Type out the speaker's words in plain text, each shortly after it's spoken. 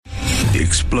The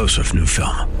explosive new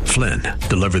film, Flynn,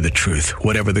 deliver the truth,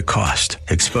 whatever the cost,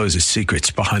 exposes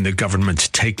secrets behind the government's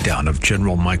takedown of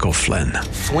General Michael Flynn.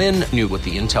 Flynn knew what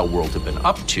the intel world had been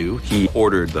up to. He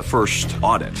ordered the first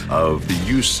audit of the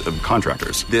use of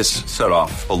contractors. This set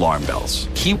off alarm bells.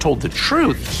 He told the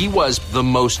truth. He was the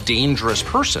most dangerous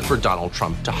person for Donald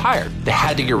Trump to hire. They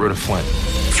had to get rid of Flynn.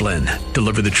 Flynn,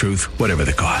 deliver the truth, whatever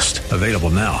the cost. Available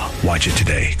now. Watch it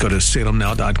today. Go to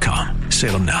salemnow.com.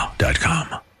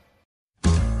 salemnow.com.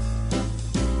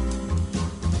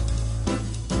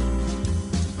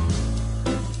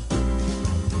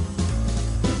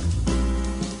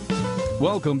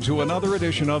 Welcome to another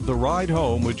edition of The Ride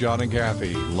Home with John and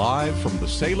Kathy, live from the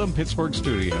Salem-Pittsburgh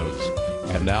studios.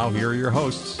 And now here are your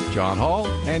hosts, John Hall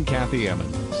and Kathy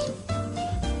Emmons.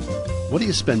 What do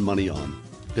you spend money on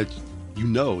that you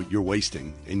know you're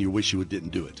wasting and you wish you didn't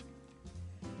do it?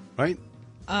 Right?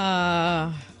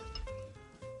 I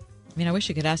mean, I wish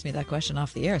you could ask me that question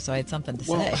off the air so I had something to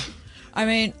say. I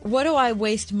mean, what do I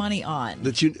waste money on?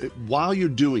 That you, while you're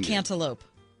doing Cantaloupe.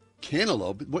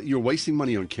 Cantaloupe? What, you're wasting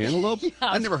money on cantaloupe? Yeah.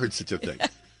 I never heard such a thing.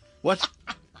 What?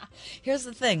 Here's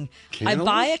the thing. Cantaloupe?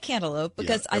 I buy a cantaloupe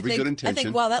because Yeah, every good I intention.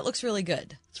 think, wow, that looks really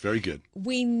good. It's very good.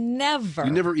 We never...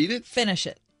 You never eat it? Finish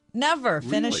it. Never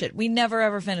finish Really? it. We never,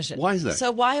 ever finish it. Why is that?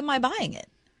 So why am I buying it?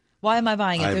 Why am I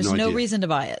buying it? I have There's no no idea. reason to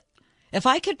buy it. If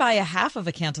I could buy a half of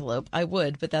a cantaloupe, I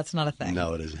would, but that's not a thing.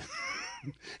 No, it isn't.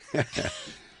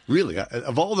 Really?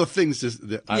 Of all the things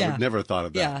that I would never have thought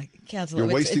of that. Yeah, cantaloupe.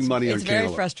 You're wasting money on It's very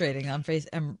cantaloupe. frustrating.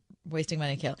 I'm wasting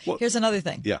money on cantaloupe. Well, Here's another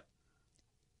thing. Yeah.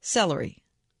 Celery.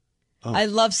 Oh. I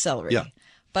love celery. Yeah.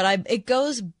 But it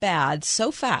goes bad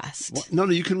so fast. Well, no,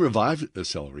 you can revive a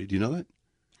celery. Do you know that?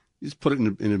 You just put it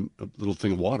in a little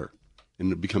thing of water,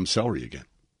 and it becomes celery again.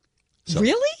 So,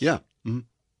 Really? Yeah. Mm-hmm.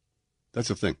 That's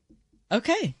a thing.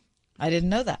 Okay. I didn't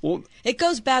know that. Well, it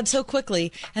goes bad so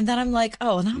quickly, and then I'm like,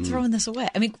 oh, now I'm throwing this away.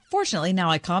 I mean, fortunately, now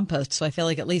I compost, so I feel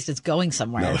like at least it's going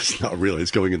somewhere. no, it's not really.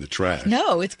 It's going in the trash.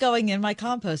 No, it's going in my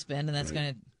compost bin, and that's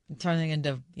going to turn it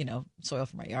into, soil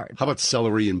for my yard. How about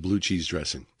celery and blue cheese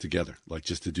dressing together? Like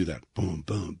just to do that. Boom,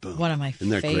 boom, boom. One of my Isn't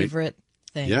that great? favorite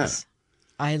things. Yeah.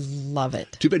 I love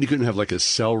it. Too bad you couldn't have like a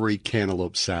celery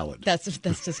cantaloupe salad. That's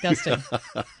disgusting.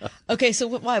 Okay, so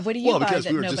why? What do you buy because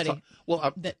that we were nobody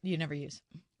just that you never use?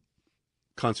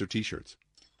 concert T-shirts.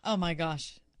 Oh my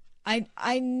gosh,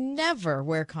 I never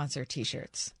wear concert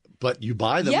T-shirts. But you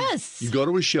buy them. Yes. You go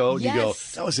to a show and you go,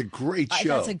 Yes. that was a great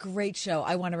show. That's a great show.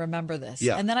 I want to remember this.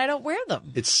 Yeah. And then I don't wear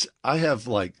them. I have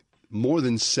like more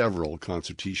than several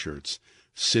concert T-shirts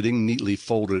sitting neatly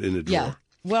folded in a drawer. Yeah.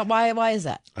 Well, why is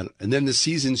that? And then the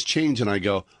seasons change, and I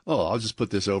go, oh, I'll just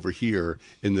put this over here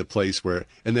in the place where.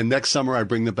 And then next summer, I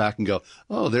bring them back and go,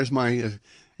 oh, there's my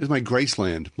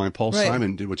Graceland, my Paul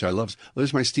Simon, which I love.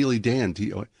 There's my Steely Dan.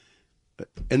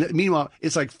 And meanwhile,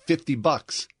 it's like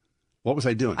 $50. What was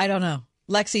I doing? I don't know.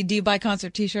 Lexi, do you buy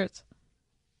concert T-shirts?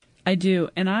 I do,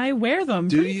 and I wear them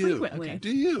pretty frequently. Okay. Do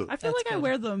you? I feel like I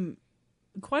wear them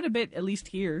quite a bit, at least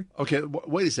here. Okay,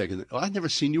 wait a second. I've never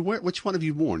seen you wear. Which one have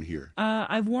you worn here?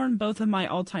 I've worn both of my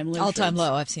all-time low. All-time shirts.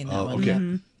 low. I've seen that one. Okay.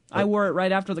 Mm-hmm. I wore it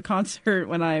right after the concert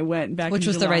when I went back. Which in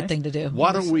was the July. right thing to do.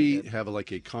 Why don't we have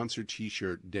like a concert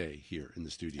T-shirt day here in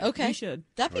the studio? Okay. We should.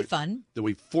 That'd be fun. That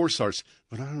we force ours.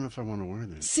 But I don't know if I want to wear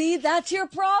that. See, that's your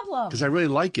problem. Because I really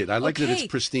like it. I like that Okay. it's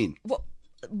pristine. Well,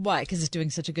 why? Because it's doing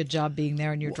such a good job being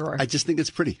there in your drawer. I just think it's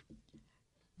pretty.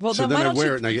 Well, so then then why I don't wear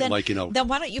you, it and I get then, Then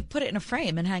why don't you put it in a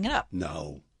frame and hang it up?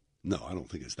 No, I don't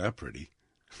think it's that pretty.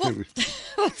 Well,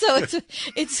 so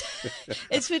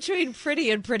it's between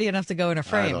pretty and pretty enough to go in a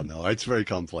frame. I don't know. It's very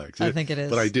complex. I think it is.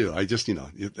 But I do. I just,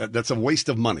 that's a waste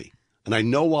of money. And I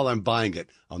know while I'm buying it,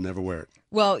 I'll never wear it.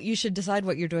 Well, you should decide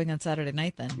what you're doing on Saturday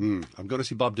night then. I'm going to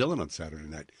see Bob Dylan on Saturday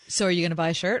night. So are you going to buy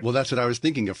a shirt? Well, that's what I was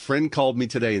thinking. A friend called me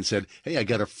today and said, hey, I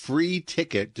got a free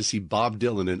ticket to see Bob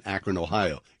Dylan in Akron,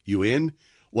 Ohio. You in?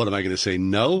 What am I going to say?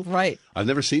 No? Right. I've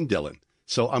never seen Dylan.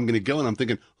 So I'm going to go and I'm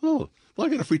thinking, oh, well, I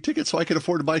got a free ticket so I can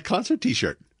afford to buy a concert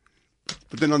T-shirt.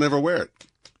 But then I'll never wear it.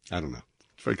 I don't know.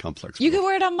 It's very complex. You can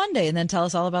wear it on Monday and then tell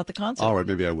us all about the concert. All right,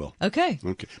 maybe I will. Okay.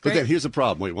 But then here's the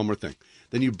problem. Wait, one more thing.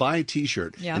 Then you buy a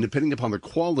T-shirt, and depending upon the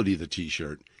quality of the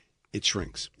T-shirt, it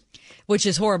shrinks. Which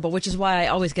is horrible, which is why I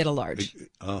always get a large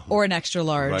or an extra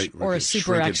large Right, or a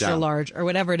super extra large or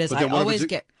whatever it is. I always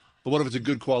get. But what if it's a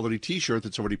good quality T-shirt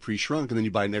that's already pre-shrunk, and then you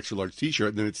buy an extra large T-shirt,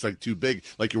 and then it's like too big,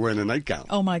 like you're wearing a nightgown?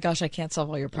 Oh my gosh, I can't solve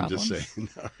all your I'm problems. just saying.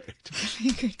 All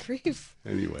right. Good grief.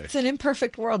 Anyway. It's an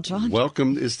imperfect world, John.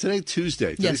 Welcome. Is today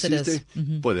Tuesday? Yes, it is. Tuesday?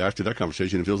 Mm-hmm. Boy, after that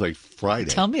conversation, it feels like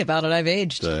Friday. Tell me about it. I've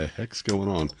aged. What the heck's going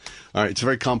on? All right, it's a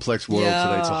very complex world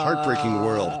today. It's a heartbreaking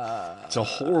world. It's a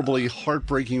horribly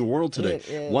heartbreaking world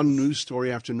today. One news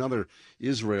story after another.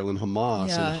 Israel and Hamas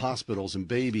and hospitals and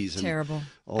babies. And terrible.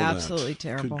 All Absolutely that.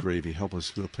 terrible. Good gravy. Help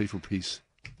us pray for peace.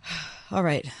 All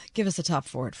right. Give us a top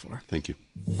 4 at 4. Thank you.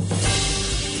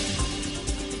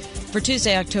 For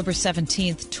Tuesday, October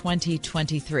 17th,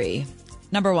 2023.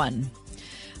 Number 1.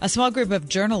 A small group of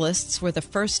journalists were the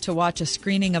first to watch a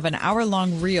screening of an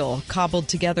hour-long reel cobbled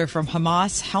together from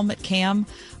Hamas helmet cam,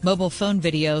 mobile phone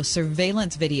video,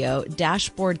 surveillance video,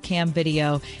 dashboard cam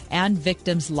video, and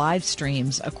victims' live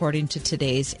streams, according to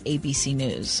today's ABC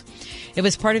News. It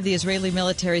was part of the Israeli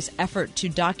military's effort to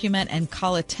document and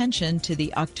call attention to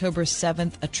the October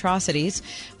 7th atrocities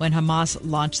when Hamas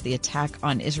launched the attack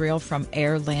on Israel from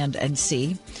air, land, and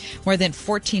sea. More than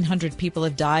 1,400 people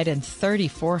have died and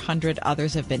 3,400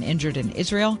 others have been injured in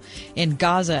Israel. In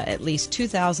Gaza, at least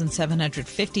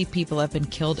 2,750 people have been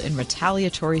killed in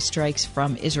retaliatory strikes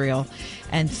from Israel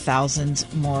and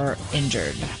thousands more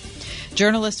injured.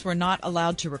 Journalists were not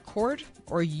allowed to record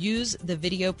or use the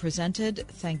video presented,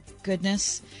 thank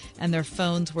goodness, and their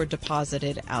phones were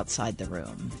deposited outside the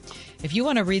room. If you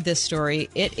want to read this story,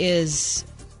 it is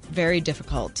very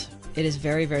difficult. It is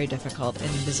very, very difficult, and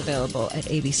it is available at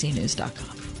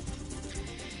abcnews.com.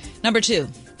 Number 2.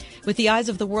 With the eyes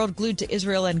of the world glued to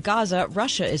Israel and Gaza,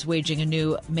 Russia is waging a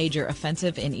new major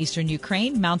offensive in eastern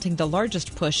Ukraine, mounting the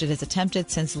largest push it has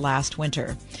attempted since last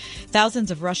winter.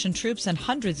 Thousands of Russian troops and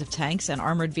hundreds of tanks and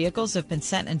armored vehicles have been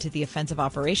sent into the offensive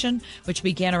operation, which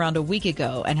began around a week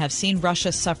ago, and have seen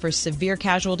Russia suffer severe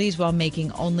casualties while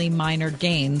making only minor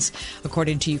gains,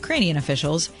 according to Ukrainian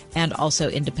officials and also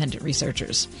independent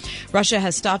researchers. Russia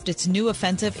has stopped its new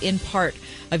offensive in part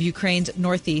of Ukraine's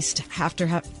northeast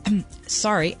after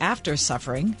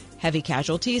suffering heavy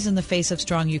casualties in the face of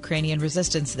strong Ukrainian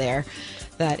resistance there.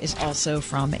 That is also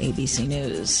from ABC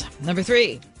News. Number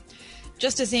 3.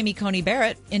 Justice Amy Coney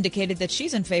Barrett indicated that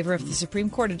she's in favor of the Supreme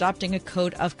Court adopting a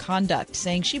code of conduct,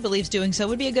 saying she believes doing so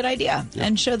would be a good idea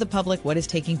and show the public what is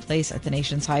taking place at the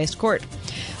nation's highest court.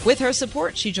 With her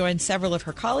support, she joined several of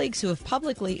her colleagues who have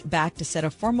publicly backed a set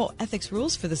of formal ethics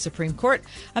rules for the Supreme Court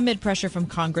amid pressure from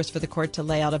Congress for the court to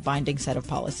lay out a binding set of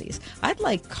policies. I'd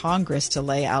like Congress to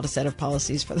lay out a set of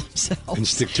policies for themselves. And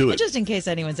stick to it. Just in case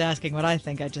anyone's asking what I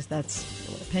think, that's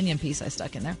a little opinion piece I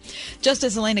stuck in there.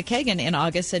 Justice Elena Kagan in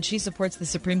August said she supports the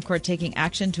Supreme Court taking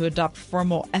action to adopt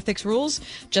formal ethics rules.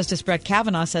 Justice Brett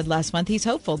Kavanaugh said last month he's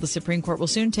hopeful the Supreme Court will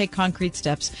soon take concrete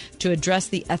steps to address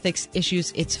the ethics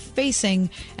issues it's facing,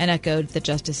 and echoed that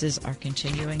justices are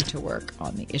continuing to work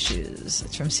on the issues.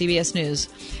 It's from CBS News.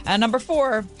 Number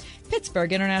 4.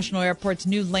 Pittsburgh International Airport's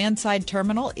new landside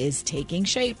terminal is taking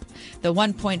shape. The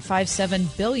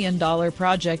 $1.57 billion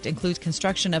project includes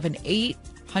construction of an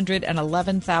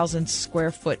 811,000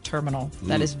 square foot terminal.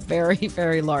 That is very,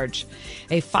 very large.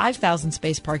 A 5,000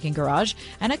 space parking garage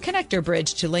and a connector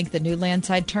bridge to link the new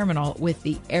landside terminal with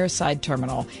the airside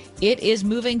terminal. It is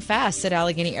moving fast, said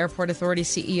Allegheny Airport Authority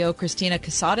CEO Christina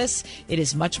Casades. It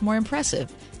is much more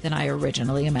impressive than I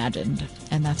originally imagined.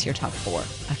 And that's your top 4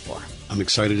 at 4. I'm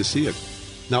excited to see it.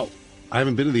 Now, I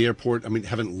haven't been to the airport.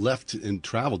 Haven't left and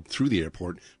traveled through the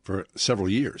airport for several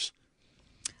years.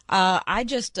 I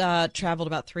just traveled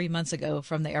about 3 months ago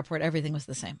from the airport. Everything was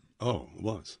the same. Oh, it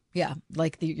was. Yeah,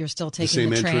 like you're still taking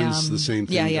the tram. Entrance, the same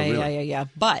thing. Yeah.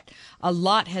 But a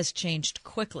lot has changed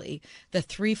quickly. The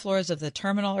 3 floors of the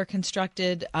terminal are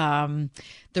constructed. The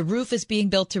roof is being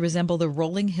built to resemble the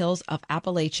rolling hills of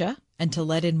Appalachia and to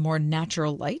let in more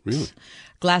natural light. Really?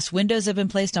 Glass windows have been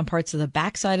placed on parts of the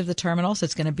backside of the terminal, so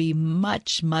it's going to be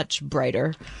much, much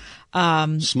brighter.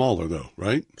 Smaller, though,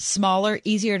 right? Smaller,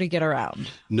 easier to get around.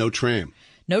 No tram.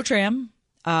 No tram.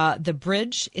 The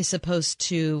bridge is supposed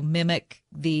to mimic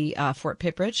the Fort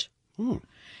Pitt Bridge.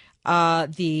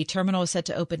 The terminal is set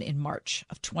to open in March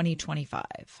of 2025.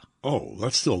 Oh,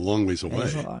 that's still a long ways away.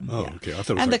 Okay. I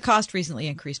thought it was the cost recently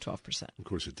increased 12%. Of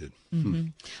course it did. Mm-hmm.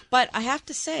 But I have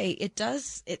to say, it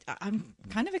does. I'm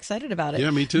kind of excited about it.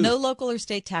 Yeah, me too. No local or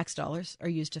state tax dollars are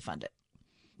used to fund it.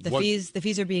 The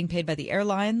fees are being paid by the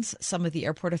airlines, some of the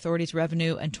airport authority's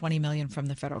revenue, and $20 million from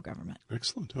the federal government.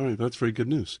 Excellent. All right, that's very good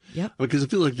news. Yep. Because I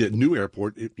feel like the new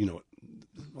airport,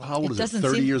 how old is it?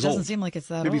 30 years old. Doesn't seem like it's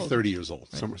that Maybe old. 30 years old.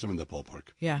 Right. Some in that ballpark.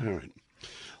 Yeah. All right.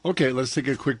 Okay, let's take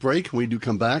a quick break. When we do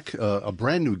come back, a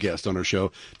brand new guest on our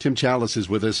show, Tim Challis, is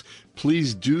with us.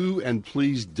 Please do and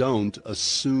please don't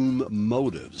assume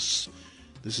motives.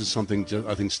 This is something,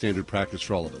 I think, standard practice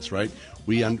for all of us, right?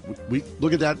 We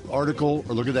look at that article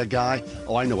or look at that guy.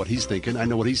 Oh, I know what he's thinking. I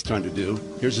know what he's trying to do.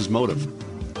 Here's his motive.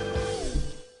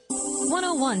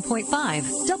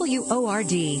 101.5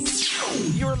 WORD.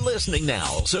 You're listening now,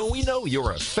 so we know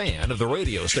you're a fan of the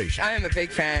radio station. I am a big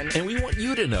fan. And we want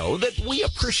you to know that we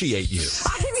appreciate you.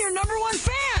 I'm your number one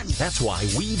fan. That's why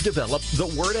we've developed the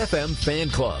Word FM Fan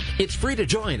Club. It's free to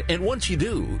join, and once you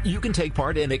do, you can take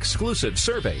part in exclusive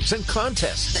surveys and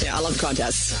contests. Yeah, I love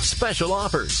contests. Special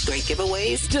offers. Great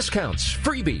giveaways. Discounts.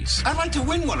 Freebies. I'd like to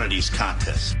win one of these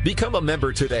contests. Become a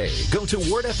member today. Go to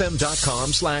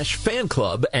wordfm.com/fan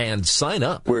club and sign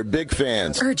up. We're big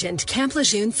fans. Urgent Camp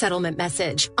Lejeune settlement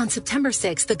message. On September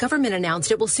 6th, the government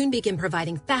announced it will soon begin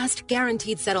providing fast,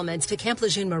 guaranteed settlements to Camp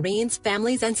Lejeune Marines,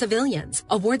 families, and civilians.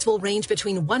 Awards will range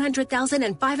between $100,000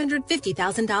 and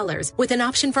 $550,000, with an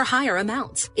option for higher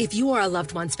amounts. If you or a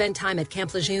loved one spent time at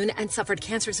Camp Lejeune and suffered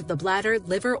cancers of the bladder,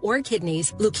 liver, or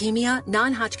kidneys, leukemia,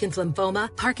 non-Hodgkin's lymphoma,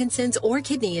 Parkinson's, or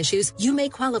kidney issues, you may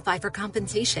qualify for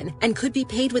compensation and could be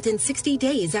paid within 60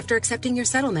 days after accepting your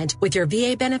settlement, with your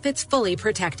VA benefits fully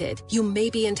protected. You may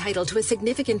be entitled to a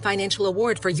significant financial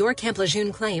award for your Camp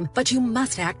Lejeune claim, but you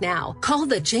must act now. Call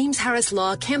the James Harris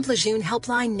Law Camp Lejeune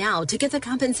helpline now to get the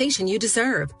compensation you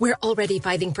deserve. We're already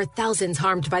fighting for thousands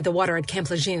harmed by the water at Camp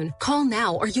Lejeune. Call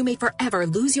now or you may forever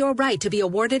lose your right to be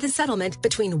awarded a settlement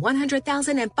between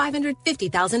 $100,000 and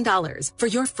 $550,000. For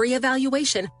your free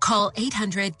evaluation, call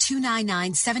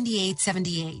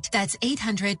 800-299-7878. That's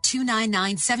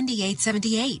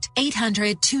 800-299-7878.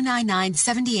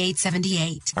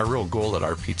 800-299-7878. Our real goal at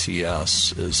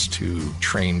RPTS is to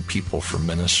train people for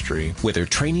ministry. Whether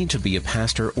training to be a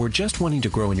pastor or just wanting to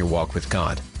grow in your walk with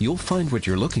God, you'll find what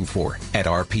you're looking for at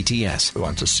RPTS. We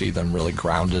want to see them really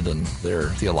grounded in their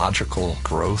theological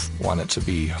growth. We want it to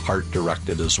be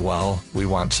heart-directed as well. We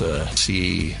want to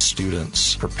see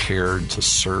students prepared to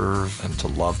serve and to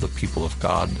love the people of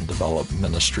God and develop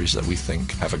ministries that we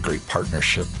think have a great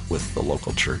partnership with the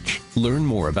local church. Learn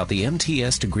more about the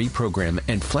MTS degree program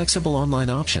and flexible online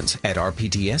options at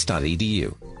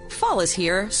rpts.edu. Fall is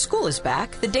here, school is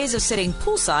back, the days of sitting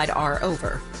poolside are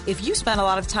over. If you spend a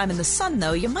lot of time in the sun,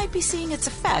 though, you might be seeing its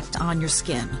effect on your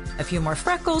skin. A few more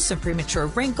freckles, some premature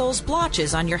wrinkles,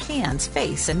 blotches on your hands,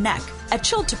 face, and neck. At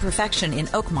Chilled to Perfection in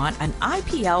Oakmont, an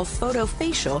IPL photo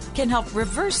facial can help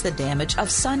reverse the damage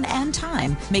of sun and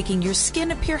time, making your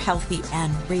skin appear healthy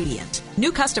and radiant.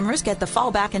 New customers get the Fall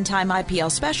Back in Time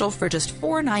IPL special for just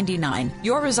 $4.99.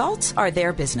 Your results are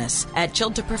their business at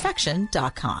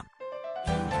chilledtoperfection.com.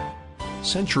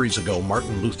 Centuries ago,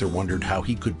 Martin Luther wondered how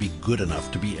he could be good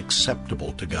enough to be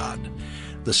acceptable to God.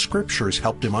 The Scriptures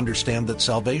helped him understand that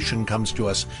salvation comes to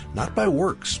us not by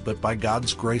works, but by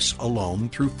God's grace alone,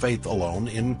 through faith alone,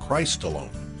 in Christ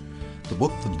alone. The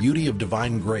book, The Beauty of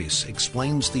Divine Grace,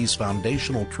 explains these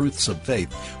foundational truths of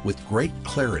faith with great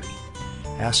clarity.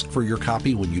 Ask for your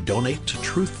copy when you donate to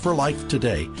Truth for Life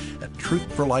today at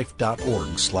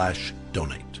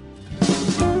truthforlife.org/donate.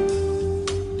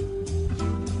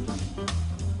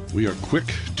 We are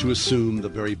quick to assume the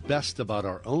very best about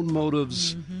our own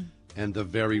motives and the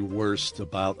very worst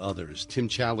about others. Tim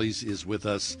Challies is with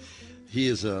us. He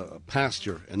is a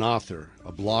pastor, an author,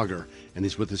 a blogger, and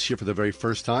he's with us here for the very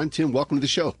first time. Tim, welcome to the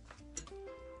show.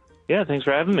 Yeah, thanks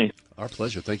for having me. Our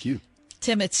pleasure. Thank you.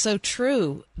 Tim, it's so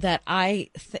true that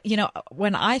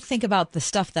when I think about the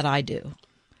stuff that I do,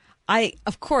 I,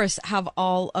 of course, have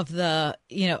all of the,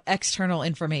 external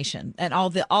information and all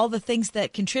the things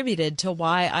that contributed to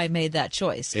why I made that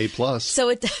choice. A+. So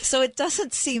it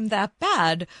doesn't seem that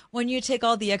bad when you take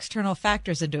all the external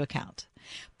factors into account.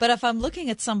 But if I'm looking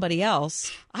at somebody else,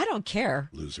 I don't care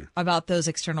about those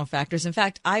external factors. In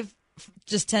fact, I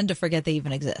just tend to forget they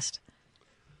even exist.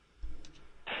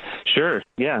 Sure.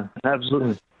 Yeah,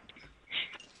 absolutely.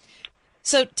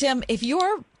 So, Tim, if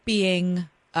you're being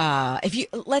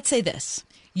let's say this,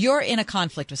 you're in a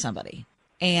conflict with somebody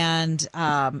and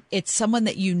it's someone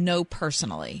that you know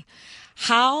personally,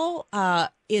 how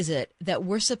is it that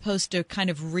we're supposed to kind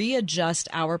of readjust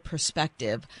our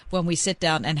perspective when we sit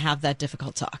down and have that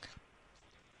difficult talk?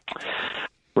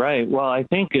 Right. Well, I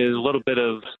think a little bit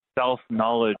of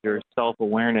self-knowledge or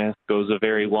self-awareness goes a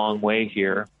very long way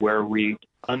here, where we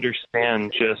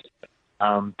understand just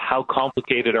how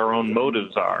complicated our own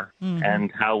motives are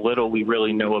and how little we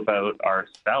really know about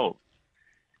ourselves.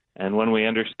 And when we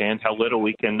understand how little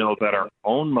we can know about our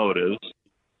own motives,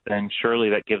 then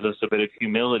surely that gives us a bit of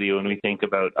humility when we think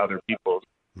about other people's.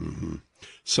 Mm-hmm.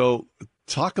 So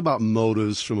talk about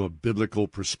motives from a biblical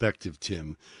perspective,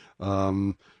 Tim.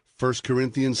 1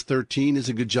 Corinthians 13 is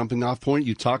a good jumping off point.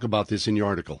 You talk about this in your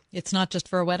article. It's not just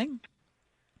for a wedding?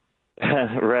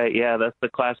 Right, yeah, that's the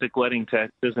classic wedding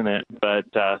text, isn't it? But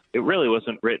it really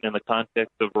wasn't written in the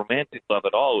context of romantic love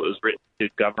at all. It was written to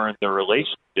govern the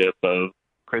relationship of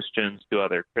Christians to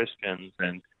other Christians.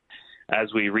 And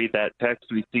as we read that text,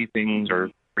 we see things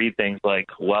or read things like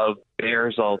love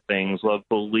bears all things, love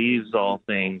believes all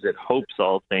things, it hopes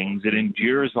all things, it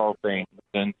endures all things.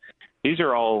 And these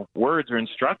are all words or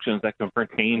instructions that can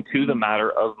pertain to the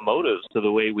matter of motives, to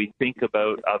the way we think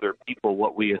about other people,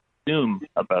 what we assume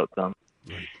about them.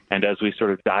 And as we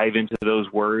sort of dive into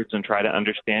those words and try to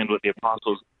understand what the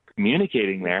apostle's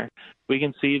communicating there, we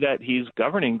can see that he's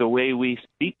governing the way we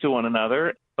speak to one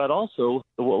another, but also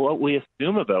what we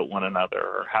assume about one another,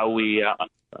 or how we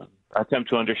attempt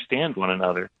to understand one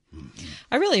another.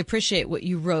 I really appreciate what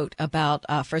you wrote about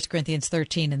 1 Corinthians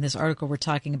 13 in this article we're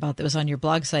talking about that was on your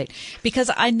blog site, because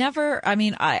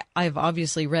I've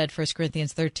obviously read 1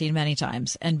 Corinthians 13 many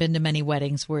times and been to many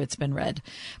weddings where it's been read,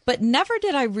 but never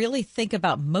did I really think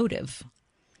about motive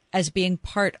as being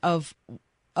part of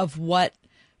what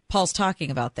Paul's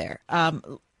talking about there.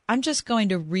 I'm just going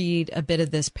to read a bit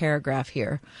of this paragraph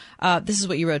here. This is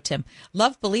what you wrote, Tim.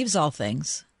 Love believes all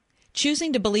things,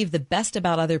 choosing to believe the best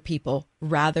about other people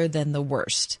rather than the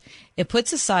worst. It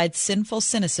puts aside sinful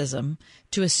cynicism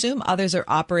to assume others are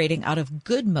operating out of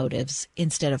good motives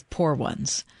instead of poor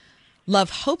ones.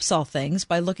 Love hopes all things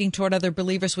by looking toward other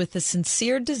believers with the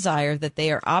sincere desire that they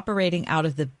are operating out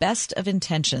of the best of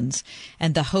intentions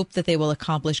and the hope that they will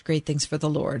accomplish great things for the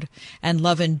Lord. And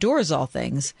love endures all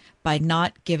things by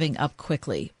not giving up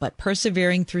quickly, but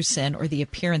persevering through sin or the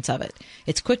appearance of it.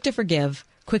 It's quick to forgive,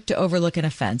 quick to overlook an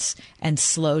offense, and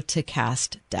slow to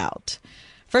cast doubt.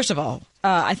 First of all,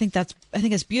 I think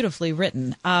it's beautifully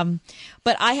written.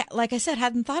 But I, like I said,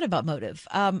 hadn't thought about motive.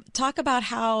 Talk about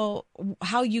how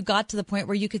you got to the point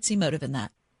where you could see motive in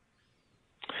that.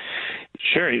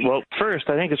 Sure. Well, first,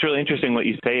 I think it's really interesting what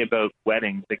you say about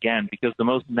weddings again, because the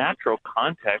most natural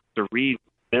context to read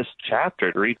this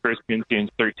chapter, to read 1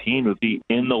 Corinthians 13, would be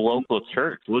in the local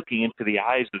church, looking into the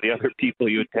eyes of the other people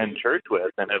you attend church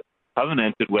with and have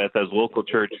covenanted with as local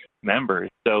church members.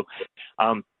 So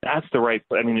that's the right,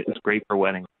 it's great for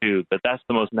weddings too, but that's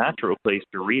the most natural place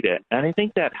to read it. And I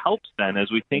think that helps then as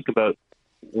we think about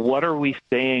what are we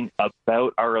saying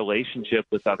about our relationship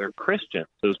with other Christians,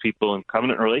 those people in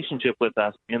covenant relationship with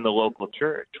us in the local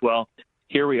church. Well,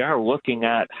 here we are looking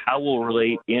at how we'll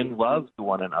relate in love to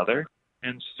one another.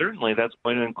 And certainly that's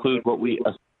going to include what we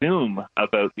assume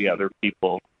about the other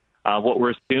people, what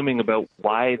we're assuming about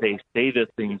why they say the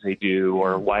things they do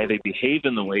or why they behave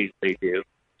in the ways they do.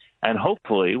 And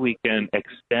hopefully we can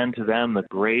extend to them the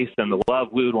grace and the love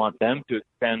we would want them to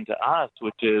extend to us,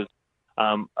 which is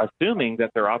assuming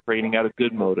that they're operating out of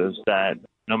good motives, that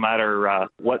no matter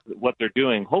what they're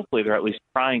doing, hopefully they're at least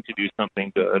trying to do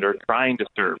something good or trying to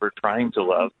serve or trying to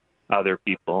love other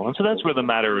people. And so that's where the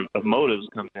matter of motives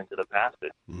comes into the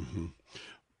passage. Mm-hmm.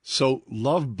 So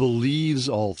love believes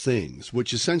all things,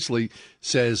 which essentially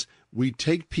says we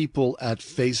take people at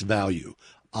face value.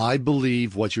 I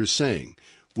believe what you're saying,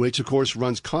 which, of course,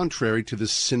 runs contrary to the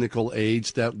cynical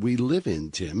age that we live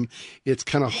in, Tim. It's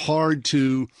kind of hard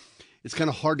to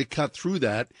cut through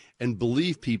that and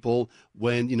believe people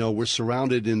when, we're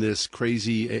surrounded in this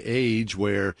crazy age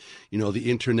where,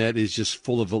 the internet is just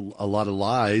full of a lot of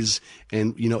lies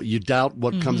and, you doubt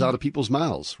what comes out of people's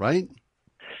mouths, right?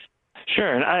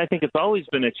 Sure, and I think it's always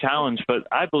been a challenge, but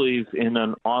I believe in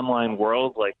an online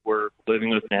world like we're living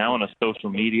with now, in a social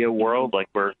media world like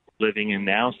we're living in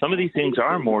now, some of these things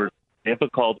are more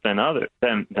difficult than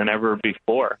ever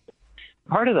before.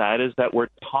 Part of that is that we're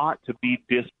taught to be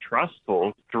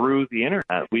distrustful through the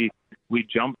internet. We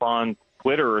jump on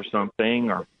Twitter or something,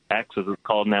 or X as it's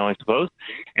called now, I suppose,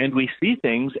 and we see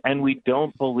things and we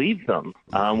don't believe them.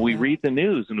 We read the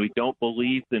news and we don't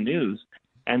believe the news.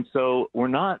 And so we're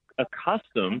not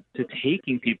accustomed to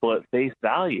taking people at face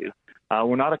value.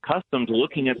 We're not accustomed to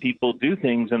looking at people do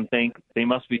things and think they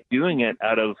must be doing it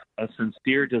out of a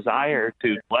sincere desire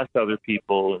to bless other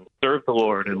people and serve the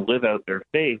Lord and live out their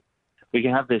faith. We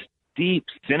can have this deep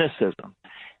cynicism.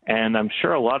 And I'm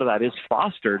sure a lot of that is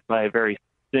fostered by a very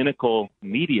cynical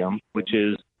medium, which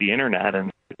is the internet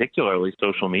and particularly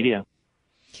social media.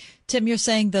 Tim, you're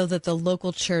saying, though, that the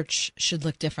local church should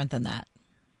look different than that.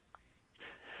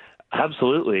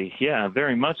 Absolutely. Yeah,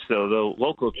 very much so. The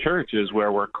local church is where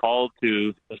we're called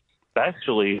to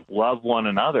especially love one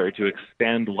another, to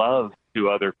extend love to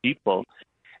other people.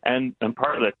 And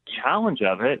part of the challenge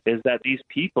of it is that these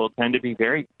people tend to be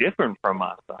very different from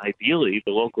us. Ideally,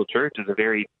 the local church is a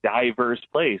very diverse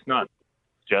place, not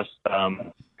just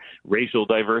racial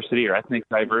diversity or ethnic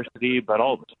diversity, but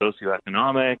all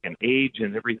socioeconomic and age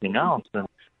and everything else. And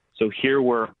so here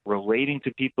we're relating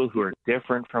to people who are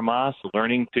different from us,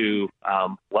 learning to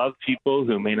love people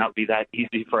who may not be that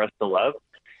easy for us to love,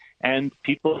 and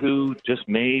people who just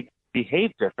may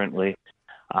behave differently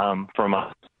from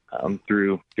us.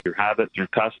 through habit, through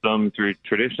custom, through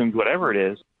traditions, whatever it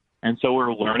is. And so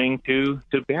we're learning to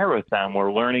bear with them.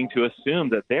 We're learning to assume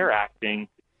that they're acting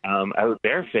out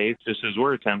their faith just as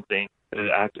we're attempting to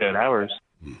act out ours.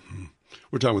 Mm-hmm.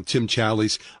 We're talking with Tim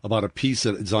Challies about a piece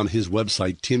that is on his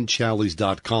website,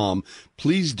 timchallies.com.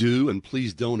 Please do and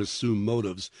please don't assume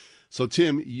motives. So,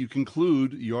 Tim, you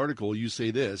conclude your article, you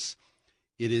say this: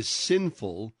 it is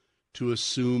sinful to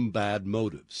assume bad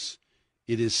motives.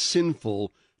 It is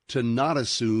sinful to not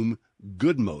assume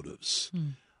good motives.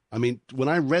 I mean, when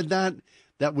I read that,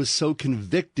 that was so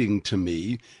convicting to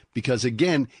me because,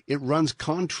 again, it runs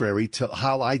contrary to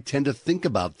how I tend to think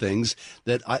about things,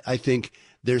 that I think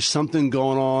there's something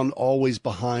going on always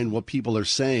behind what people are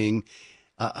saying.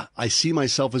 I see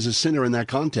myself as a sinner in that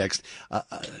context. I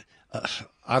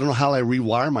don't know how I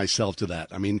rewire myself to that.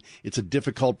 I mean, it's a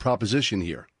difficult proposition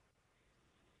here.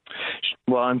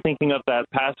 Well, I'm thinking of that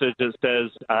passage that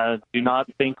says, do not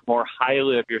think more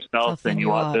highly of yourself than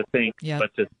you ought to think,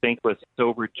 but to think with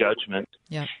sober judgment.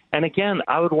 Yep. And again,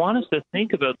 I would want us to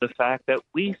think about the fact that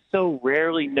we so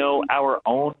rarely know our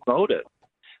own motive.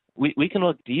 We can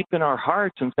look deep in our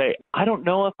hearts and say, I don't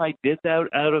know if I did that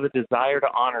out of a desire to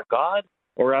honor God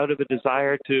or out of a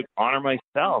desire to honor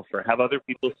myself or have other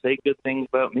people say good things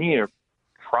about me, or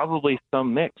probably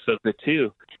some mix of the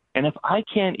two. And if I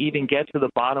can't even get to the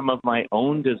bottom of my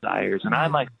own desires, and I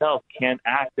myself can't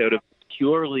act out of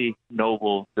purely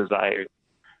noble desires,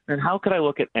 then how could I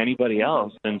look at anybody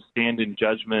else and stand in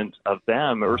judgment of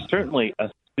them, or certainly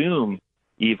assume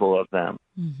evil of them?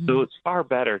 Mm-hmm. So it's far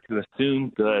better to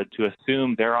assume good, to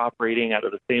assume they're operating out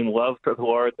of the same love for the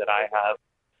Lord that I have,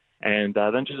 and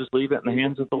then to just leave it in the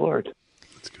hands of the Lord.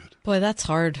 That's good. Boy, that's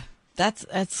hard.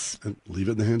 That's and leave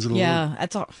it in the hands of the Lord. Yeah,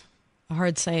 that's a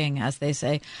hard saying, as they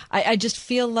say. I just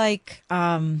feel like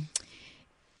in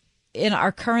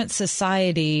our current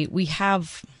society, we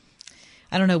have,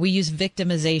 I don't know, we use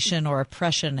victimization or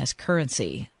oppression as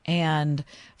currency, and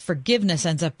forgiveness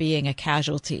ends up being a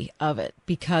casualty of it,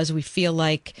 because we feel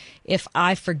like if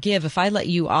I forgive, if I let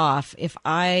you off, if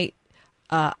I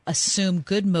assume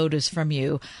good motives from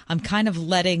you, I'm kind of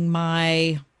letting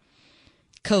my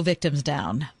co-victims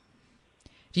down.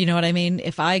 Do you know what I mean?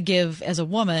 If I give, as a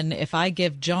woman, if I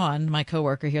give John, my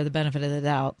coworker here, the benefit of the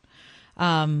doubt,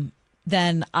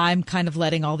 then I'm kind of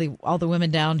letting all the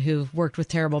women down who've worked with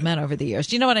terrible men over the years.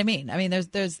 Do you know what I mean? I mean, there's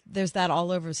that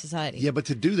all over society. Yeah, but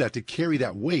to do that, to carry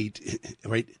that weight,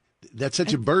 right? That's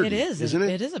such a burden. It is, isn't it?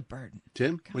 It is a burden.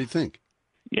 Tim, what do you think?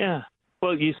 Yeah.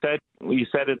 Well, you said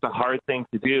it's a hard thing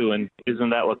to do, and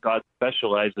isn't that what God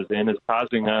specializes in? Is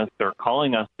causing us or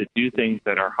calling us to do things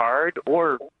that are hard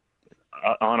or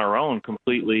on our own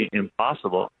completely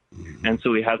impossible. And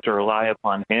so we have to rely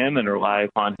upon Him and rely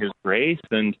upon His grace,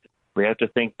 and we have to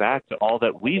think back to all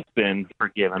that we've been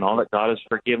forgiven, all that God has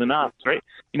forgiven us, right?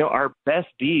 You know, our best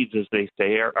deeds, as they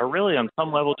say, are really on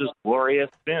some level just glorious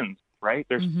sins, right?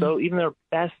 There's so even the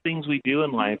best things we do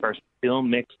in life are still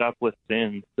mixed up with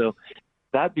sin. So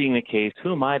that being the case,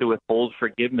 who am I to withhold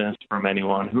forgiveness from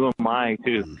anyone? Who am I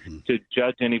to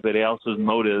judge anybody else's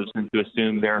motives and to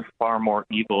assume they're far more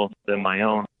evil than my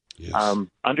own? Yes.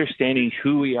 Understanding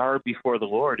who we are before the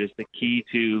Lord is the key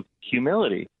to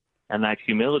humility, and that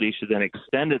humility should then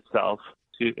extend itself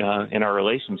to in our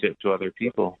relationship to other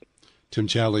people. Tim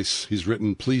Challies, he's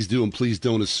written, please do and please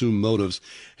don't assume motives.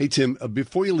 Hey, Tim,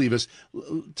 before you leave us,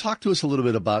 talk to us a little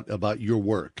bit about your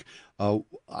work.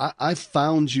 I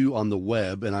found you on the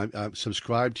web, and I've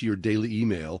subscribed to your daily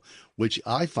email, which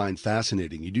I find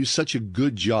fascinating. You do such a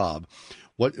good job.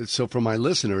 So for my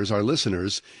listeners, our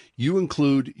listeners, you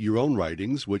include your own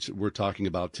writings, which we're talking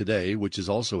about today, which is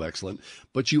also excellent,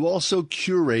 but you also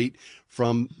curate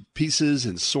from pieces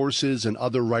and sources and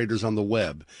other writers on the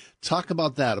web. Talk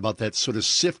about that sort of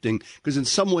sifting, because in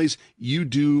some ways you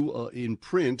do in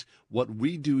print what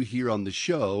we do here on the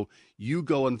show. You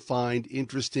go and find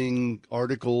interesting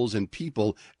articles and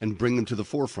people and bring them to the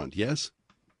forefront, yes?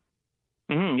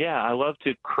 Yeah, I love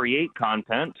to create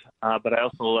content, but I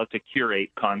also love to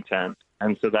curate content.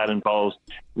 And so that involves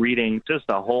reading just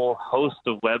a whole host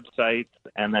of websites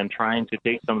and then trying to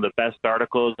take some of the best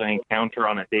articles I encounter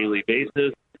on a daily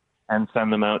basis and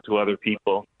send them out to other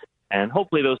people. And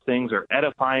hopefully those things are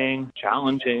edifying,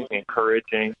 challenging,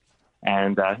 encouraging.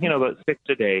 And, about 6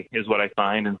 a day is what I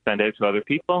find and send out to other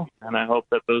people. And I hope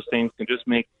that those things can just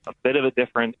make a bit of a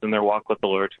difference in their walk with the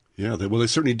Lord. Yeah, they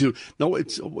certainly do. No,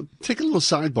 take a little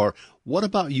sidebar. What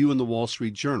about you in the Wall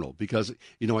Street Journal? Because,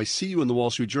 I see you in the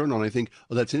Wall Street Journal, and I think,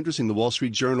 that's interesting. The Wall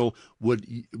Street Journal would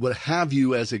have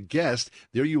you as a guest.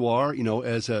 There you are,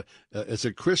 as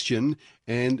a Christian,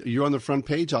 and you're on the front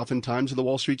page oftentimes of the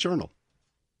Wall Street Journal.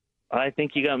 I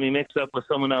think you got me mixed up with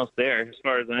someone else there, as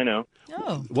far as I know.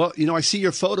 Oh. Well, I see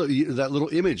your photo, that little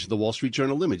image, the Wall Street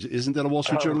Journal image. Isn't that a Wall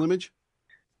Street Journal image?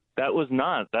 That was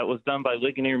not. That was done by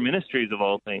Ligonier Ministries, of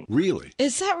all things. Really?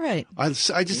 Is that right? I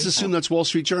just assume that's Wall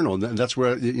Street Journal, and that's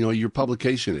where your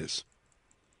publication is.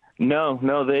 No,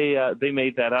 they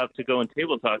made that up to go in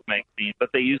Table Talk magazine,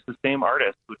 but they used the same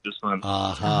artist, which is fun.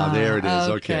 There it is.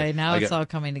 Okay, now it's all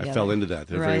coming together. I fell into that.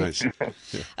 They're very nice.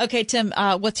 Yeah. Okay, Tim,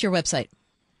 what's your website?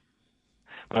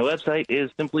 My website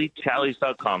is simply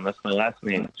Challies.com. That's my last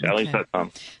name, Challies.com.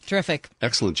 Okay. Terrific.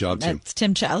 Excellent job, Tim. That's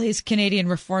Tim Challies, Canadian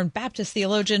Reformed Baptist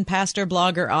theologian, pastor,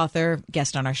 blogger, author,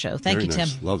 guest on our show. Thank you,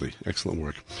 nice. Tim. Lovely. Excellent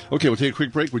work. Okay, we'll take a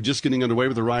quick break. We're just getting underway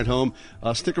with the ride home.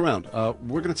 Stick around.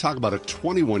 We're going to talk about a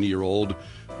 21-year-old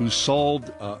who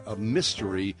solved a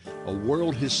mystery, a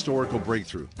world historical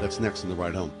breakthrough. That's next in the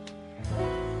ride home.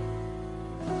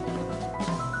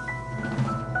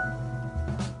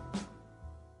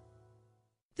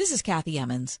 This is Kathy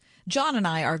Emmons. John and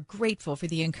I are grateful for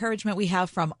the encouragement we have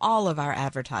from all of our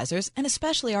advertisers, and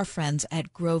especially our friends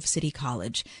at Grove City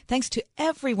College. Thanks to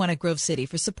everyone at Grove City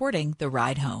for supporting the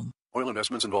ride home. Oil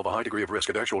investments involve a high degree of risk,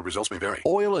 and actual results may vary.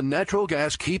 Oil and natural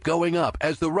gas keep going up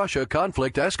as the Russia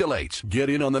conflict escalates. Get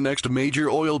in on the next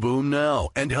major oil boom now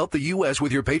and help the U.S.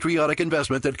 with your patriotic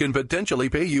investment that can potentially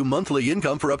pay you monthly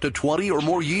income for up to 20 or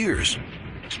more years.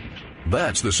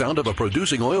 That's the sound of a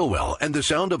producing oil well and the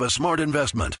sound of a smart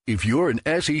investment. If you're an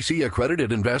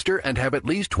SEC-accredited investor and have at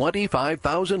least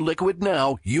 $25,000 liquid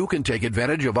now, you can take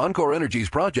advantage of Encore Energy's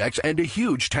projects and a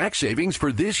huge tax savings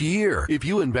for this year. If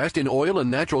you invest in oil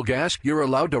and natural gas, you're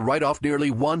allowed to write off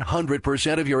nearly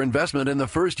 100% of your investment in the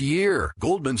first year.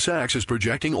 Goldman Sachs is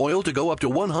projecting oil to go up to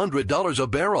 $100 a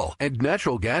barrel, and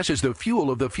natural gas is the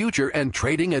fuel of the future and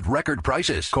trading at record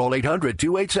prices. Call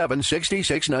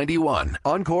 800-287-6691.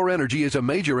 Encore Energy is a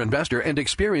major investor and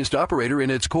experienced operator in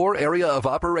its core area of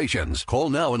operations. Call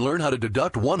now and learn how to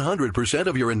deduct 100%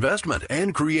 of your investment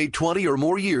and create 20 or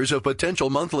more years of potential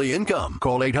monthly income.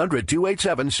 Call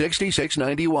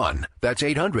 800-287-6691. That's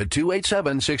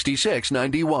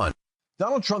 800-287-6691.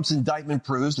 Donald Trump's indictment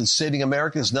proves that saving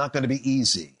America is not going to be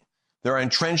easy. There are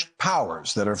entrenched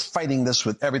powers that are fighting this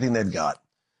with everything they've got.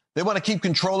 They want to keep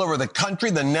control over the country,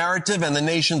 the narrative, and the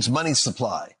nation's money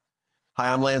supply.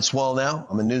 Hi, I'm Lance Wallnau.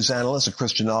 I'm a news analyst, a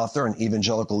Christian author, and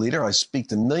evangelical leader. I speak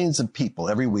to millions of people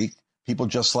every week, people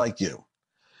just like you.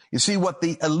 You see, what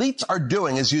the elites are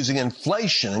doing is using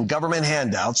inflation and government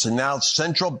handouts and now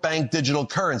central bank digital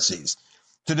currencies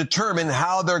to determine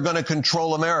how they're going to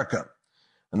control America.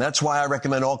 And that's why I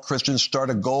recommend all Christians start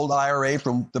a gold IRA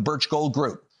from the Birch Gold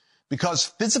Group, because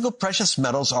physical precious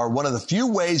metals are one of the few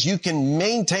ways you can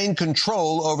maintain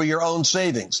control over your own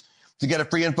savings. To get a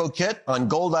free info kit on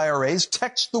gold IRAs,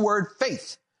 text the word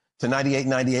FAITH to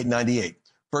 989898.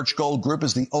 Birch Gold Group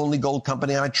is the only gold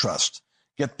company I trust.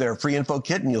 Get their free info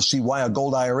kit and you'll see why a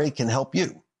gold IRA can help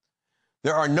you.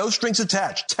 There are no strings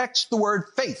attached. Text the word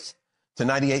FAITH to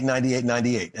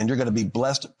 989898, and you're going to be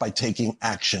blessed by taking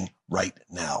action right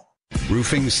now.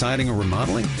 Roofing, siding, or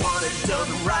remodeling? Want it done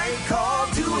right,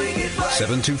 call doing it right.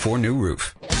 724 New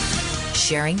Roof.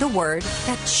 Sharing the word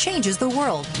that changes the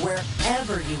world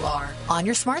wherever you are. On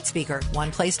your smart speaker,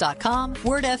 oneplace.com,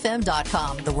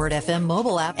 wordfm.com, the Word FM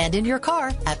mobile app, and in your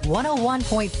car at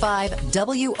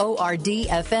 101.5 WORD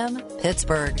FM,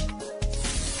 Pittsburgh.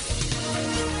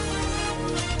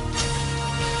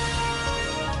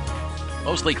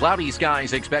 Mostly cloudy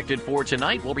skies expected for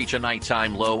tonight. We'll reach a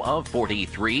nighttime low of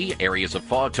 43. Areas of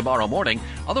fog tomorrow morning.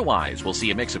 Otherwise, we'll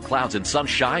see a mix of clouds and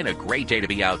sunshine. A great day to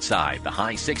be outside. The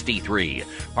high 63.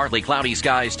 Partly cloudy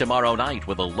skies tomorrow night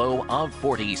with a low of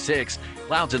 46.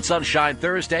 Clouds and sunshine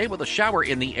Thursday with a shower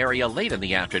in the area late in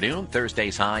the afternoon.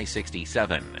 Thursday's high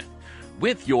 67.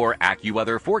 With your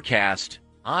AccuWeather forecast,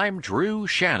 I'm Drew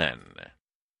Shannon.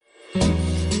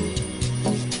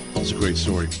 It's a great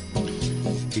story.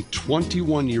 A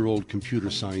 21-year-old computer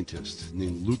scientist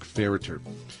named Luke Ferriter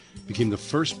became the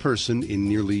first person in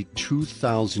nearly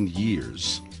 2,000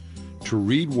 years to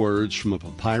read words from a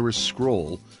papyrus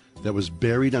scroll that was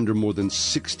buried under more than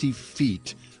 60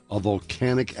 feet of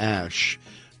volcanic ash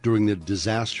during the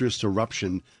disastrous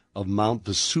eruption of Mount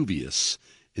Vesuvius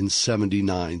in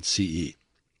 79 CE.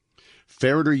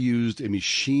 Ferriter used a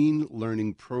machine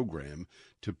learning program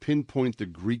to pinpoint the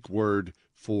Greek word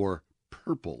for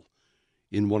purple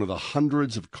in one of the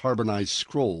hundreds of carbonized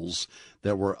scrolls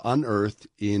that were unearthed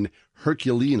in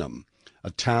Herculaneum,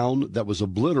 a town that was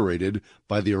obliterated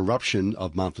by the eruption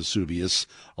of Mount Vesuvius,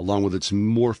 along with its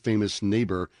more famous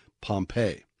neighbor,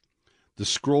 Pompeii. The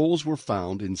scrolls were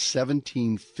found in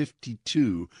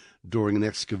 1752 during an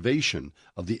excavation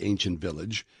of the ancient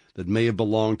village that may have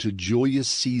belonged to Julius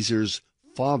Caesar's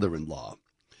father-in-law.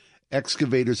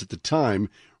 Excavators at the time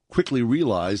quickly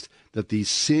realized that these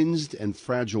singed and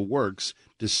fragile works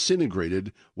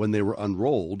disintegrated when they were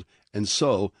unrolled, and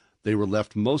so they were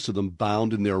left, most of them,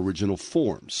 bound in their original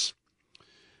forms.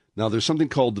 Now, there's something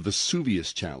called the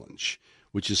Vesuvius Challenge,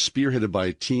 which is spearheaded by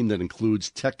a team that includes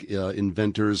tech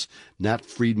inventors Nat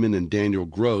Friedman and Daniel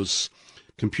Gross,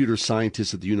 computer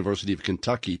scientists at the University of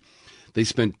Kentucky. They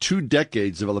spent 2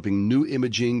 decades developing new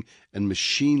imaging and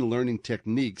machine learning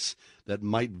techniques that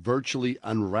might virtually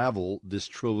unravel this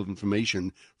trove of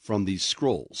information from these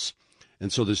scrolls.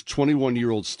 And so this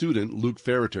 21-year-old student, Luke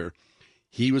Ferreter,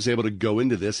 he was able to go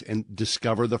into this and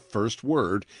discover the first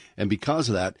word, and because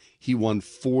of that, he won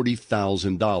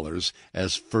 $40,000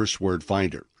 as first word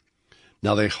finder.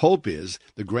 Now, their hope is,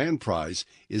 the grand prize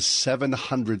is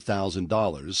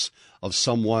 $700,000 of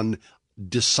someone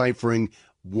deciphering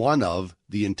one of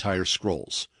the entire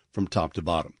scrolls from top to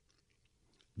bottom.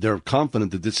 They're confident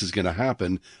that this is going to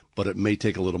happen, but it may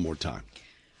take a little more time.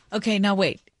 Okay, now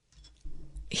wait.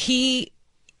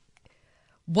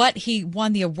 What he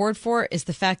won the award for is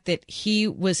the fact that he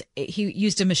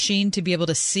used a machine to be able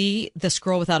to see the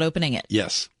scroll without opening it.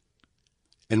 Yes.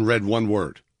 And read one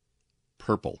word.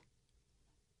 Purple.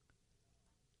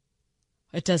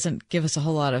 It doesn't give us a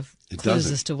whole lot of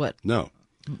clues as to what. No.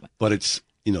 But it's,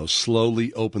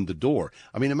 slowly opened the door.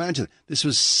 I mean, imagine, this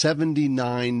was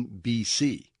 79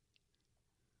 BC.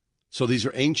 So these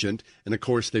are ancient, and of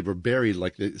course they were buried,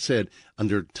 like they said,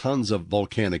 under tons of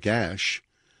volcanic ash.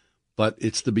 But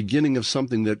it's the beginning of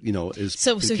something that, is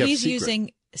So kept he's secret.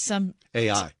 using some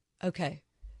AI. Okay.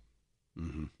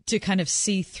 Mm-hmm. To kind of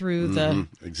see through the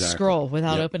Exactly. scroll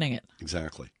without opening it.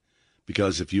 Exactly.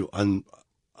 Because if you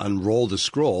unroll the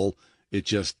scroll, it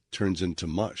just turns into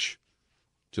mush,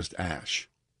 just ash.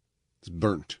 It's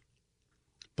burnt.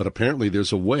 But apparently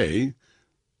there's a way,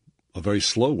 a very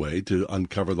slow way, to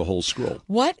uncover the whole scroll.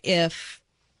 What if,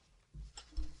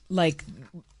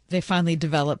 they finally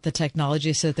develop the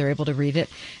technology so that they're able to read it,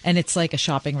 and it's like a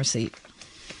shopping receipt?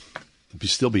 It'd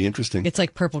still be interesting. It's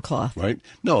like purple cloth. Right?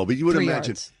 No, but you would 3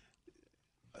 imagine, yards.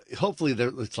 hopefully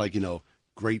it's like,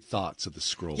 great thoughts of the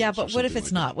scroll. Yeah, but what if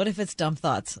it's not? What if it's dumb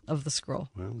thoughts of the scroll?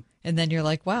 Well, and then you're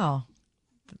like, wow,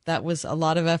 that was a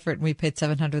lot of effort, and we paid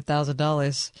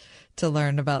 $700,000 to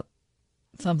learn about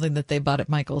something that they bought at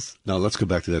Michael's. now let's go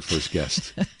back to that first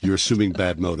guest. You're assuming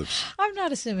bad motives. I'm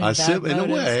not assuming I bad assume- in a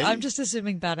motives. way. I'm just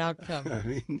assuming bad outcome. I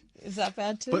mean, Is that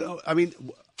bad too? but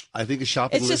I think a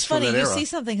shopping It's list just funny. from that You era. see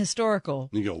something historical,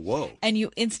 and you go, whoa. and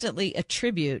you instantly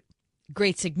attribute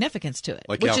great significance to it,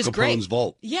 Like which Al is Capone's great.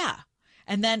 vault. Yeah,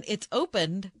 and then it's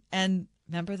opened, and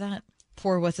remember that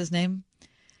poor what's his name?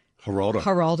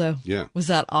 Geraldo. Yeah. Was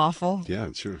that awful? Yeah,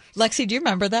 sure. Lexi, do you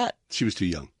remember that? She was too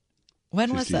young. When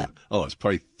She was too that? young. Oh, it's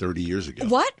probably 30 years ago.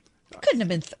 What? Couldn't have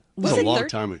been. It was a long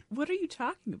time ago. What are you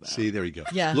talking about? See, there you go.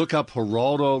 Yeah. Look up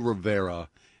Geraldo Rivera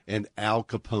and Al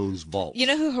Capone's vault. You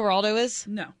know who Geraldo is?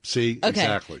 No. See, Okay.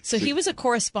 exactly. So See? he was a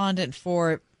correspondent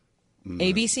for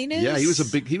ABC News. Yeah, he was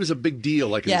a big deal,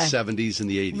 like Yeah. in the 70s and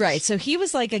the 80s. Right. So he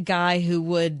was like a guy who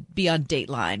would be on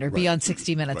Dateline or be on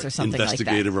 60 Minutes or something like that.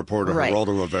 Investigative reporter Right.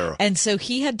 Geraldo Rivera. And so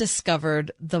he had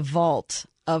discovered the vault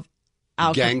of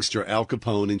Al Gangster Al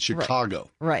Capone in Chicago.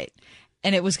 Right.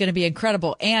 And it was going to be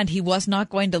incredible. And he was not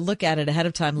going to look at it ahead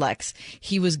of time, Lex.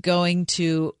 He was going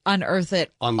to unearth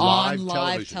it On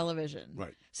live television.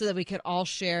 Right. So that we could all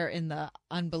share in the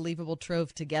unbelievable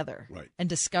trove together. Right. And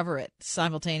discover it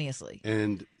simultaneously.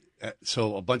 And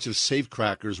so a bunch of safe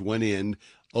crackers went in,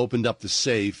 opened up the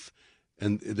safe,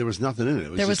 and there was nothing in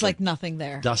it. There was just like nothing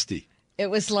there. Dusty. It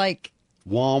was like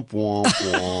Womp, womp,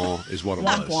 womp is what it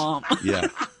Womp, was. womp. Yeah.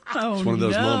 Oh, It's one of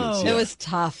those moments. Yeah. It was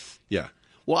tough. Yeah.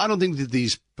 Well, I don't think that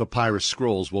these papyrus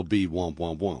scrolls will be womp,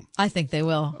 womp, womp. I think they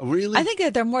will. Really? I think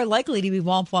that they're more likely to be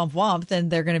womp, womp, womp than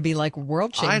they're going to be like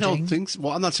world changing. I don't think so.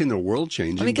 Well, I'm not saying they're world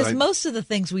changing. I mean, because most of the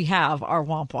things we have are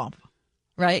womp, womp,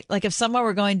 right? Like if someone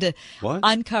were going to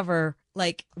uncover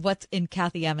like what's in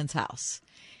Kathy Emmons' house,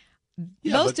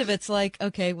 most of it's like,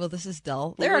 okay, well, this is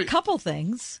dull. There are a couple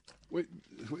things. Wait,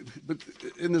 but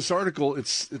in this article,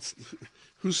 it's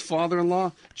whose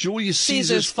father-in-law? Julius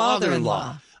Caesar's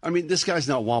father-in-law. I mean, this guy's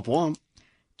not womp womp.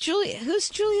 Who's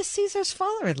Julius Caesar's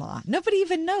father-in-law? Nobody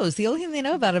even knows. The only thing they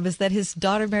know about him is that his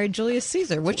daughter married Julius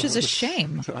Caesar, which is a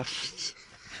shame.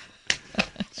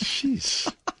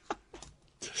 Jeez.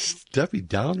 Debbie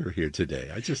Downer here today.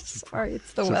 I just sorry,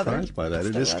 it's the surprised weather. by that. It's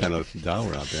It the is weather. kind of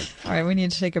dour out there. All right, we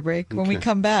need to take a break. When we Okay.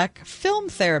 come back, film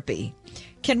therapy.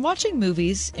 Can watching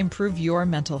movies improve your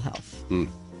mental health?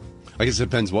 I guess it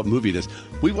depends what movie it is.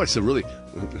 We watched a really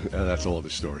That's a whole other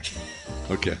story.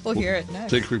 Okay. We'll hear it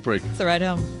next. Take a quick break. It's the ride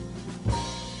home.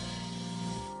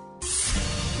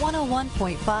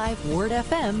 101.5 Word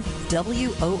FM,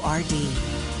 WORD.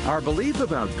 Our belief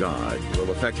about God will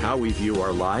affect how we view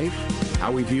our life,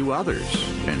 how we view others,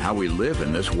 and how we live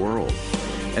in this world.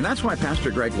 And that's why Pastor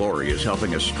Greg Laurie is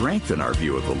helping us strengthen our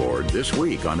view of the Lord this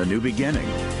week on A New Beginning.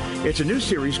 It's a new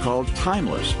series called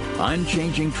Timeless,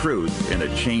 Unchanging Truth in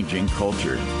a Changing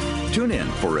Culture. Tune in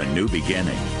for A New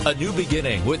Beginning. A New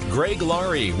Beginning with Greg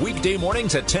Laurie, weekday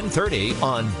mornings at 10:30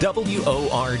 on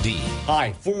WORD.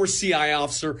 Hi, former CI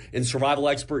officer and survival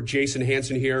expert Jason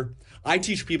Hansen here. I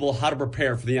teach people how to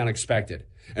prepare for the unexpected.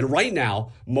 And right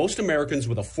now, most Americans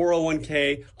with a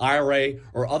 401k, IRA,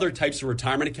 or other types of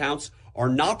retirement accounts are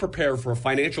not prepared for a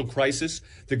financial crisis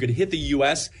that could hit the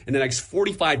U.S. in the next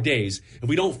 45 days if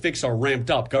we don't fix our ramped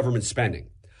up government spending.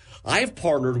 I have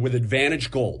partnered with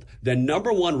Advantage Gold, the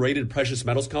 #1 rated precious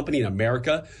metals company in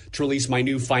America, to release my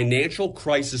new Financial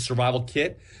Crisis Survival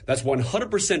Kit that's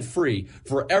 100% free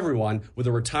for everyone with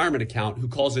a retirement account who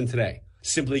calls in today.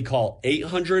 Simply call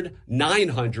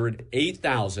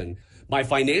 800-900-8000. My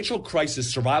Financial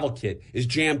Crisis Survival Kit is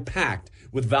jam-packed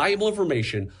with valuable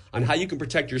information on how you can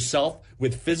protect yourself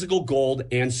with physical gold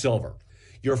and silver.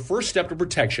 Your first step to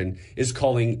protection is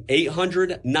calling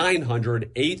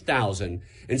 800-900-8000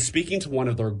 and speaking to one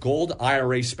of their gold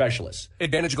IRA specialists.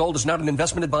 Advantage Gold is not an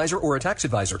investment advisor or a tax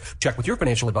advisor. Check with your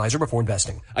financial advisor before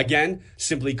investing. Again,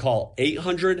 simply call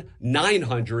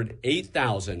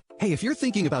 800-900-8000. Hey, if you're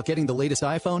thinking about getting the latest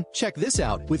iPhone, check this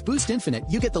out. With Boost Infinite,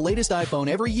 you get the latest iPhone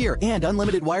every year and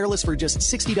unlimited wireless for just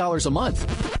 $60 a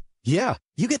month. Yeah,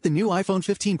 you get the new iPhone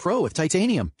 15 Pro with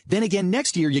titanium. Then again,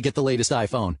 next year you get the latest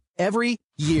iPhone. Every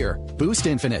year. Boost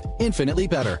Infinite. Infinitely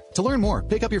better. To learn more,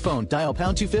 pick up your phone, dial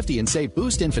pound 250 and say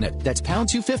Boost Infinite. That's pound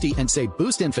 250 and say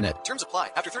Boost Infinite. Terms apply.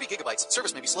 After 30 gigabytes,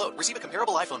 service may be slowed. Receive a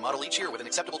comparable iPhone model each year with an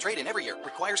acceptable trade-in every year.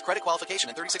 Requires credit qualification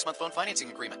and 36-month phone financing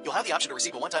agreement. You'll have the option to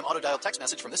receive a one-time auto-dial text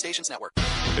message from the station's network.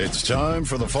 It's time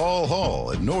for the Fall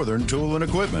Haul at Northern Tool and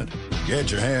Equipment.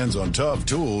 Get your hands on tough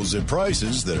tools at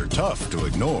prices that are tough to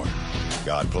ignore.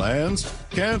 Got plans?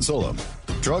 Cancel them.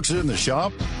 Trucks in the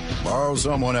shop? Borrow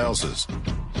someone else's.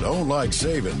 Don't like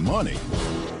saving money?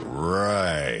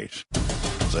 Right.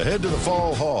 So head to the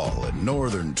Fall Haul at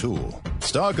Northern Tool.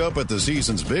 Stock up at the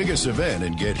season's biggest event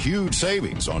and get huge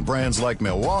savings on brands like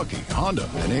Milwaukee, Honda,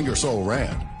 and Ingersoll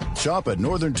Rand. Shop at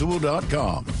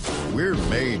northerntool.com. We're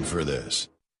made for this.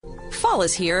 Fall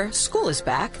is here, school is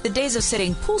back, the days of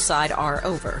sitting poolside are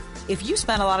over. If you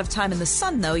spend a lot of time in the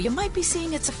sun, though, you might be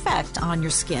seeing its effect on your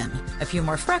skin. A few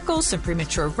more freckles, some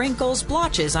premature wrinkles,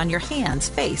 blotches on your hands,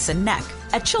 face, and neck.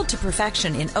 At Chilled to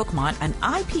Perfection in Oakmont, an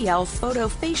IPL photo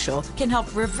facial can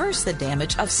help reverse the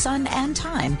damage of sun and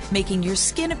time, making your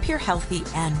skin appear healthy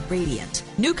and radiant.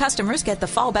 New customers get the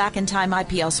Fall Back in Time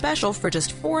IPL special for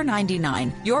just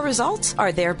 $4.99. Your results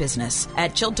are their business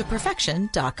at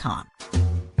chilledtoperfection.com.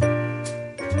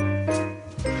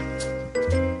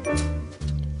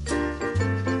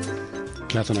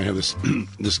 Kath and I have this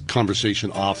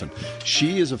conversation often.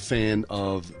 She is a fan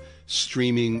of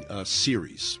streaming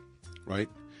series, right?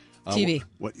 TV.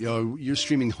 You're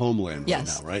streaming Homeland right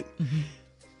now, right? Mm-hmm.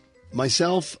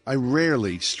 Myself, I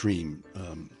rarely stream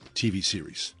TV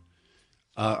series.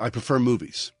 I prefer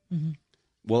movies. Mm-hmm.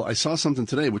 Well, I saw something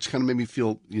today which kind of made me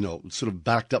feel, sort of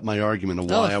backed up my argument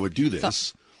of why I would do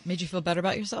this. Made you feel better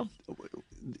about yourself?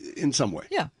 In some way.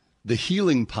 Yeah. The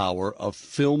healing power of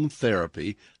film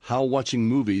therapy, how watching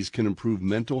movies can improve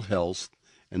mental health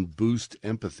and boost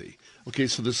empathy. Okay,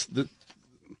 so the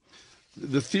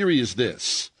theory is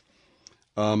this.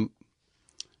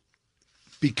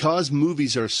 Because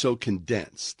movies are so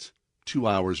condensed, 2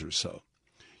 hours or so,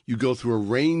 you go through a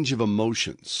range of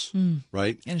emotions,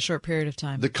 right? In a short period of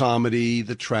time. The comedy,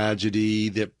 the tragedy,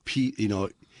 the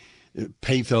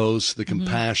pathos, the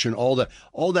compassion,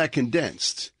 all that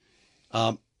condensed.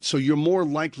 So you're more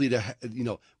likely to,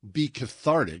 be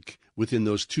cathartic within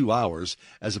those 2 hours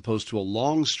as opposed to a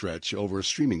long stretch over a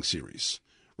streaming series,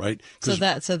 right? So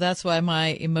that's why my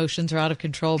emotions are out of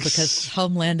control, because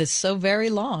Homeland is so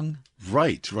very long.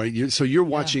 Right. So you're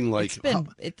watching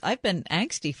I've been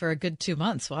angsty for a good 2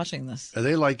 months watching this. Are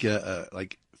they like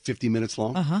 50 minutes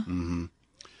long? Uh-huh. Mm-hmm.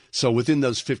 So within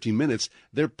those 50 minutes,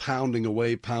 they're pounding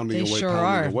away.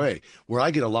 Where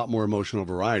I get a lot more emotional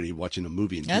variety watching a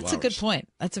movie in 2 hours. That's a good point.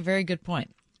 That's a very good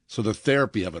point. So the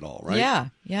therapy of it all, right? Yeah.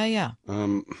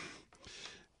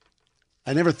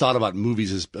 I never thought about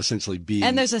movies as essentially being...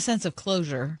 And there's a sense of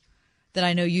closure that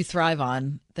I know you thrive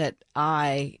on that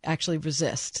I actually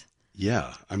resist.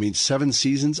 Yeah. 7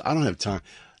 seasons, I don't have time.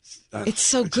 It's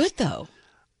so good, though.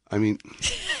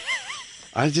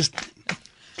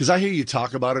 Because I hear you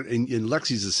talk about it, and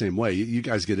Lexi's the same way. You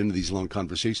guys get into these long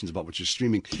conversations about what you're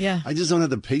streaming. Yeah. I just don't have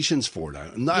the patience for it.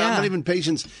 I'm not even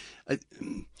patience.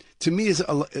 To me, it's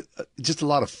just a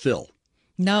lot of fill.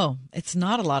 No, it's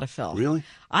not a lot of fill. Really?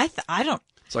 I don't.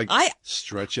 It's like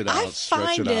stretch it out. I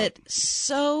find it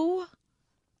so.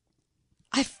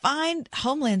 I find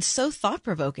Homeland so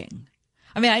thought-provoking.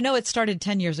 I mean, I know it started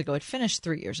 10 years ago. It finished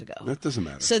 3 years ago. That doesn't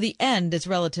matter. So the end is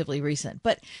relatively recent.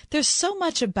 But there's so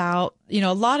much about,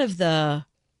 a lot of the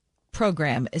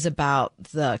program is about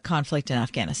the conflict in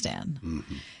Afghanistan.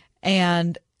 Mm-hmm.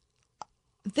 And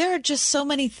there are just so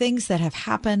many things that have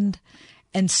happened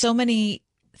and so many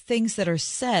things that are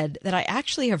said that I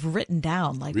actually have written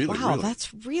down. Like, wow,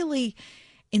 that's really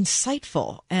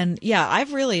insightful. And yeah,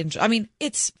 I've really enjoyed. I mean,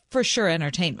 it's for sure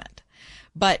entertainment,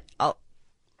 but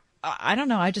I don't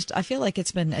know. I feel like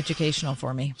it's been educational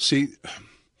for me. See,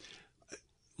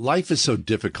 life is so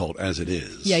difficult as it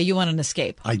is. Yeah, you want an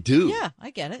escape. I do. Yeah, I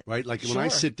get it. Right? Like when I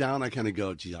sit down, I kind of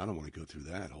go, gee, I don't want to go through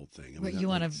that whole thing. I mean, you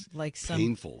want to like some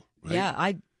painful. Right? Yeah,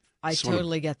 I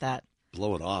totally get that.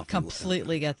 Blow it off.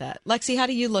 Completely get that. Lexi, how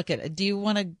do you look at it? Do you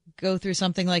want to go through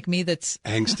something like me that's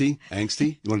angsty?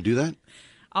 You want to do that?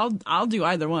 I'll do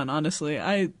either one, honestly.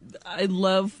 I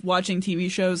love watching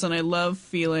TV shows and I love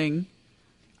feeling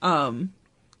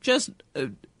just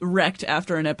wrecked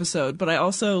after an episode, but I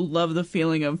also love the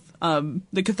feeling of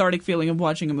the cathartic feeling of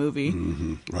watching a movie.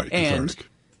 Mm-hmm. Right, and cathartic.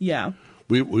 Yeah.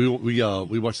 We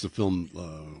watched the film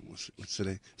what's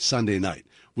today? Sunday night,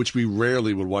 which we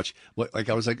rarely would watch. Like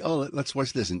I was like, oh, let's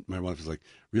watch this, and my wife was like,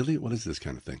 really? What is this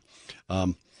kind of thing?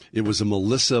 It was a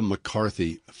Melissa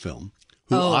McCarthy film,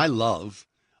 who I love.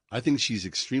 I think she's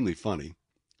extremely funny.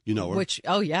 You know her.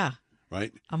 Oh yeah.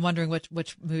 Right. I'm wondering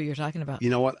which movie you're talking about. You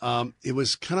know what? It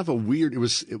was kind of a weird. It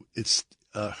was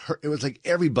like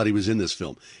everybody was in this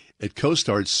film. It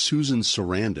co-starred Susan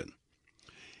Sarandon,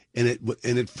 and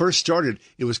it first started.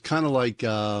 It was kind of like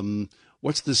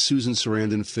what's the Susan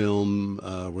Sarandon film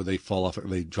where they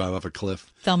drive off a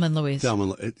cliff? Thelma and Louise.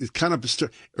 It kind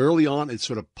of early on. It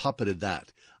sort of puppeted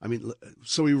that. I mean,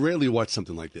 so we rarely watch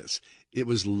something like this. It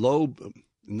was low.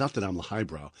 Not that I'm a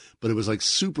highbrow, but it was like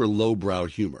super lowbrow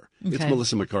humor. Okay. It's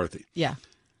Melissa McCarthy. Yeah.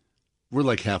 We're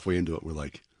like halfway into it. We're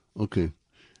like, okay,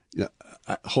 yeah,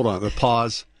 hold on,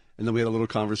 pause. And then we had a little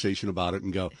conversation about it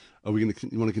and go, are we going to,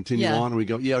 you want to continue on? And we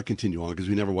go, yeah, I'll continue on because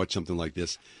we never watched something like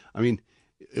this. I mean,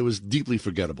 it was deeply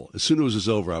forgettable. As soon as it was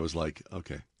over, I was like,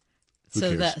 okay.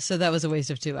 So that was a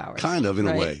waste of 2 hours. Kind of, in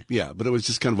a way. Yeah. But it was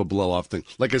just kind of a blow off thing.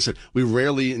 Like I said, we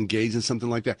rarely engage in something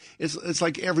like that. It's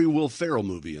like every Will Ferrell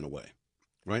movie in a way.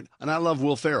 Right? And I love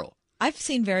Will Ferrell. I've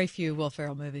seen very few Will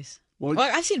Ferrell movies. Well,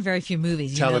 I've seen very few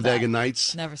movies. Talladega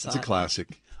Nights. Never saw it. It's a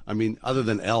classic. I mean, other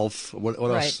than Elf, what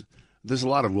else? There's a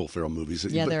lot of Will Ferrell movies.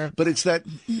 Yeah, but it's that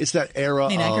era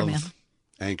of Anchorman.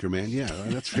 Anchorman, yeah,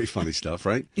 that's very funny stuff,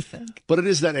 right? You think? But it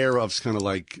is that era of kind of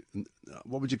like,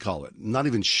 what would you call it? Not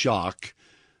even shock.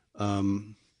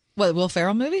 What, Will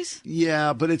Ferrell movies?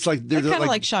 Yeah, but it's like they're kind of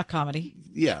like shock comedy.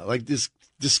 Yeah, like this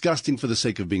disgusting for the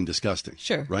sake of being disgusting.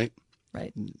 Sure. Right.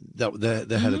 Right.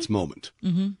 That had its moment.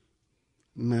 Mm-hmm.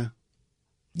 Nah.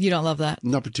 You don't love that?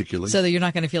 Not particularly. So that you're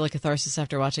not going to feel like catharsis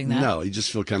after watching that? No, you just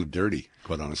feel kind of dirty,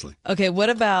 quite honestly. Okay, what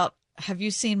about, have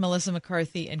you seen Melissa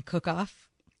McCarthy in Cook Off?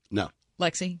 No.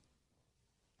 Lexi?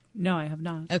 No, I have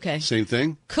not. Okay. Same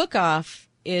thing? Cook Off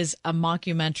is a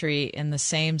mockumentary in the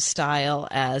same style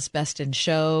as Best in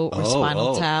Show or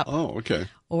Spinal Tap. Oh, okay.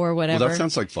 Or whatever. Well, that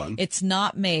sounds like fun. It's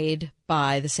not made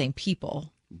by the same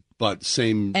people. But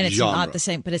same and it's genre. not the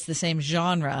same, but it's the same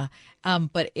genre.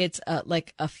 But it's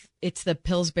it's the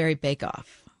Pillsbury Bake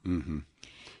Off. Mm-hmm.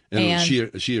 And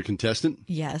is she a contestant?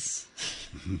 Yes.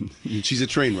 She's a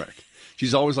train wreck.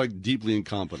 She's always like deeply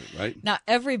incompetent, right? Now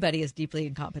everybody is deeply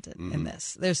incompetent in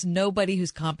this. There's nobody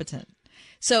who's competent.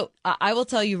 So I will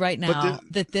tell you right now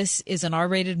that this is an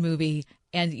R-rated movie,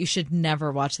 and you should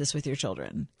never watch this with your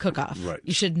children. Cook Off. Right.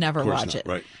 You should never watch it.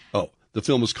 Right. Oh, the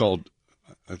film was called.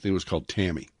 I think it was called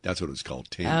Tammy. That's what it was called,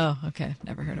 Tammy. Oh, okay.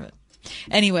 Never heard of it.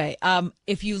 Anyway,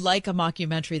 if you like a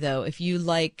mockumentary, though, if you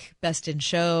like Best in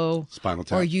Show, Spinal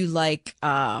Tap, or you like,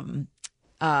 what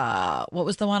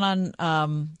was the one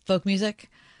on folk music?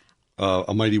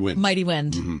 A Mighty Wind. Mighty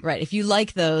Wind, mm-hmm. Right. If you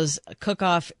like those, Cook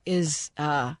Off is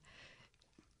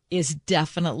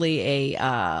definitely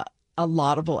a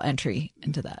laudable entry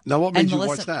into that. Now, what made you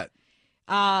watch that?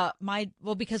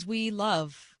 Because we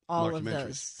love all of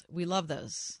those. We love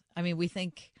those. I mean,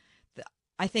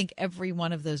 I think every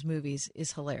one of those movies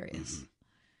is hilarious.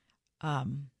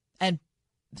 Mm-hmm.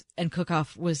 And Cook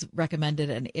Off was recommended,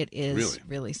 and it is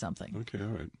really something. Okay,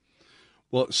 all right.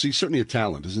 Well, she's certainly a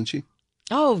talent, isn't she?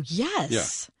 Oh,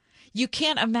 yes. You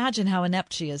can't imagine how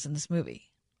inept she is in this movie.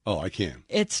 Oh, I can.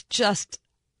 It's just...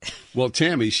 Well,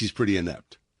 Tammy, she's pretty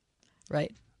inept.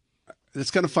 Right.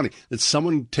 It's kind of funny that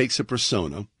someone takes a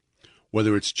persona,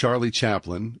 whether it's Charlie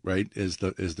Chaplin, right, as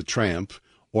the tramp,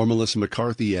 or Melissa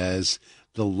McCarthy as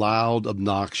the loud,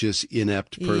 obnoxious,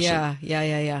 inept person.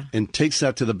 Yeah. And takes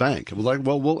that to the bank. Like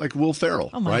Will Ferrell.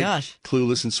 Oh, my right? gosh.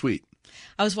 Clueless and sweet.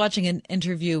 I was watching an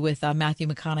interview with Matthew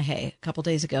McConaughey a couple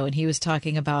days ago, and he was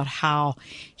talking about how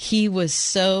he was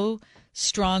so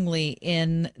strongly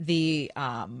in the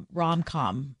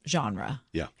rom-com genre.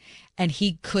 Yeah. And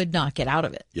he could not get out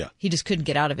of it. Yeah. He just couldn't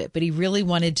get out of it. But he really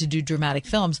wanted to do dramatic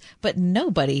films, but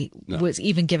nobody was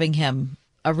even giving him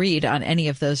a read on any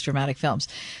of those dramatic films.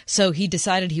 So he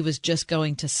decided he was just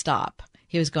going to stop.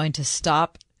 He was going to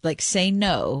stop, like say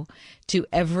no to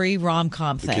every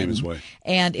rom-com thing. Came his way.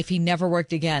 And if he never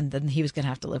worked again, then he was going to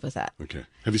have to live with that. Okay.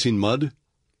 Have you seen Mud?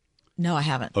 No, I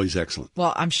haven't. Oh, he's excellent.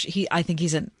 Well, I think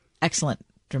he's an excellent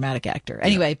dramatic actor.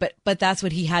 Anyway, but that's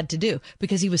what he had to do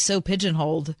because he was so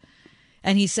pigeonholed.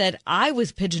 And he said, I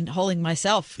was pigeonholing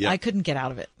myself. Yeah. I couldn't get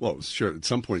out of it. Well, sure. At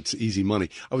some point, it's easy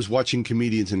money. I was watching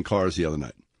Comedians in Cars the other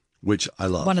night, which I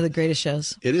love. One of the greatest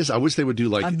shows. It is. I wish they would do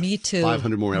like me too.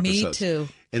 500 more episodes. Me too.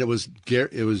 And it was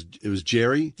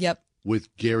Jerry. Yep.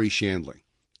 With Gary Shandling.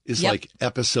 It's Yep. like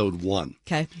episode 1.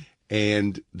 Okay.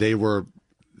 And they were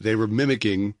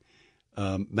mimicking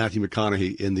Matthew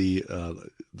McConaughey in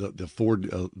the Ford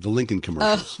the Lincoln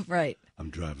commercials. Oh, right.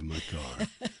 I'm driving my car.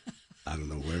 I don't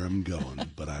know where I'm going,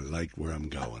 but I like where I'm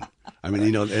going. I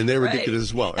mean, and they're ridiculous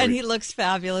as well. And he looks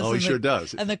fabulous. Oh, he sure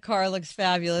does. And the car looks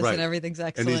fabulous, Right. and everything's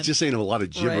excellent. And he's just saying a lot of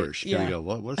gibberish. Right. Yeah. And you go,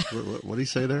 what did he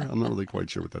say there? I'm not really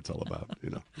quite sure what that's all about.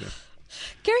 Yeah.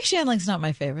 Gary Shandling's not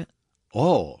my favorite.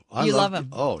 Oh, I love him.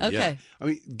 Oh, Okay. yeah. I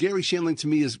mean, Gary Shandling to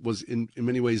me was in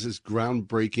many ways as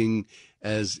groundbreaking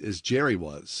as Jerry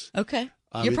was. Okay.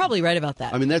 I You're mean, probably right about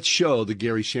that. I mean, that show, the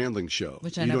Gary Shandling show.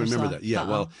 Which I you never don't remember saw. that? Yeah.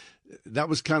 Well, that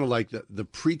was kind of like the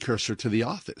precursor to The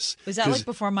Office. Was that like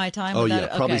before my time? Oh, With yeah,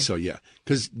 that? probably Okay. so, yeah.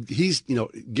 Because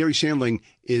Gary Shandling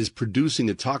is producing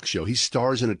a talk show. He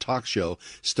stars in a talk show,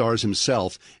 stars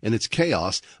himself, and it's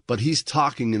chaos, but he's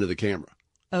talking into the camera.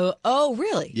 Oh,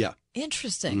 really? Yeah.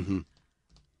 Interesting. Mm-hmm.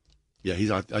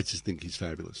 Yeah, I just think he's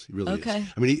fabulous. He really Okay. is.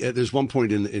 I mean, there's one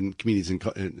point in Comedians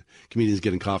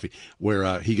Getting Coffee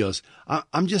where he goes,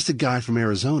 I'm just a guy from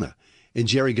Arizona. And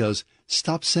Jerry goes,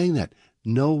 stop saying that.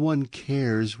 No one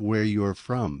cares where you're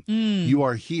from. You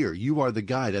are here. You are the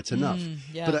guy. That's enough.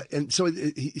 Yeah. But and so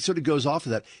he sort of goes off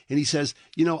of that, and he says,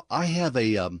 I have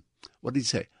a what did he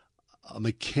say? A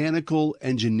mechanical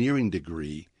engineering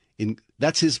degree.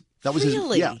 That was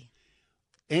Really? his. Yeah.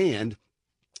 And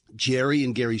Jerry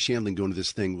and Gary Shandling go into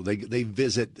this thing. They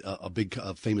visit a big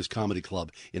famous comedy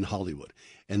club in Hollywood,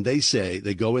 and they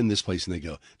go in this place and they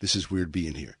go, "This is weird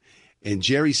being here." And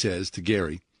Jerry says to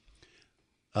Gary,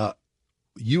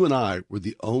 you and I were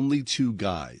the only two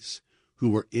guys who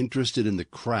were interested in the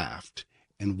craft,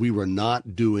 and we were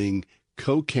not doing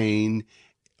cocaine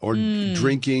or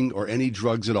drinking or any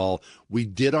drugs at all. We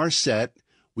did our set,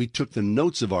 we took the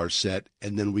notes of our set,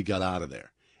 and then we got out of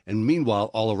there. And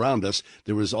meanwhile, all around us,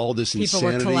 there was all this People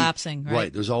insanity. were collapsing,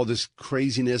 right? There's all this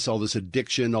craziness, all this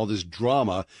addiction, all this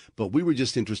drama, but we were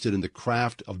just interested in the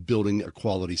craft of building a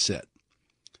quality set.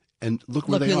 And look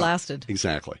where they who are. lasted.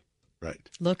 Exactly. Right.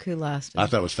 Look who lasted. I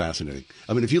thought it was fascinating.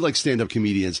 I mean, if you like stand-up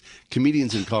comedians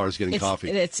in cars getting coffee,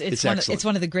 it's excellent. It's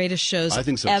one of the greatest shows I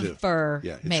think so ever too.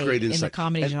 Yeah, it's made great in the insight.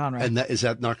 comedy genre. And is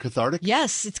that not cathartic?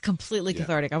 Yes, it's completely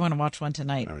cathartic. I want to watch one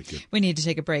tonight. All right, good. We need to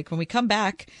take a break. When we come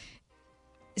back,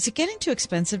 is it getting too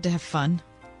expensive to have fun?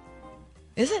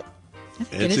 Is it? I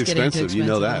think It's it is getting too expensive. You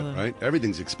know that, expensive. right?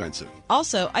 Everything's expensive.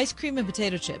 Also, ice cream and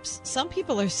potato chips. Some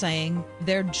people are saying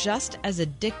they're just as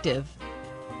addictive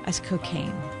as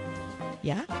cocaine.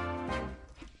 Yeah?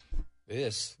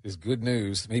 This is good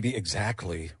news, maybe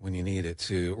exactly when you need it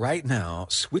to. Right now,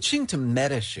 switching to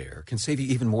MediShare can save you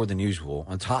even more than usual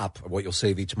on top of what you'll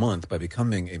save each month by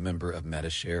becoming a member of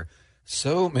MediShare.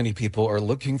 So many people are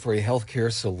looking for a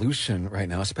healthcare solution right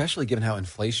now, especially given how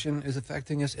inflation is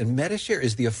affecting us. And MediShare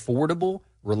is the affordable,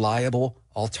 reliable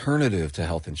alternative to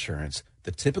health insurance.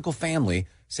 The typical family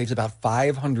saves about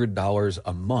 $500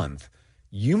 a month.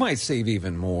 You might save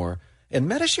even more. And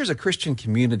MediShare is a Christian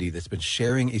community that's been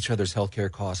sharing each other's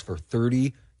healthcare costs for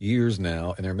 30 years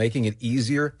now, and they're making it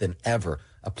easier than ever.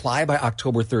 Apply by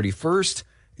October 31st,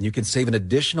 and you can save an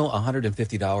additional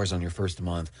 $150 on your first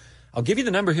month. I'll give you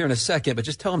the number here in a second, but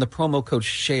just tell them the promo code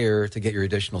SHARE to get your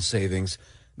additional savings.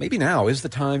 Maybe now is the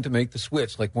time to make the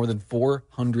switch, like more than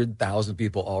 400,000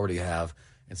 people already have.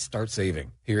 and start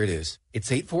saving. Here it is. It's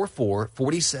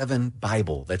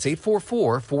 844-47-BIBLE. That's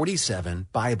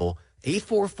 844-47-BIBLE.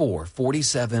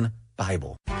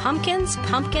 844-47-BIBLE. Pumpkins,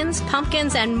 pumpkins,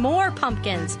 pumpkins, and more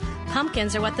pumpkins.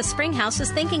 Pumpkins are what the Springhouse is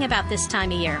thinking about this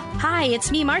time of year. Hi, it's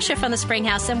me, Marcia from the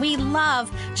Springhouse, and we love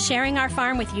sharing our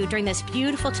farm with you during this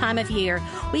beautiful time of year.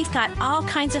 We've got all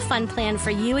kinds of fun planned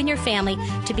for you and your family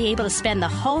to be able to spend the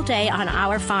whole day on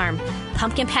our farm.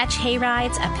 Pumpkin patch hay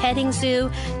rides, a petting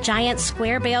zoo, giant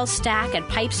square bale stack and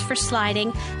pipes for sliding,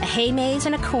 a hay maze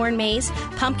and a corn maze,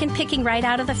 pumpkin picking right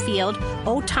out of the field,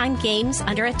 old-time games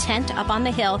under a tent up on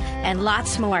the hill, and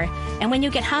lots more. And when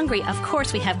you get hungry, of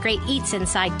course, we have great eats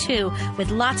inside, too, with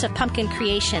lots of pumpkin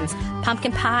creations.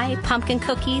 Pumpkin pie, pumpkin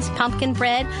cookies, pumpkin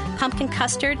bread, pumpkin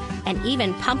custard, and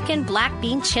even pumpkin black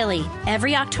bean chili.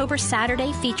 Every October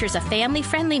Saturday features a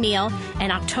family-friendly meal,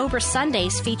 and October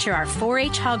Sundays feature our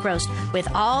 4-H hog roast with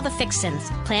all the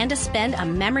fixins. Plan to spend a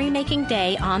memory-making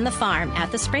day on the farm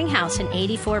at the Springhouse in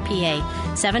 84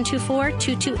 PA.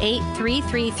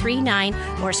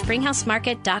 724-228-3339 or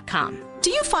springhousemarket.com. Do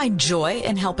you find joy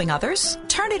in helping others?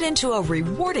 Turn it into a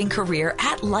rewarding career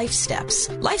at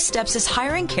LifeSteps. LifeSteps is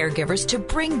hiring caregivers to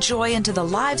bring joy into the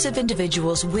lives of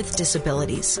individuals with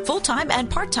disabilities. Full-time and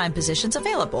part-time positions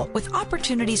available with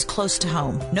opportunities close to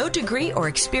home. No degree or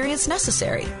experience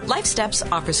necessary.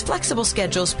 LifeSteps offers flexible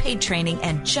schedules, paid training,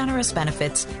 and generous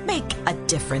benefits. Make a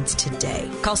difference today.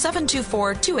 Call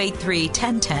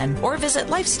 724-283-1010 or visit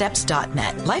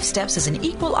lifesteps.net. LifeSteps is an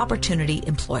equal opportunity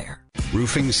employer.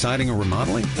 Roofing, siding, or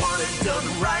remodeling? Want it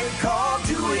done right, call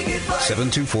Doing It Right.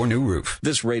 724 New Roof.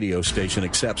 This radio station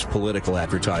accepts political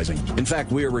advertising. In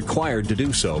fact, we are required to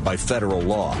do so by federal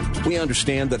law. We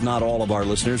understand that not all of our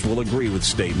listeners will agree with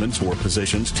statements or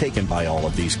positions taken by all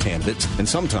of these candidates, and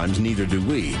sometimes neither do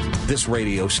we. This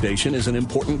radio station is an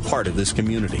important part of this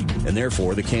community, and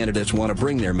therefore the candidates want to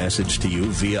bring their message to you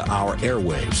via our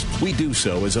airwaves. We do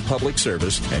so as a public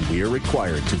service, and we are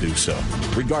required to do so.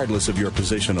 Regardless of your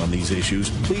position on these issues,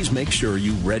 please make sure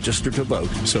you register to vote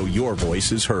so your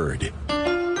voice is heard.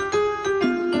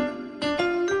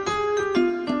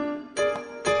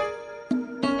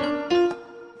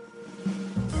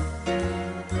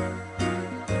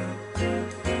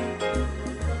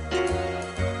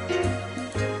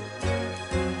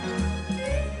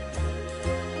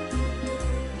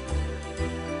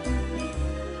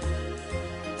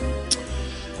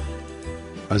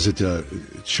 I was at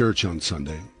church on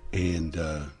Sunday, and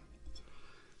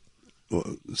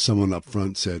someone up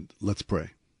front said, "Let's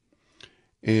pray."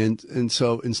 And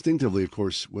so instinctively, of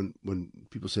course, when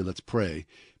people say "let's pray,"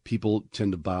 people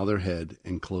tend to bow their head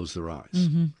and close their eyes.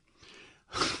 Mm-hmm.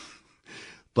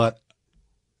 But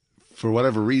for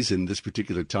whatever reason, this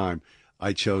particular time,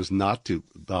 I chose not to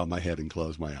bow my head and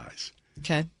close my eyes.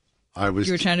 Okay. You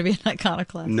were trying to be an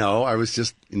iconoclast. No, I was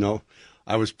just,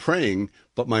 I was praying,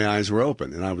 but my eyes were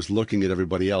open, and I was looking at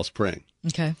everybody else praying.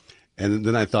 Okay. And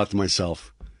then I thought to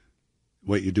myself,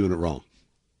 wait, you're doing it wrong.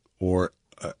 Or,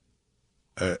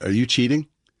 are you cheating?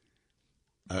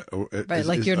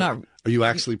 Right, you're not. Are you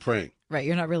actually praying? Right,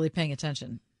 you're not really paying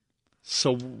attention.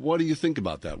 So what do you think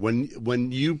about that?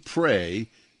 When you pray,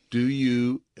 do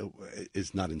you,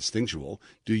 it's not instinctual,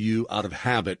 do you, out of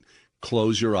habit,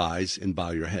 close your eyes and bow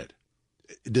your head?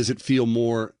 Does it feel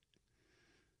more...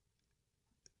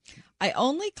 I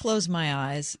only close my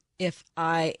eyes if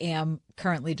I am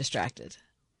currently distracted.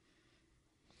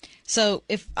 So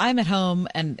if I'm at home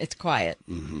and it's quiet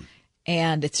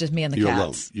and it's just me and the You're cats,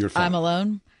 alone. You're fine. I'm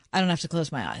alone, I don't have to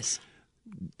close my eyes.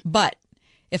 But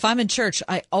if I'm in church,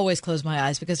 I always close my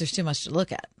eyes because there's too much to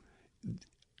look at.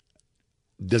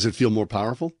 Does it feel more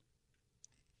powerful?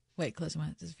 Wait, close my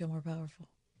eyes. Does it feel more powerful?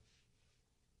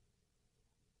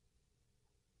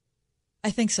 I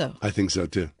think so. I think so,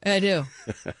 too. I do.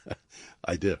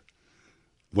 I do.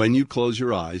 When you close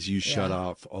your eyes, you shut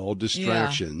off all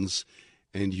distractions,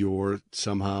 and you're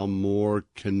somehow more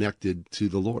connected to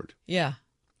the Lord. Yeah.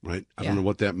 Right? I don't know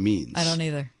what that means. I don't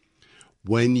either.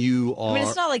 When you are... I mean,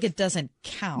 it's not like it doesn't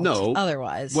count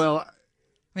otherwise. Well,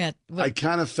 I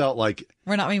kind of felt like...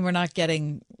 We're not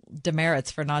getting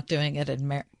demerits for not doing it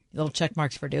and little check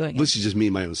marks for doing it. This is just me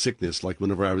and my own sickness. Like,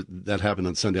 whenever that happened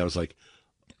on Sunday, I was like,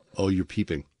 oh, you're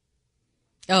peeping.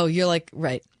 Oh, you're like,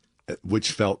 right.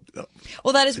 Which felt...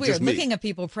 well, that is weird. Looking at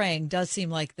people praying does seem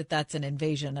like that's an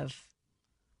invasion of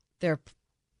their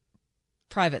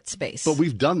private space. But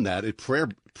we've done that at prayer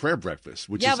breakfast.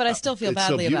 Which but I still feel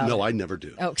badly about it. No, I never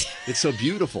do. Oh. It's so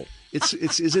beautiful.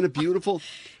 Isn't it beautiful?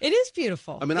 It is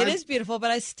beautiful. I mean, it is beautiful,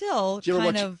 but I still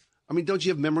kind of... I mean, don't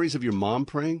you have memories of your mom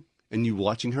praying and you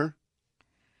watching her?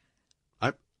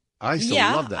 I still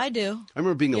love that. I do. I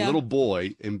remember being a little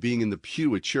boy and being in the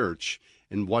pew at church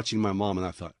and watching my mom, and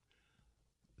I thought,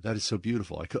 that is so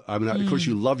beautiful. Of course,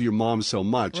 you love your mom so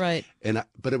much, right?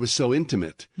 But it was so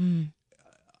intimate.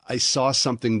 I saw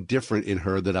something different in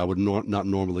her that I would not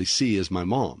normally see as my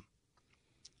mom,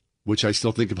 which I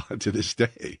still think about to this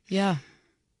day. Yeah.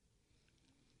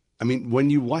 I mean, when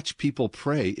you watch people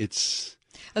pray, it's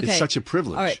such a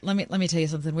privilege. All right, let me tell you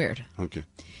something weird. Okay.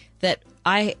 That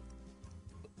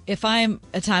if I'm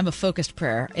a time of focused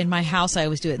prayer in my house, I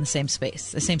always do it in the same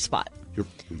space, the same spot.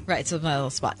 Right, so my little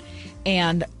spot.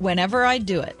 And whenever I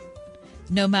do it,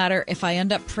 no matter if I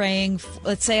end up praying,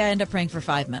 let's say I end up praying for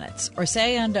 5 minutes, or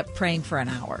say I end up praying for an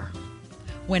hour,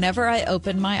 whenever I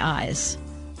open my eyes,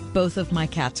 both of my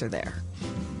cats are there.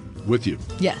 With you?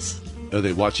 Yes. Are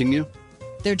they watching you?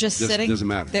 They're just sitting. Doesn't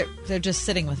matter. They're just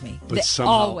sitting with me. But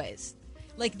somehow, always.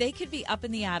 Like they could be up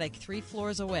in the attic 3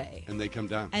 floors away. And they come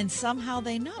down. And somehow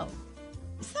they know.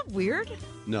 Isn't that weird?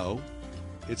 No.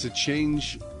 It's a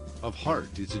change of heart.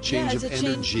 It's a change of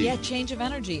energy. Change of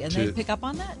energy. And they pick up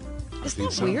on that? Isn't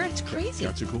that weird? It's crazy.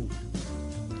 That's cool.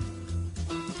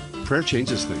 Prayer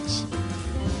changes things.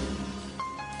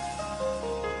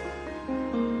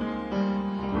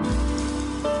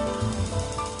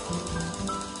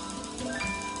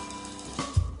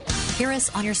 Hear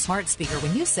us on your smart speaker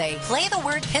when you say, play the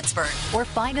word Pittsburgh, or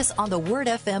find us on the Word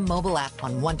FM mobile app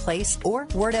on One Place or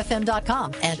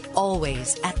wordfm.com, and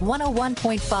always at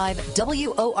 101.5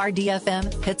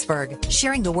 WORD-FM Pittsburgh,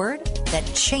 sharing the word that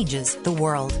changes the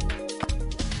world.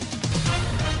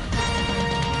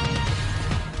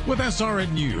 With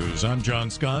SRN News, I'm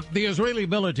John Scott. The Israeli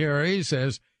military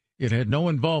says it had no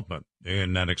involvement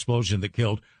in an explosion that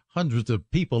killed hundreds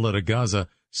of people at a Gaza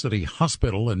City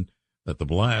hospital, and that the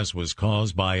blast was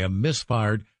caused by a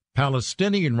misfired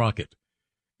Palestinian rocket.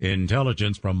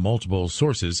 Intelligence from multiple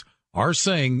sources are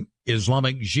saying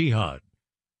Islamic Jihad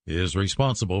is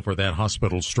responsible for that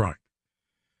hospital strike.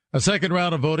 A second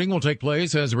round of voting will take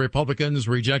place as Republicans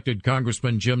rejected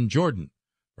Congressman Jim Jordan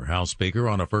for House Speaker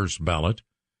on a first ballot.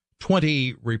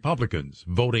 20 Republicans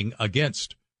voting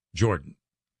against Jordan.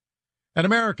 And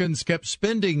Americans kept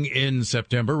spending in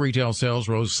September. Retail sales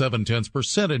rose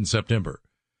 0.7% in September,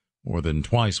 more than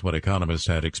twice what economists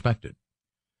had expected.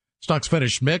 Stocks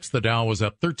finished mixed. The Dow was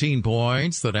up 13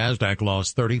 points, the Nasdaq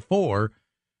lost 34,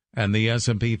 and the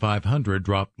S&P 500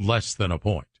 dropped less than a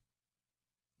point.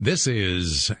 This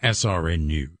is SRN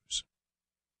News.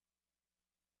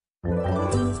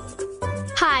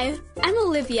 Hi, I'm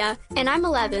Olivia, and I'm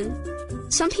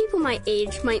 11. Some people my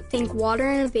age might think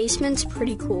water in a basement's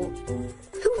pretty cool.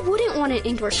 Who wouldn't want an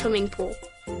indoor swimming pool?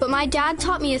 But my dad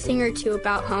taught me a thing or two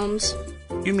about homes.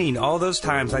 You mean all those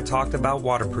times I talked about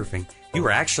waterproofing? You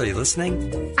were actually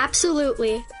listening?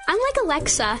 Absolutely. I'm like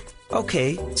Alexa.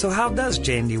 Okay, so how does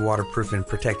J&D Waterproofing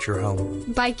protect your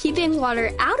home? By keeping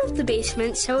water out of the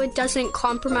basement so it doesn't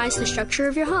compromise the structure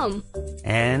of your home.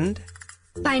 And?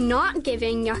 By not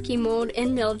giving yucky mold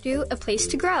and mildew a place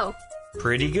to grow.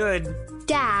 Pretty good.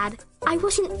 Dad, I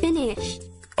wasn't finished.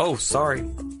 Oh, sorry.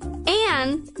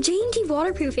 And J&D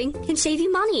Waterproofing can save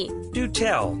you money. Do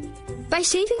tell. By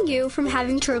saving you from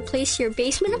having to replace your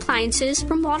basement appliances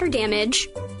from water damage.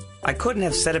 I couldn't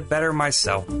have said it better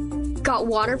myself. Got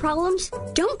water problems?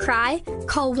 Don't cry.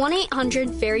 Call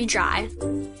 1-800-VERY-DRY.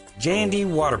 J&D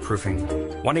Waterproofing.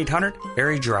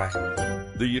 1-800-VERY-DRY.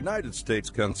 The United States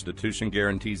Constitution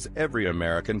guarantees every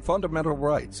American fundamental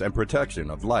rights and protection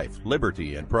of life,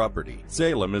 liberty, and property.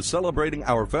 Salem is celebrating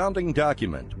our founding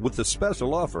document with the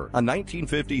special offer, a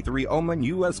 1953 Oman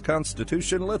U.S.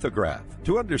 Constitution lithograph.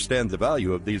 To understand the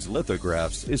value of these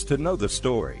lithographs is to know the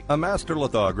story. A master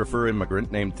lithographer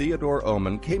immigrant named Theodore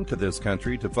Oman came to this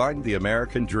country to find the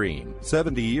American dream.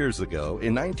 70 years ago,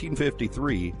 in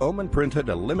 1953, Oman printed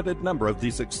a limited number of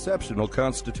these exceptional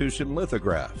Constitution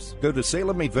lithographs. Go to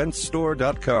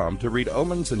SalemEventStore.com to read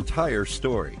Oman's entire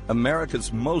story.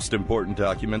 America's most important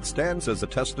document stands as a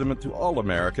testament to all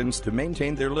Americans to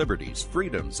maintain their liberties,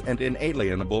 freedoms, and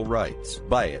inalienable rights.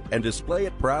 Buy it and display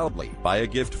it proudly. Buy a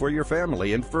gift for your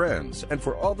family and friends, and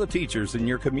for all the teachers in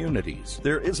your communities.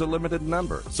 There is a limited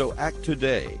number, so act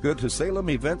today. Go to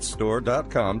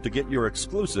SalemEventStore.com to get your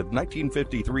exclusive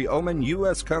 1953 Oman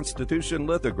U.S. Constitution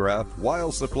lithograph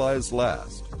while supplies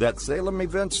last. That's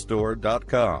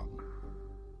SalemEventStore.com.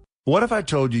 What if I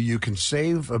told you can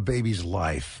save a baby's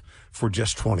life for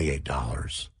just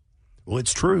 $28? Well,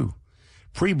 it's true.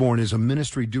 Preborn is a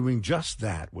ministry doing just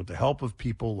that with the help of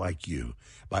people like you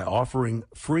by offering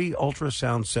free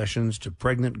ultrasound sessions to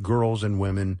pregnant girls and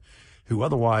women who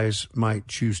otherwise might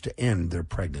choose to end their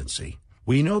pregnancy.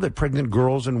 We know that pregnant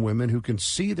girls and women who can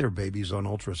see their babies on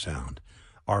ultrasound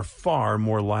are far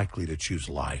more likely to choose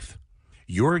life.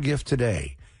 Your gift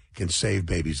today can save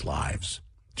babies' lives.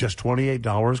 Just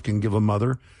 $28 can give a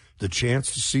mother the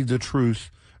chance to see the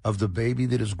truth of the baby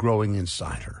that is growing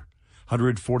inside her.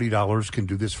 $140 can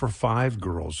do this for 5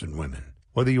 girls and women.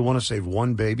 Whether you want to save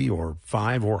one baby or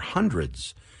 5 or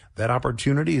hundreds, that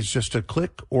opportunity is just a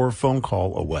click or a phone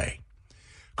call away.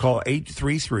 Call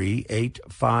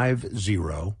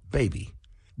 833-850-BABY.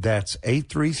 That's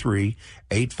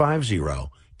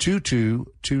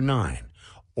 833-850-2229.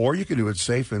 Or you can do it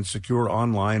safe and secure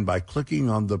online by clicking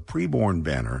on the preborn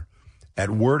banner at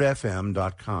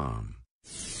wordfm.com.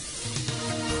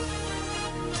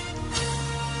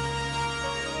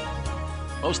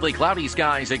 Mostly cloudy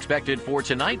skies expected for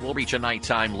tonight. We'll reach a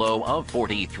nighttime low of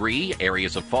 43.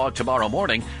 Areas of fog tomorrow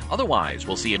morning. Otherwise,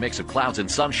 we'll see a mix of clouds and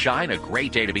sunshine. A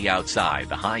great day to be outside.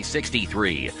 The high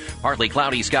 63. Partly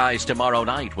cloudy skies tomorrow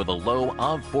night with a low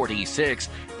of 46.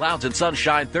 Clouds and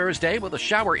sunshine Thursday with a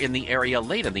shower in the area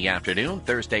late in the afternoon.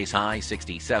 Thursday's high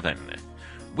 67.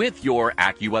 With your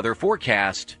AccuWeather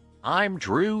forecast, I'm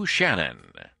Drew Shannon.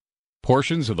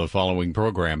 Portions of the following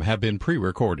program have been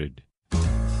pre-recorded.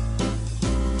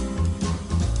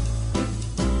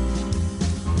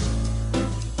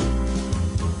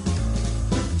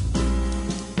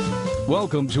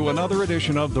 Welcome to another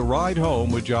edition of The Ride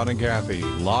Home with John and Kathy,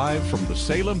 live from the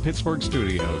Salem-Pittsburgh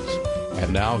studios.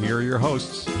 And now here are your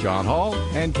hosts, John Hall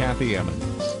and Kathy Emmons.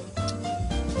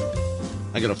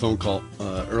 I got a phone call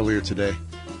earlier today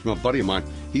from a buddy of mine.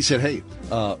 He said, hey,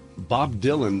 Bob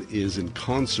Dylan is in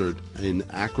concert in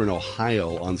Akron,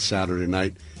 Ohio on Saturday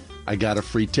night. I got a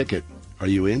free ticket. Are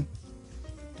you in?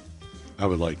 I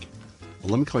was like,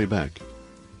 well, let me call you back.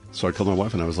 So I called my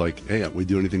wife and I was like, hey, we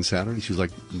do anything Saturday? She was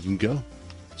like, you can go.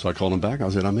 So I called him back. I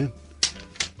said, I'm in.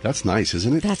 That's nice,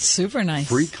 isn't it? That's super nice.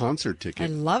 Free concert ticket.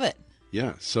 I love it.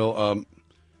 Yeah. So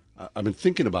I've been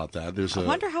thinking about that. I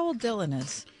wonder how old Dylan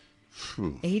is.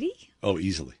 80? Oh,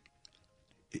 easily.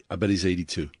 I bet he's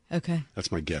 82. Okay. That's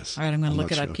my guess. All right, I'm going to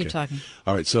look it up. Keep talking.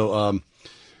 All right. So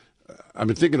I've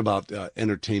been thinking about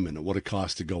entertainment and what it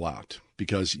costs to go out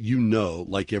because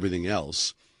like everything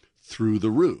else, through the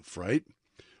roof, right?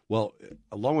 Well,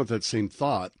 along with that same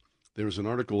thought, there was an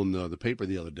article in the paper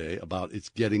the other day about it's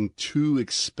getting too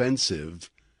expensive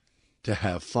to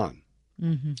have fun.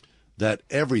 Mm-hmm. That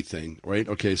everything, right?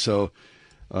 Okay, so...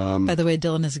 by the way,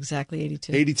 Dylan is exactly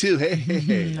 82. 82, hey.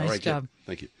 Nice All right, job.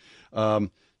 Thank you.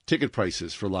 Ticket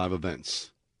prices for live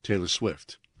events, Taylor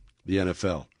Swift, the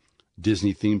NFL,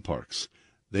 Disney theme parks.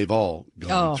 They've all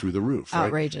gone through the roof, right?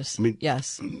 Outrageous. I mean,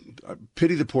 yes.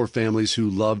 Pity the poor families who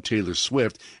love Taylor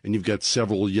Swift, and you've got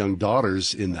several young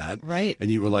daughters in that. Right.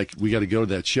 And you were like, we got to go to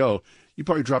that show. You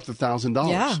probably dropped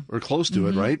 $1,000 or close to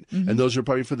it, right? Mm-hmm. And those are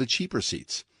probably for the cheaper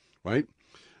seats, right?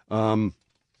 I mean,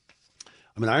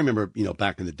 I remember,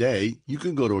 back in the day, you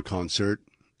could go to a concert,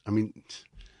 $30.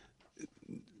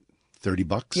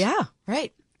 Yeah,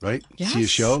 right. Right? Yes. See a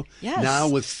show? Yes. Now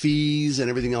with fees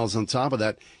and everything else on top of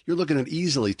that, you're looking at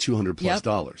easily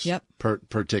 $200+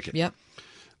 per ticket. Yep.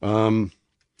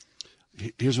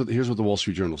 Here's what the Wall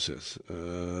Street Journal says.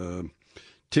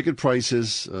 Ticket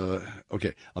prices,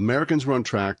 okay. Americans were on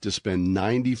track to spend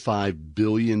 $95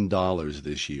 billion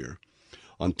this year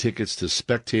on tickets to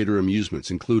spectator amusements,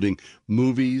 including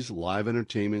movies, live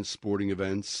entertainment, sporting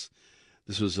events.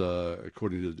 This was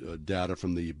according to data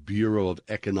from the Bureau of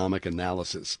Economic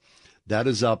Analysis. That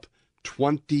is up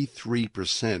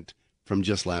 23% from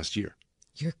just last year.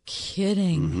 You're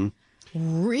kidding.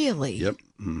 Mm-hmm. Really? Yep.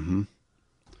 Mm-hmm.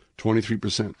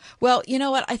 23%. Well, you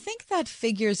know what? I think that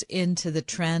figures into the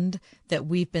trend that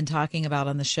we've been talking about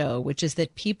on the show, which is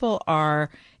that people are,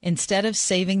 instead of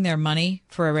saving their money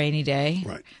for a rainy day,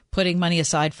 putting money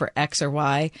aside for X or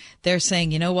Y, they're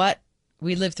saying, you know what?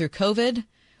 We lived through COVID.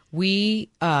 We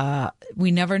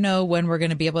never know when we're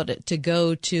going to be able to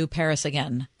go to Paris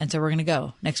again. And so we're going to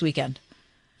go next weekend.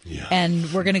 Yeah.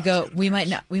 And we're going to go. We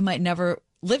might never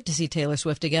live to see Taylor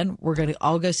Swift again. We're going to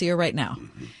all go see her right now.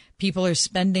 Mm-hmm. People are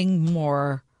spending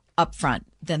more upfront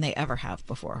than they ever have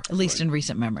before, at least in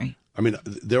recent memory. I mean,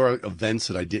 there are events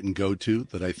that I didn't go to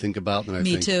that I think about. And I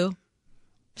Me think, too.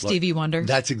 Stevie Wonder.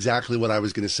 That's exactly what I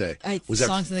was going to say. Was that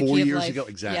Songs 4 in the Key of years Life. ago?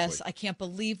 Exactly. Yes, I can't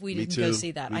believe we didn't go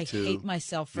see that. I hate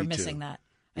myself for missing that.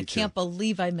 I can't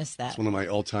believe I missed that. It's one of my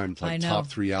all-time top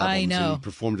 3 albums. I know. And he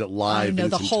performed it live. I know,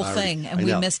 the whole entirety. thing, and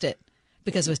we missed it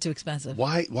because it was too expensive.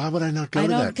 Why would I not go to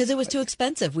that? Because it was too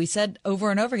expensive. We said over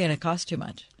and over again it cost too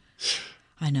much.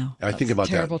 I know. I think about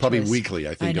that probably choice. Weekly.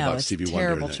 I think about Stevie Wonder.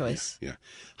 Terrible choice. Yeah.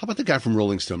 How about the guy from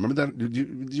Rolling Stone? Remember that?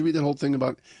 Did you read that whole thing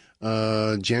about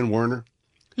Jan Werner?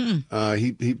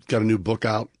 He got a new book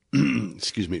out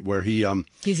excuse me, where he's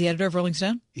the editor of Rolling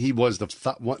Stone. He was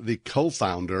the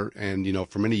co-founder and,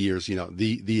 for many years,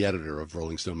 the editor of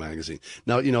Rolling Stone magazine.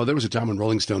 Now, there was a time when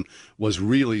Rolling Stone was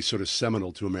really sort of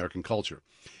seminal to American culture.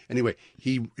 Anyway,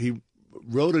 he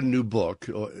wrote a new book,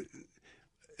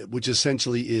 which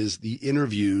essentially is the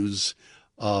interviews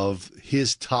of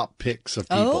his top picks of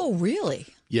people. Oh, really?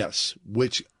 Yes,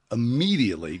 which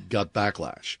immediately got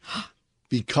backlash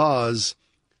because,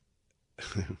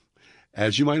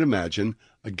 as you might imagine,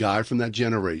 a guy from that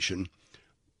generation,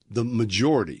 the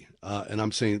majority, and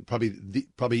I'm saying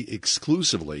probably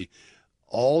exclusively,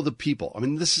 all the people. I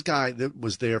mean, this is a guy that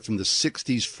was there from the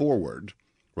 60s forward,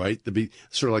 right? To be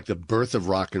sort of like the birth of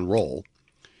rock and roll.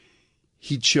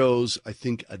 He chose, I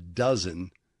think, a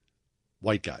dozen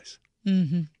white guys.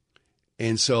 Mm-hmm.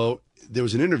 And so there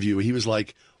was an interview. He was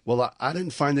like, well, I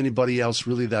didn't find anybody else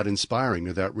really that inspiring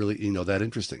or that really, that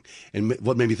interesting. And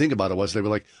what made me think about it was they were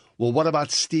like, well, what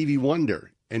about Stevie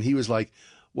Wonder? And he was like,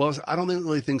 well, I don't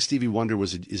really think Stevie Wonder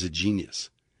is a genius.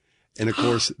 And, of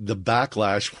course, the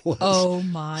backlash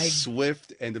was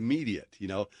swift and immediate.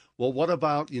 Well, what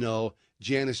about,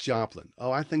 Janis Joplin?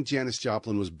 Oh, I think Janis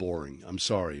Joplin was boring. I'm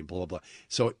sorry, blah, blah, blah.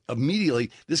 So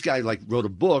immediately this guy wrote a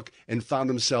book and found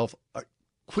himself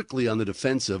quickly on the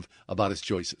defensive about his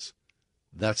choices.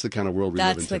 That's the kind of world we live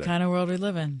in today. That's the kind of world we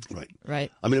live in.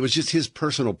 Right. I mean, it was just his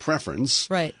personal preference.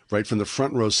 Right from the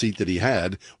front row seat that he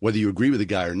had, whether you agree with the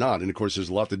guy or not. And, of course, there's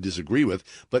a lot to disagree with.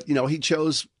 But, he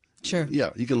chose. Sure.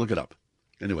 Yeah, you can look it up.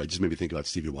 Anyway, just made me think about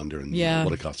Stevie Wonder and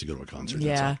what it costs to go to a concert.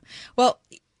 Yeah. Well,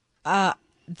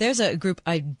 there's a group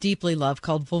I deeply love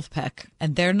called Wolfpack,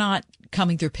 and they're not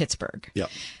coming through Pittsburgh. Yeah.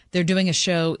 They're doing a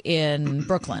show in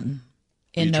Brooklyn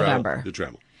in November. You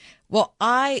travel. Well,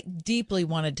 I deeply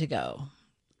wanted to go,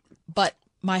 but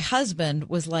my husband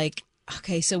was like,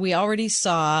 okay, so we already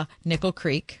saw Nickel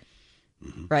Creek,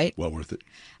 right? Well worth it.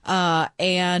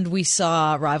 And we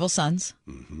saw Rival Sons.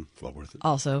 Mm-hmm. Well worth it.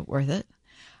 Also worth it.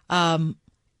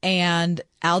 And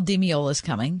Al Di Meola is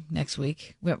coming next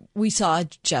week. We saw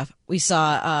Jeff. We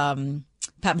saw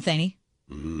Pat Metheny.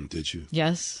 Did you?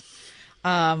 Yes.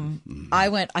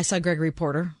 I saw Gregory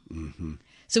Porter. Mm-hmm.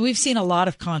 So we've seen a lot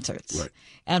of concerts. Right.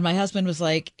 And my husband was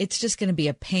like, it's just going to be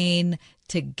a pain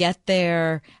to get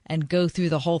there and go through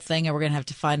the whole thing. And we're going to have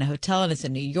to find a hotel and it's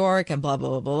in New York and blah, blah,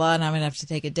 blah, blah. And I'm going to have to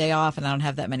take a day off and I don't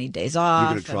have that many days off. You're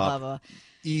going to drop blah, blah.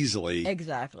 Easily.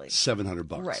 Exactly.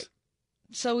 $700. Right.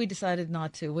 So we decided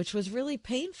not to, which was really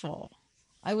painful.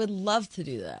 I would love to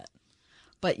do that.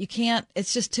 But you can't.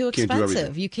 It's just too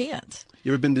expensive. You can't.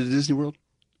 You ever been to Disney World?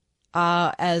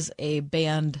 As a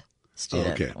band student.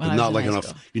 Oh, okay. But not like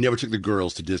enough. You never took the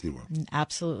girls to Disney World?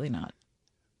 Absolutely not.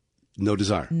 No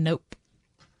desire? Nope.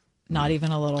 Not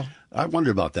even a little. I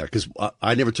wonder about that because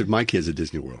I never took my kids to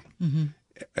Disney World. Mm-hmm.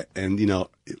 And,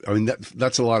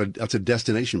 that's a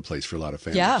destination place for a lot of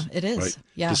families. Yeah, it is. Right?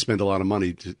 Yeah. To spend a lot of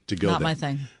money to go there. Not my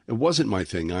thing. It wasn't my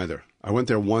thing either. I went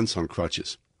there once on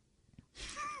crutches.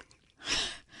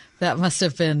 That must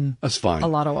have been That's fine. A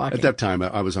lot of walking. At that time,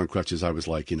 I was on crutches. I was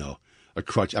like, a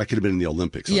crutch. I could have been in the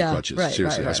Olympics on crutches. Right,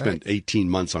 seriously. right, I spent 18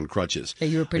 months on crutches. Yeah,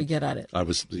 you were pretty good at it. I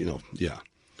was, yeah.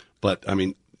 But, I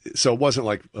mean, so it wasn't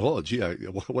like, oh, gee, I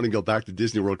want to go back to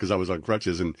Disney World because I was on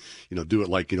crutches and, do it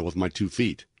like, with my 2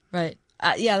 feet. Right.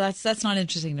 Yeah, that's not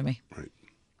interesting to me. Right.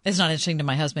 It's not interesting to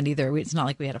my husband either. It's not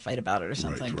like we had a fight about it or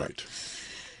something. Right.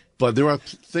 But there are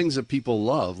things that people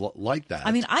love like that.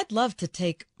 I mean, I'd love to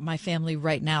take my family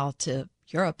right now to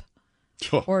Europe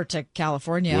or to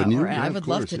California. I would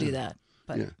love to do that.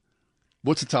 But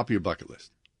what's the top of your bucket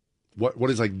list? What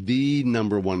is like the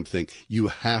number one thing you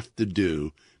have to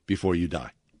do before you die?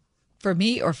 For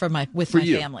me or my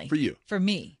family? For you. For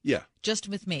me. Yeah. Just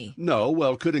with me. No,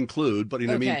 well, could include, but what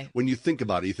I mean, Okay. when you think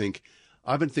about it, you think,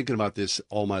 I've been thinking about this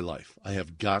all my life. I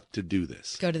have got to do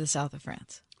this. Go to the south of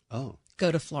France. Oh.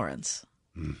 Go to Florence.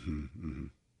 Mm-hmm, mm-hmm.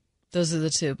 Those are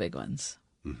the two big ones.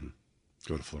 Mm-hmm.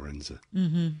 Go to Florenza.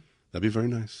 Mm-hmm. That'd be very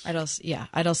nice. I'd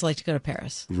also like to go to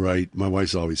Paris. Right. My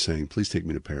wife's always saying, please take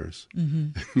me to Paris.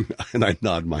 Mm-hmm. And I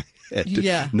nod my head,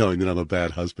 knowing that I'm a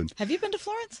bad husband. Have you been to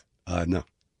Florence? No.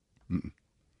 Mm-mm.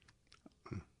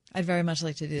 I'd very much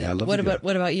like to do that. Yeah, I'd love what to go.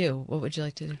 about you? What would you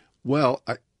like to do? Well,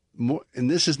 and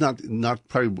this is not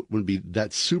probably wouldn't be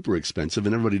that super expensive,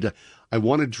 and everybody does. I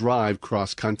want to drive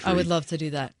cross country. I would love to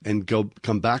do that and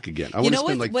come back again. I want to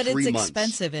spend like 3 months. What it's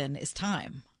expensive in is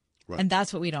time, right. And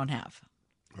that's what we don't have.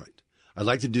 Right. I'd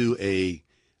like to do a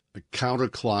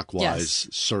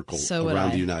counterclockwise circle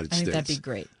around the United States. I think that'd be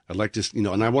great. I'd like to,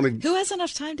 and I want to. Who has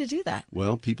enough time to do that?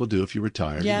 Well, people do if you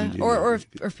retire. Yeah, or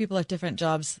if people have different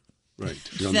jobs. Right.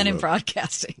 Than in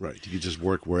broadcasting. Right. You can just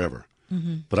work wherever.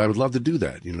 But I would love to do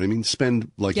that. You know what I mean?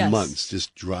 Spend like Yes. months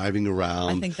just driving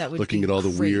around, I think that would looking be at all the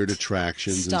great. weird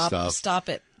attractions and stuff. Stop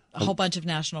at a whole bunch of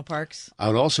national parks. I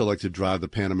would also like to drive the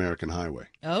Pan American Highway,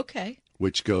 Okay.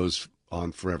 which goes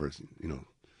on forever, you know,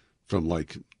 from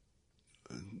like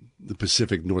the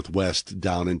Pacific Northwest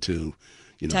down into,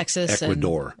 you know, Texas.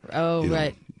 Ecuador. Oh, you know.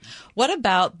 right. What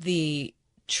about the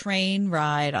train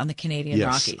ride on the Canadian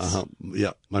Yes. Rockies?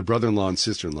 Yeah. My brother-in-law and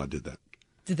sister-in-law did that.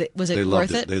 Was it They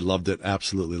worth loved it. They loved it.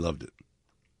 Absolutely loved it.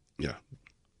 Yeah.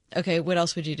 Okay. What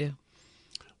else would you do?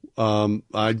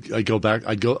 I go back.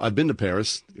 I've been to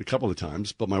Paris a couple of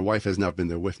times, but my wife has not been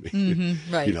there with me.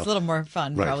 Right. You know. It's a little more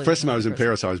fun. Right. Probably First time I was in person.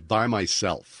 Paris, I was by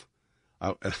myself.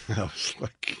 I was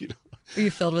like, you know. Were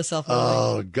you filled with self-loathing?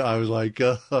 Oh God! I was like,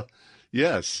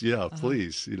 yes, yeah,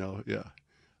 please, you know, yeah,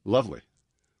 lovely.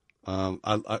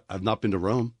 I've not been to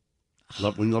Rome.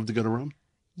 Wouldn't you love to go to Rome?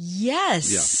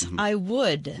 Yes, Yeah. I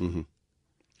would. I'd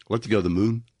like to go to the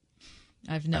moon.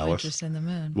 I have no Alice? interest in the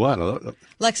moon. What?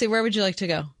 Lexi, where would you like to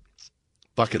go?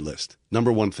 Bucket list.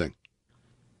 Number one thing.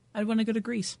 I'd want to go to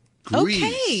Greece. Greece.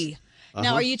 Okay. Now,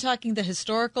 Uh-huh. are you talking the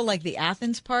historical, like the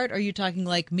Athens part, or are you talking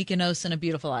like Mykonos and a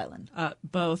beautiful island?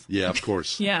 Both. Yeah, of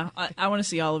course. Yeah, I want to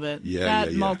see all of it. Yeah,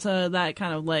 that yeah. Malta, that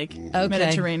kind of like Okay.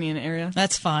 Mediterranean area.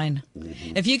 That's fine.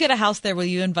 If you get a house there, will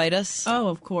you invite us? Oh,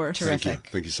 of course. Terrific.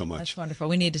 Thank you so much. That's wonderful.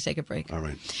 We need to take a break. All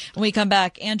right. When we come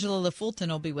back, Angela LaFulton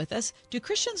will be with us. Do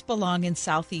Christians belong in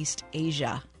Southeast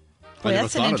Asia? Boy, never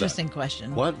that's thought an of that. interesting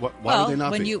question. What? Why well, would they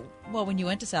not when be? when you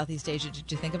went to Southeast Asia,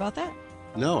 did you think about that?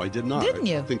 No, I did not. Didn't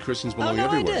you? I think Christians Oh, belong no,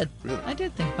 everywhere. I did. Really? I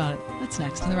did think about it. That's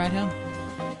next on the ride home.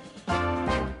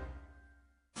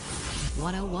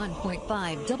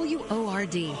 101.5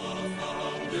 WORD.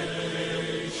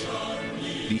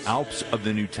 The Alps of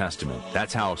the New Testament.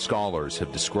 That's how scholars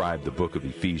have described the book of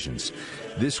Ephesians.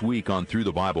 This week on Through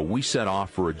the Bible, we set off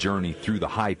for a journey through the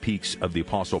high peaks of the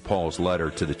Apostle Paul's letter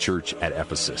to the church at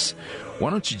Ephesus.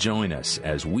 Why don't you join us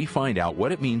as we find out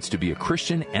what it means to be a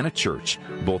Christian and a church,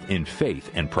 both in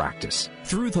faith and practice.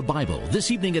 Through the Bible,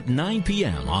 this evening at 9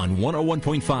 p.m. on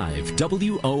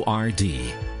 101.5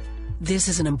 WORD. This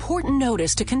is an important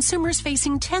notice to consumers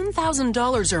facing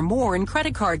 $10,000 or more in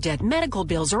credit card debt, medical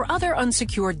bills, or other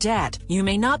unsecured debt. You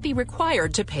may not be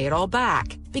required to pay it all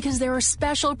back because there are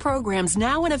special programs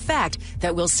now in effect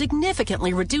that will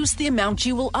significantly reduce the amount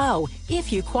you will owe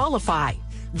if you qualify.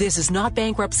 This is not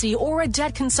bankruptcy or a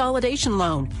debt consolidation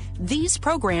loan. These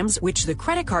programs, which the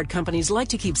credit card companies like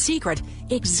to keep secret,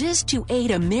 exist to aid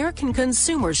American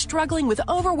consumers struggling with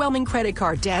overwhelming credit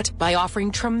card debt by offering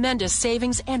tremendous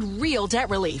savings and real debt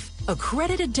relief.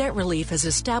 Accredited Debt Relief has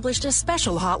established a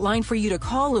special hotline for you to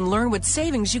call and learn what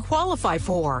savings you qualify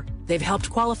for. They've helped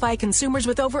qualify consumers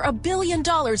with over $1 billion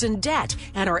in debt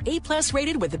and are A+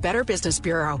 rated with the Better Business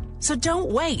Bureau. So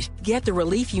don't wait. Get the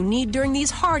relief you need during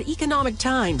these hard economic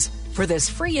times. For this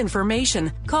free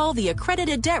information, call the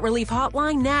Accredited Debt Relief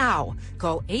Hotline now.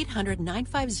 Call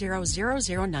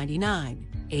 800-950-0099.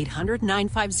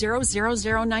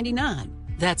 800-950-0099.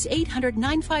 That's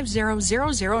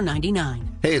 800-950-0099.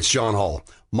 Hey, it's John Hall.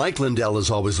 Mike Lindell is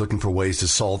always looking for ways to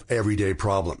solve everyday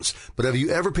problems. But have you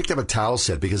ever picked up a towel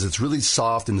set because it's really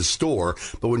soft in the store,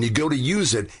 but when you go to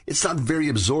use it, it's not very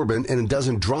absorbent and it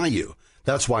doesn't dry you?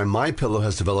 That's why MyPillow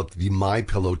has developed the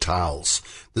MyPillow towels.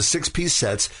 The 6-piece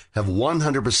sets have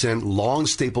 100% long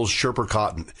staple Sherpa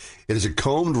cotton. It is a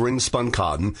combed ring-spun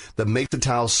cotton that makes the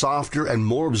towel softer and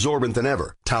more absorbent than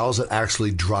ever. Towels that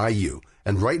actually dry you.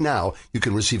 And right now, you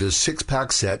can receive a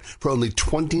 6-pack set for only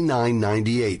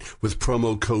 $29.98 with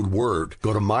promo code WORD.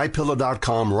 Go to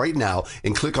MyPillow.com right now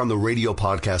and click on the radio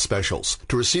podcast specials.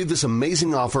 To receive this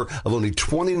amazing offer of only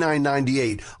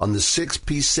 $29.98 on the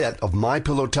 6-piece set of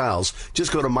MyPillow towels,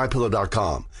 just go to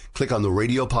MyPillow.com. Click on the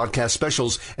radio podcast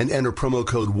specials and enter promo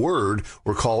code WORD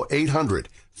or call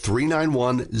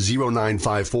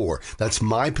 800-391-0954. That's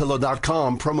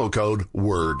MyPillow.com, promo code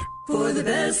WORD. For the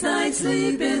best night's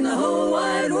sleep in the whole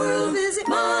wide world, visit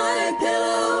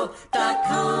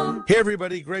MyPillow.com. Hey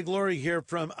everybody, Greg Laurie here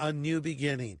from A New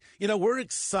Beginning. You know, we're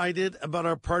excited about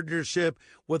our partnership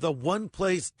with a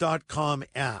OnePlace.com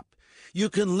app. You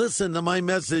can listen to my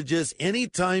messages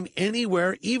anytime,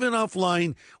 anywhere, even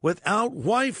offline, without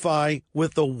Wi-Fi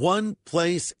with the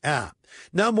OnePlace app.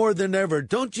 Now more than ever,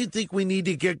 don't you think we need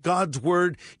to get God's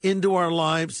Word into our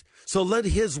lives? So let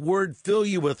His Word fill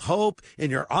you with hope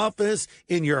in your office,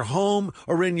 in your home,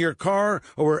 or in your car,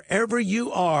 or wherever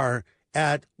you are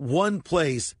at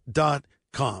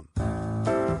oneplace.com.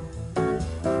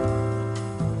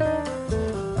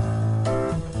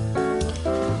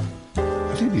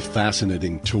 I think it'd be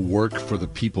fascinating to work for the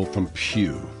people from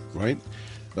Pew, right?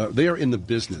 They are in the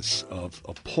business of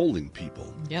polling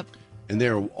people. Yep. And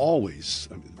they're always,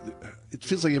 it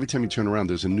feels like every time you turn around,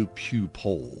 there's a new Pew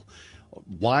poll.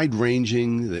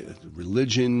 Wide-ranging,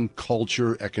 religion,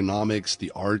 culture, economics,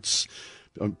 the arts.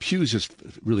 Pew's just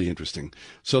really interesting.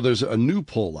 So there's a new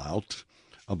poll out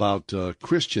about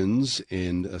Christians,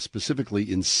 and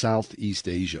specifically in Southeast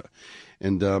Asia.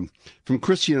 And from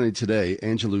Christianity Today,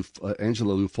 Angela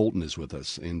Lou Fulton is with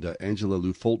us. And Angela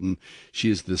Lou Fulton, she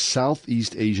is the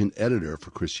Southeast Asian editor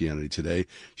for Christianity Today.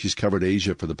 She's covered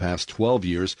Asia for the past 12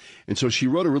 years. And so she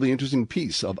wrote a really interesting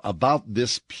piece about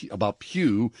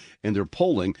Pew and their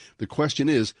polling. The question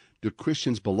is, do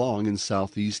Christians belong in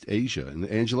Southeast Asia? And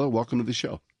Angela, welcome to the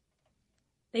show.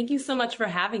 Thank you so much for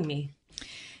having me.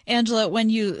 Angela,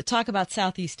 when you talk about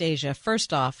Southeast Asia,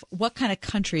 first off, what kind of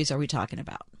countries are we talking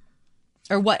about?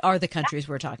 Or what are the countries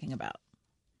we're talking about?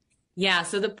 Yeah,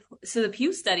 so the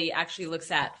Pew study actually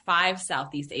looks at 5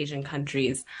 Southeast Asian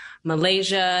countries: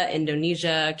 Malaysia,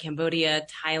 Indonesia, Cambodia,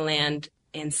 Thailand,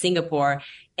 and Singapore.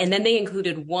 And then they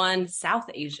included 1 South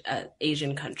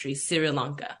Asian country, Sri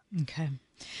Lanka. Okay.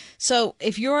 So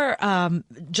if you're, John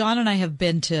and I I've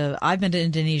been to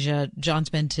Indonesia, John's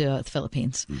been to the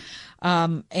Philippines.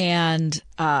 Well,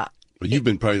 you've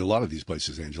been probably to a lot of these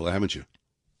places, Angela, haven't you?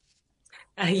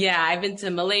 Yeah, I've been to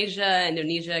Malaysia,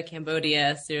 Indonesia,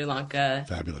 Cambodia, Sri Lanka.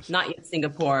 Fabulous. Not yet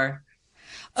Singapore.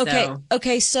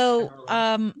 Okay. So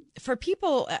for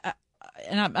people,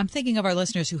 and I'm thinking of our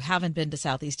listeners who haven't been to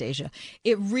Southeast Asia,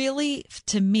 it really,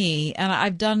 to me, and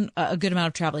I've done a good amount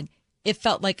of traveling, it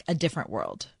felt like a different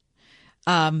world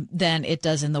than it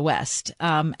does in the West.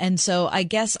 And so I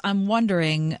guess I'm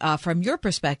wondering, from your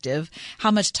perspective,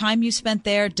 how much time you spent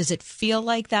there. Does it feel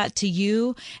like that to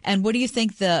you? And what do you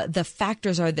think the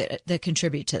factors are that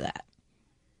contribute to that?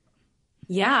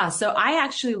 Yeah, so I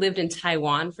actually lived in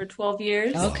Taiwan for 12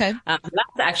 years. Okay.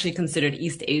 That's actually considered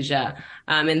East Asia.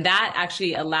 And that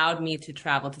actually allowed me to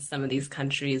travel to some of these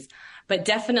countries. But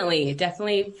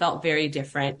definitely felt very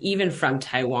different, even from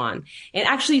Taiwan. And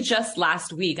actually, just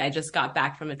last week, I just got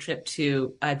back from a trip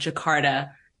to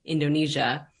Jakarta,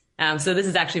 Indonesia. So this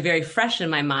is actually very fresh in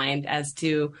my mind as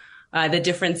to the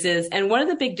differences. And one of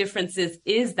the big differences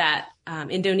is that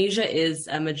Indonesia is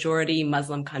a majority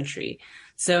Muslim country.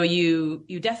 So you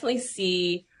definitely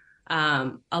see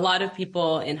a lot of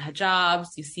people in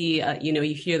hijabs. You see, you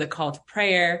hear the call to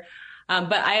prayer.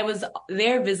 But I was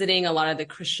there visiting a lot of the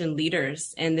Christian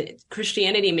leaders, and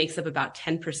Christianity makes up about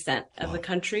 10% of the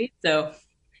country. So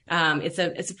it's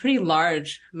a pretty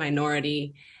large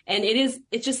minority. And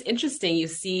it's just interesting. You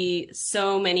see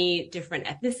so many different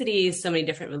ethnicities, so many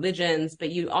different religions, but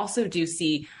you also do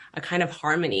see a kind of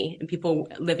harmony and people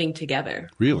living together.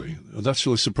 Really? That's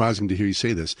really surprising to hear you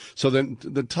say this. So then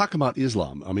talk about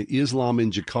Islam. I mean, Islam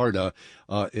in Jakarta,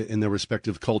 in their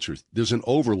respective cultures. There's an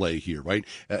overlay here, right?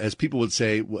 As people would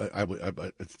say, I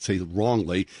would say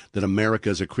wrongly, that America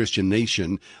is a Christian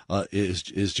nation, is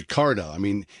Jakarta. I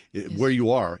mean, where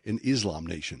you are, an Islam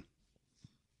nation.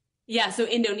 Yeah, so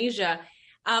Indonesia,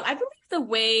 I believe the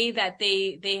way that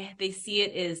they see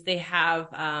it is they have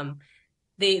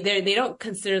they don't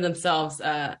consider themselves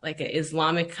like an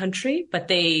Islamic country, but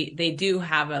they do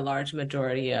have a large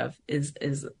majority of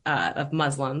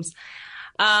Muslims.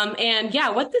 And yeah,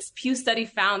 what this Pew study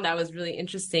found that was really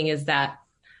interesting is that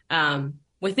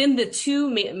within the 2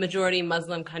 majority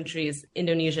Muslim countries,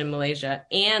 Indonesia and Malaysia,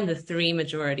 and the 3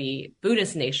 majority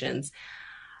Buddhist nations,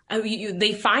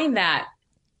 they find that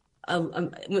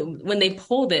when they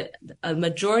polled it, a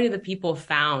majority of the people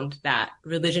found that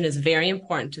religion is very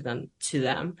important to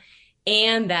them,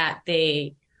 and that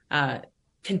they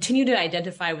continue to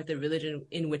identify with the religion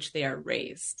in which they are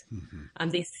raised. Mm-hmm.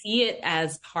 They see it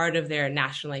as part of their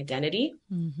national identity.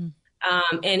 Mm-hmm.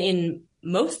 And in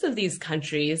most of these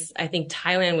countries, I think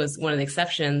Thailand was one of the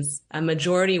exceptions, a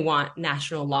majority want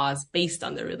national laws based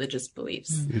on their religious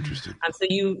beliefs. Mm-hmm. Interesting. So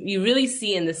you really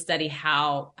see in this study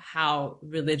how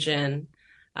religion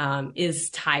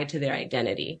is tied to their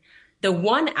identity. The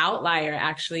one outlier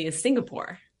actually is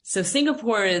Singapore. So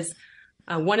Singapore is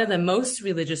one of the most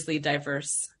religiously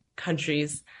diverse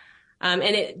countries,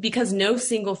 and because no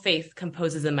single faith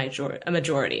composes a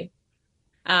majority.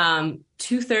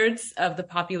 2/3 of the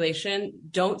population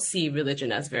don't see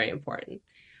religion as very important.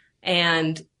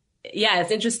 And yeah, it's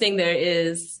interesting. There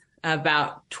is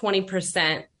about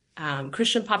 20%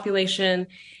 Christian population,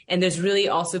 and there's really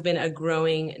also been a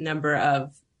growing number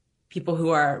of people who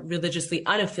are religiously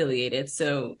unaffiliated,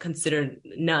 so considered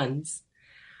nuns.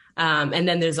 And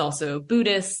then there's also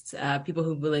Buddhists, people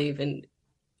who believe in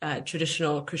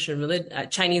traditional Christian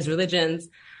Chinese religions.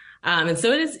 And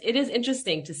so it is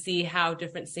interesting to see how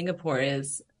different Singapore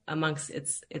is amongst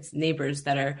its neighbors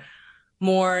that are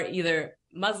more either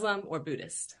Muslim or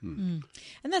Buddhist. And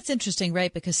that's interesting,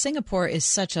 right? Because Singapore is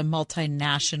such a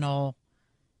multinational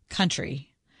country.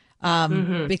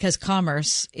 Because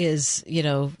commerce is,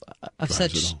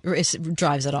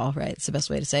 drives it all, right? It's the best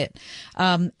way to say it.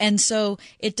 And so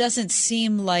it doesn't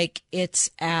seem like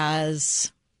it's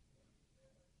as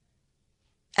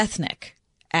ethnic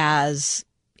as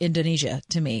Indonesia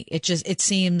to me. It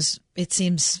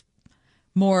seems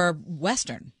more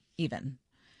Western even.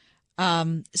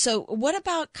 So what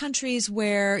about countries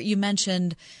where you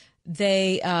mentioned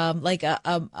they, like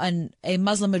a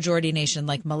Muslim majority nation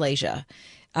like Malaysia?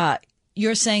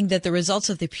 You're saying that the results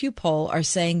of the Pew poll are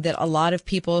saying that a lot of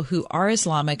people who are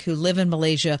Islamic who live in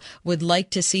Malaysia would like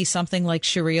to see something like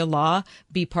Sharia law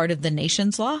be part of the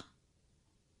nation's law?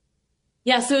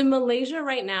 Yeah, so in Malaysia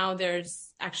right now,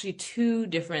 there's actually two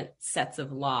different sets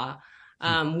of law.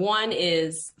 One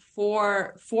is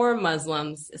for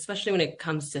Muslims, especially when it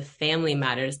comes to family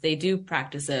matters, they do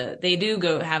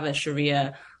have a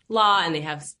Sharia law, and they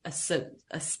have a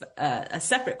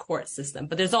separate court system,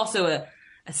 but there's also a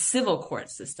civil court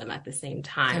system at the same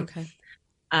time. Okay.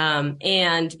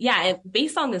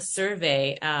 Based on the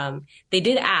survey, they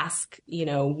did ask,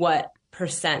 what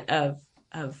percent of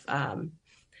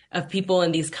people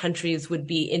in these countries would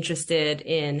be interested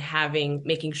in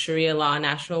making Sharia law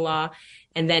national law,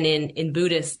 and then in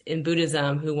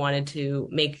Buddhism, who wanted to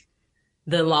make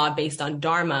the law based on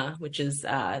Dharma, which is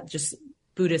just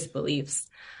Buddhist beliefs.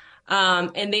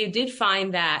 And they did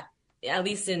find that, at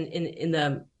least in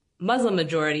the Muslim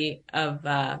majority of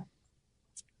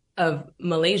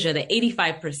Malaysia, that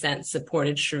 85%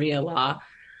 supported Sharia law.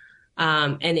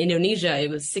 And Indonesia, it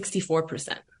was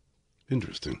 64%.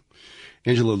 Interesting.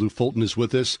 Angela Lou Fulton is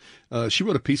with us. She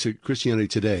wrote a piece at Christianity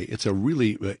Today. It's a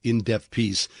really in-depth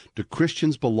piece. Do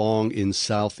Christians belong in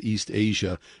Southeast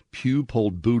Asia? Pew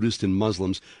polled Buddhists and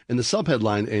Muslims. And the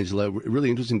subheadline, Angela, really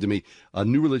interesting to me, a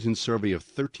new religion survey of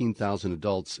 13,000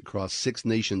 adults across 6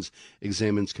 nations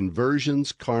examines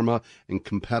conversions, karma, and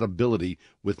compatibility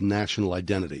with national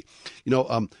identity.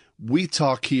 We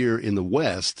talk here in the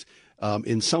West,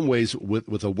 in some ways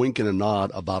with a wink and a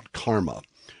nod about karma.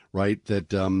 Right,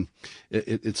 that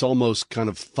it's almost kind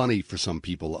of funny for some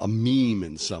people, a meme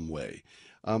in some way.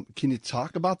 Can you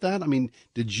talk about that? I mean,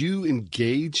 did you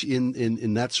engage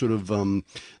in that sort of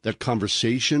that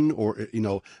conversation, or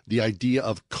the idea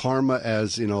of karma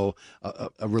as a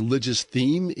religious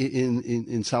theme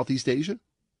in Southeast Asia?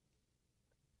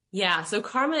 Yeah, so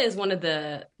karma is one of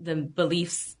the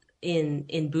beliefs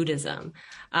in Buddhism,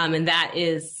 and that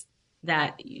is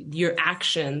that your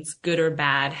actions, good or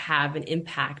bad, have an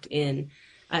impact in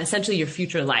essentially your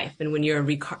future life and when you're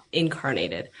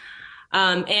reincarnated.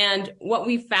 And what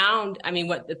we found,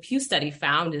 what the Pew study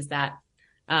found, is that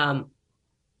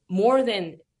more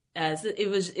than it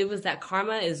was that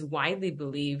karma is widely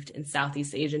believed in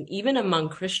Southeast Asia, and even among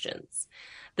Christians.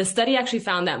 The study actually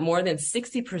found that more than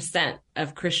 60%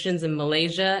 of Christians in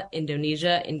Malaysia,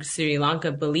 Indonesia, and Sri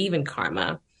Lanka believe in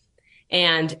karma.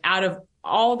 And out of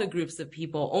all the groups of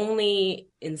people, only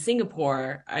in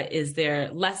Singapore is there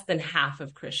less than half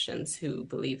of Christians who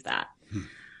believe that.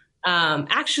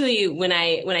 Actually, when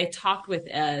I talked with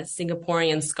a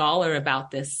Singaporean scholar about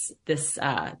this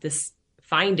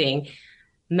finding,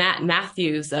 Matt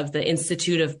Matthews of the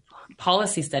Institute of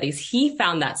Policy Studies, he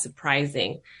found that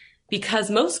surprising,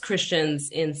 because most Christians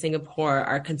in Singapore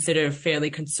are considered fairly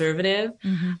conservative,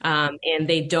 and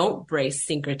they don't embrace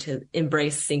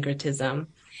syncretism.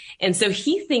 And so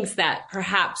he thinks that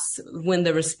perhaps when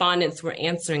the respondents were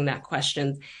answering that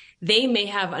question, they may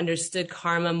have understood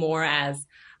karma more as,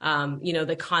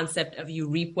 the concept of you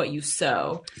reap what you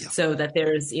sow, so that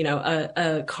there's,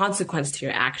 a consequence to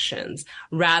your actions,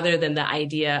 rather than the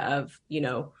idea of,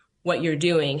 what you're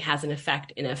doing has an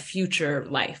effect in a future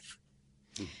life.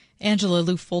 Angela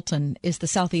Lou Fulton is the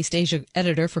Southeast Asia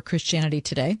editor for Christianity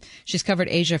Today. She's covered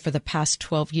Asia for the past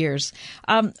 12 years.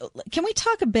 Can we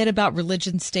talk a bit about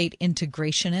religion-state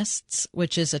integrationists,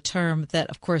 which is a term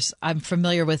that, of course, I'm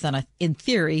familiar with in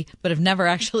theory, but have never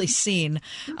actually seen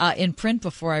in print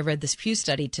before I read this Pew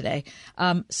study today.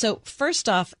 So first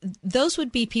off, those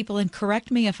would be people, and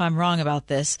correct me if I'm wrong about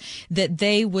this, that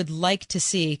they would like to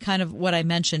see, kind of what I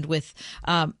mentioned with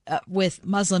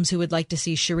Muslims who would like to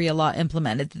see Sharia law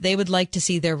implemented. They would like to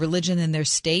see their religion and their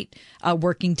state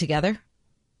working together?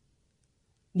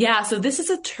 Yeah, so this is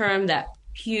a term that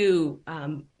Pew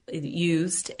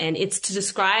used, and it's to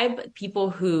describe people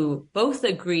who both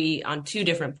agree on two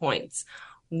different points.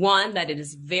 One, that it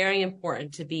is very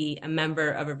important to be a member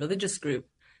of a religious group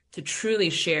to truly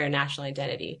share national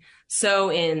identity.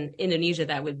 So in Indonesia,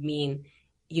 that would mean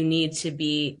you need to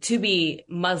be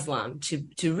Muslim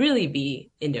to really be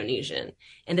Indonesian.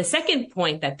 And the second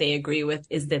point that they agree with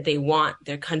is that they want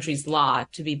their country's law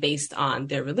to be based on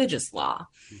their religious law.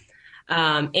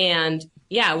 And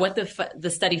yeah, what the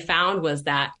study found was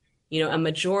that, a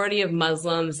majority of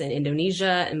Muslims in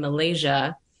Indonesia and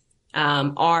Malaysia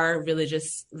are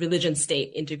religion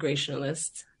state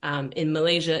integrationalists. In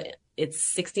Malaysia,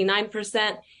 it's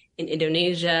 69%. In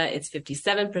Indonesia, it's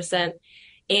 57%.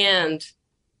 And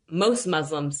most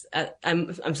Muslims,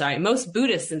 most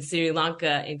Buddhists in Sri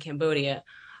Lanka and Cambodia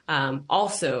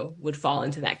also would fall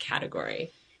into that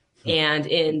category. And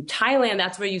in Thailand,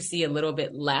 that's where you see a little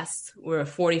bit less, where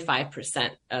 45%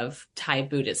 of Thai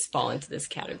Buddhists fall into this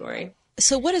category.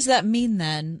 So what does that mean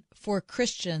then for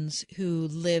Christians who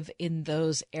live in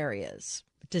those areas?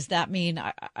 Does that mean,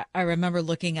 I remember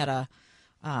looking at a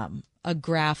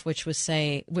graph which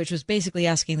was basically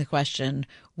asking the question,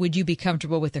 would you be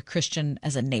comfortable with a Christian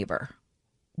as a neighbor?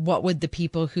 What would the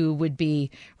people who would be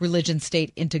religion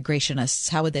state integrationists,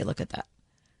 how would they look at that?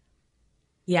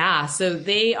 Yeah, so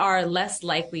they are less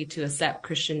likely to accept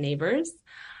Christian neighbors.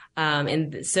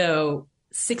 And so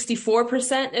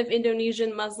 64% of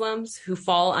Indonesian Muslims who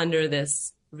fall under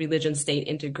this religion state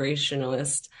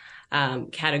integrationalist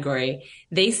category,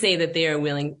 they say that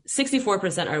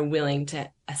 64% are willing to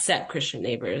accept Christian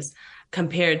neighbors,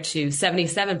 compared to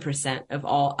 77% of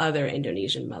all other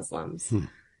Indonesian Muslims.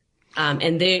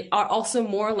 And they are also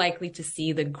more likely to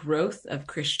see the growth of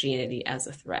Christianity as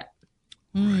a threat.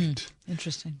 Right.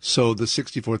 Interesting. So the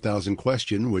 64,000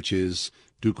 question, which is,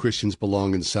 do Christians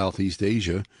belong in Southeast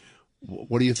Asia?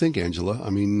 What do you think, Angela? I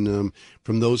mean,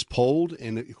 from those polled,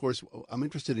 and of course, I'm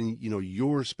interested in,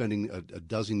 you're spending a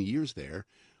dozen years there.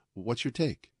 What's your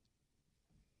take?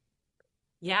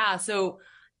 Yeah, so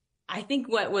I think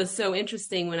what was so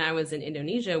interesting when I was in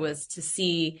Indonesia was to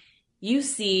see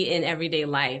in everyday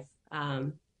life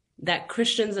that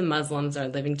Christians and Muslims are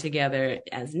living together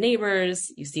as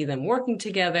neighbors. You see them working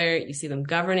together. You see them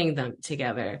governing them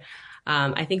together.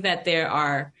 I think that there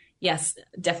are, yes,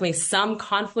 definitely some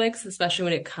conflicts, especially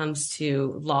when it comes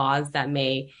to laws that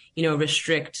may,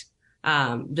 restrict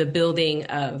the building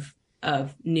of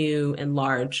new and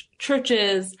large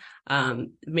churches,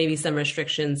 maybe some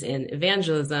restrictions in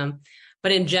evangelism.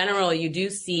 But in general, you do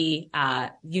see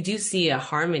a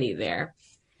harmony there.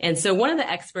 And so one of the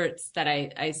experts that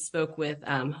I spoke with,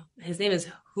 his name is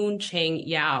Hoon Cheng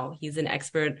Yao. He's an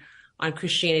expert on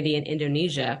Christianity in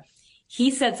Indonesia.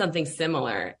 He said something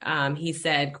similar. He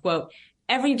said, quote,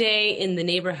 "Every day in the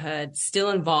neighborhood still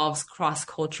involves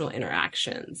cross-cultural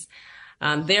interactions.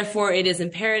 Therefore, it is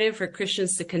imperative for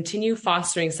Christians to continue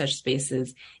fostering such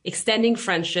spaces, extending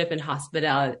friendship and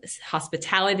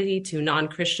hospitality to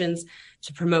non-Christians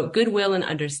to promote goodwill and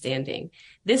understanding.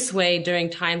 This way, during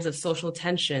times of social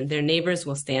tension, their neighbors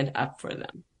will stand up for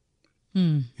them."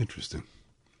 Interesting.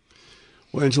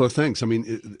 Well, Angela, thanks. I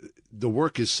mean, the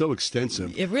work is so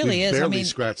extensive. It really is. We've barely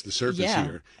scratched the surface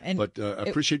here, but I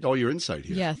appreciate all your insight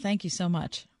here. Yeah, thank you so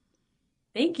much.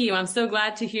 Thank you. I'm so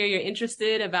glad to hear you're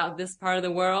interested about this part of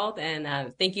the world,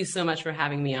 and thank you so much for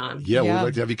having me on. Yeah, we'd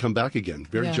like to have you come back again.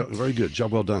 Very good.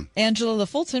 Job well done. Angela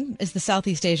LaFulton is the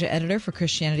Southeast Asia editor for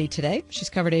Christianity Today. She's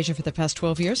covered Asia for the past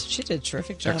 12 years. She did a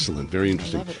terrific job. Excellent. Very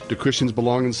interesting. Do Christians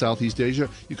belong in Southeast Asia?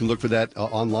 You can look for that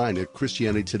online at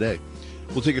Christianity Today.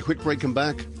 We'll take a quick break, come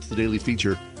back. It's the daily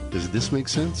feature. Does this make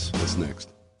sense? What's next?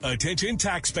 Attention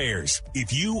taxpayers.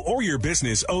 If you or your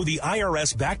business owe the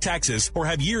IRS back taxes or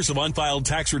have years of unfiled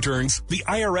tax returns, the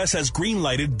IRS has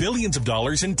green-lighted billions of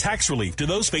dollars in tax relief to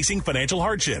those facing financial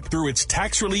hardship through its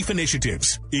tax relief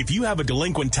initiatives. If you have a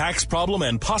delinquent tax problem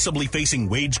and possibly facing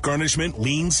wage garnishment,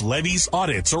 liens, levies,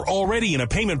 audits, or already in a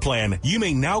payment plan, you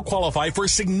may now qualify for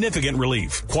significant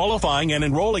relief. Qualifying and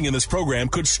enrolling in this program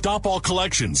could stop all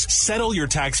collections, settle your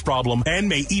tax problem, and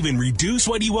may even reduce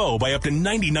what you owe by up to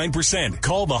 99%.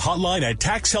 Call the hotline at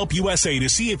Tax Help USA to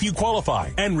see if you qualify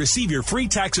and receive your free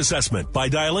tax assessment by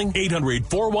dialing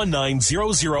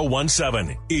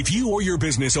 800-419-0017. If you or your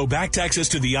business owe back taxes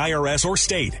to the IRS or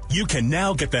state, you can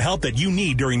now get the help that you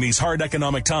need during these hard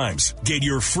economic times. Get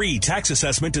your free tax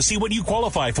assessment to see what you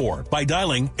qualify for by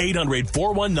dialing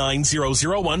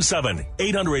 800-419-0017.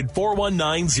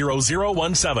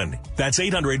 800-419-0017. That's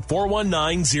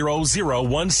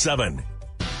 800-419-0017.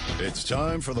 It's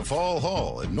time for the Fall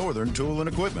Haul at Northern Tool and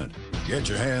Equipment. Get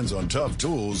your hands on tough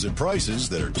tools at prices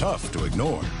that are tough to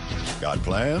ignore. Got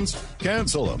plans?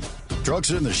 Cancel them.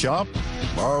 Trucks in the shop?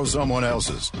 Borrow someone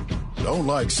else's. Don't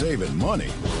like saving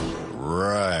money?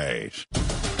 Right.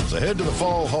 So head to the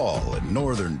Fall Haul at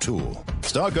Northern Tool.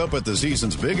 Stock up at the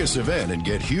season's biggest event and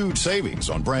get huge savings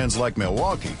on brands like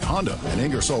Milwaukee, Honda, and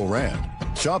Ingersoll Rand.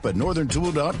 Shop at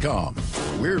northerntool.com.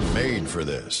 We're made for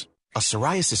this. A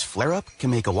psoriasis flare-up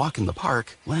can make a walk in the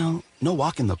park, well, no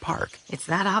walk in the park. It's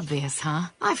that obvious, huh?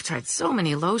 I've tried so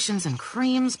many lotions and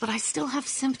creams, but I still have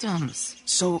symptoms.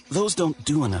 So those don't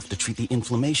do enough to treat the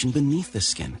inflammation beneath the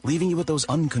skin, leaving you with those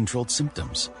uncontrolled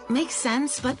symptoms. Makes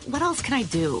sense, but what else can I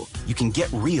do? You can get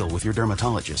real with your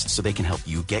dermatologist so they can help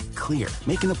you get clear.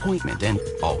 Make an appointment and,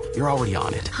 you're already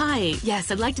on it. Hi, yes,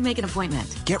 I'd like to make an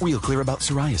appointment. Get real clear about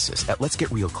psoriasis at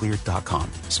letsgetrealclear.com.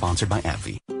 Sponsored by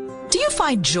AbbVie. Do you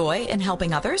find joy in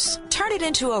helping others? Turn it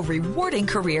into a rewarding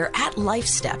career at Life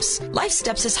Steps. Life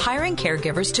Steps is hiring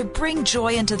caregivers to bring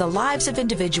joy into the lives of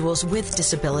individuals with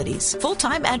disabilities.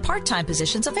 Full-time and part-time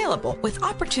positions available with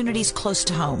opportunities close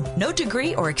to home. No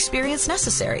degree or experience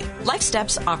necessary. Life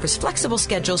Steps offers flexible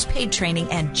schedules, paid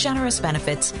training, and generous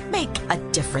benefits. Make a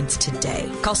difference today.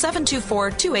 Call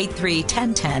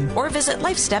 724-283-1010 or visit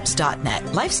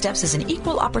lifesteps.net. Life Steps is an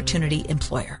equal opportunity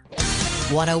employer.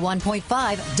 101.5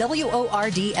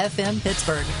 WORD FM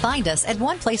Pittsburgh. Find us at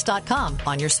oneplace.com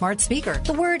on your smart speaker,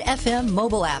 the Word FM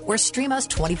mobile app, or stream us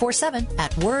 24/7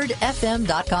 at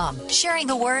wordfm.com. Sharing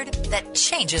the word that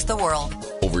changes the world.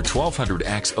 Over 1,200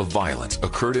 acts of violence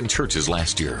occurred in churches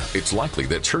last year. It's likely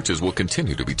that churches will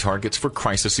continue to be targets for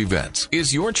crisis events.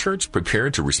 Is your church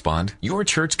prepared to respond? Your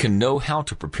church can know how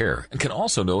to prepare and can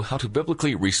also know how to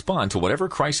biblically respond to whatever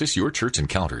crisis your church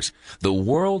encounters. The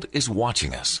world is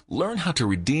watching us. Learn how to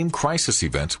redeem crisis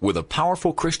events with a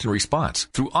powerful Christian response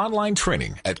through online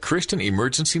training at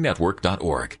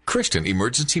ChristianEmergencyNetwork.org.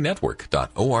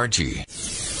 ChristianEmergencyNetwork.org.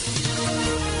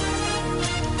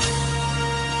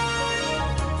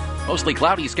 Mostly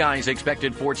cloudy skies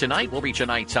expected for tonight. We'll reach a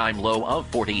nighttime low of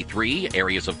 43.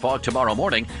 Areas of fog tomorrow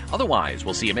morning. Otherwise,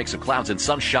 we'll see a mix of clouds and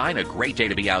sunshine. A great day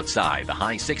to be outside. The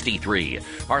high 63.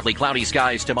 Partly cloudy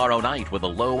skies tomorrow night with a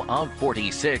low of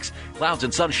 46. Clouds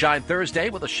and sunshine Thursday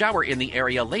with a shower in the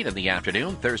area late in the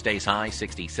afternoon. Thursday's high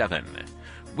 67.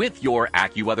 With your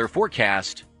AccuWeather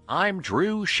forecast, I'm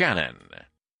Drew Shannon.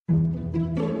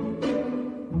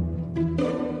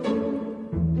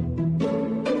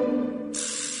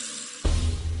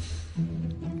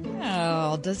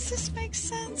 Oh, does this make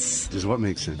sense? Does what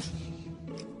make sense?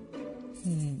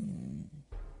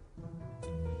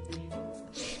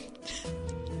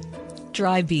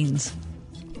 Dry beans.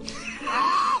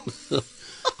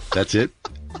 That's it?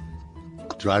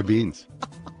 Dry beans.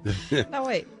 No,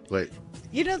 wait. Wait.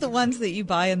 You know the ones that you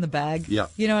buy in the bag? Yeah.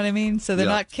 You know what I mean? So they're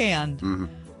Yeah. not canned. Mm-hmm.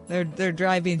 They're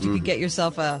dry beans. You could get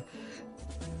yourself a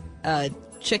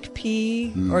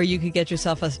chickpea, or you could get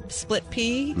yourself a split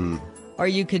pea, or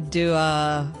you could do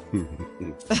a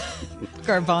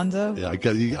garbanzo. Yeah, I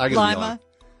got Lima.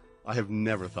 I have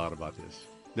never thought about this.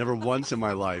 Never once in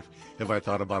my life have I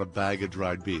thought about a bag of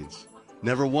dried beans.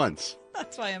 Never once.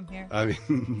 That's why I'm here. I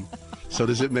mean, so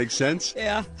does it make sense?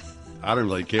 Yeah. I don't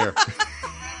really care.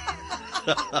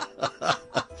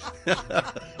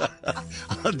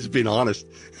 I'm just being honest.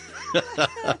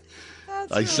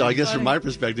 I guess from my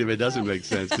perspective, it doesn't make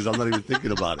sense because I'm not even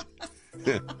thinking about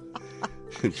it.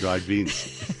 Dried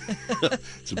beans.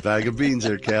 It's a bag of beans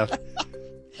there, Kath.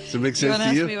 Does it make sense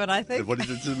to you? You want to ask me what I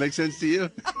think? Does it make sense to you?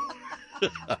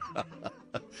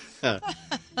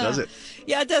 Does it?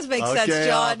 Yeah, it does make sense,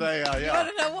 John. Yeah. You want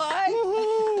to know why?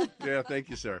 Woo-hoo. Yeah, thank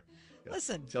you, sir. Yeah.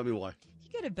 Listen. Tell me why. You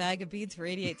get a bag of beans for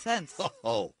 88 cents.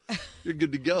 Oh, you're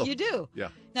good to go. You do. Yeah.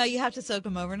 Now, you have to soak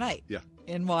them overnight. Yeah.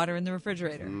 In water in the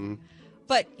refrigerator. Mm.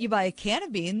 But you buy a can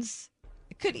of beans,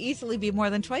 it could easily be more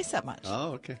than twice that much.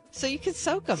 Oh, okay. So you could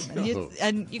soak them,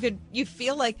 and you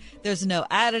feel like there's no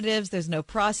additives, there's no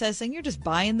processing. You're just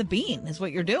buying the bean, is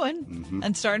what you're doing,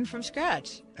 and starting from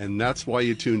scratch. And that's why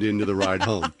you tuned into the ride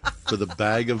home for the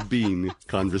bag of bean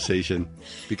conversation,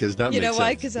 because that makes sense. You know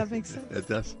why? Because that makes sense. It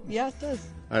does. Yeah, it does.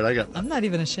 All right, I'm not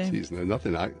even ashamed. Geez, no,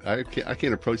 nothing. I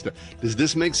can't approach that. Does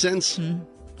this make sense?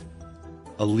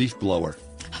 A leaf blower.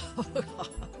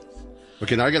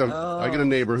 Okay, now I got a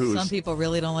neighbor who Some is people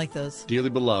really don't like those.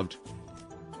 dearly beloved.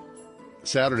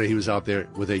 Saturday, he was out there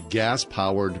with a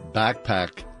gas-powered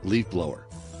backpack leaf blower.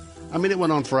 I mean, it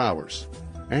went on for hours.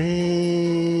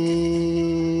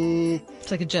 It's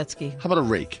like a jet ski. How about a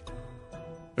rake?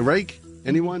 A rake?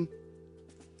 Anyone?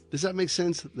 Does that make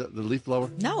sense, the leaf blower?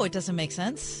 No, it doesn't make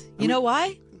sense. You know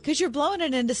why? Because you're blowing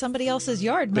it into somebody else's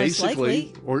yard, most Basically,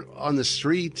 likely. or on the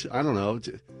street. I don't know.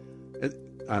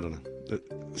 I don't know.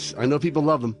 I know people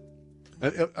love them.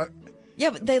 Yeah,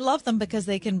 but they love them because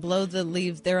they can blow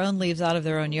their own leaves out of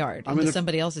their own yard into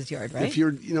somebody else's yard, right? If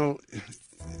you're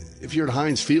at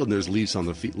Heinz Field and there's leaves on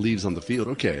the field,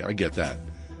 okay, I get that.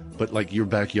 But like your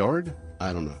backyard,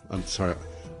 I don't know. I'm sorry.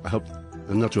 I hope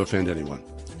not to offend anyone.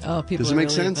 Oh, people Does are it make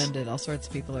really sense? offended. All sorts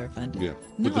of people are offended. Yeah.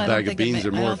 No, With the I don't bag of think it beans,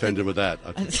 they're I more don't offended with that.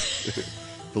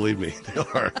 Believe me, they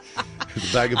are. The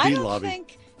bag of bean lobby.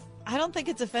 I don't think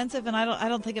it's offensive, and I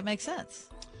don't think it makes sense.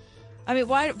 I mean,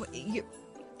 why?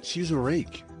 She's a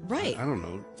rake. Right. I don't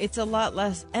know. It's a lot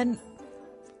less, and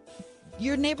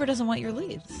your neighbor doesn't want your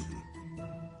leaves.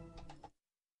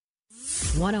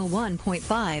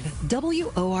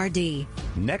 101.5 WORD.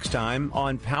 Next time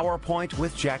on PowerPoint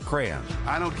with Jack Graham.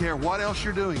 I don't care what else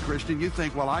you're doing, Christian. You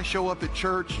think, well, I show up at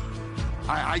church,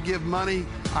 I give money,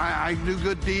 I do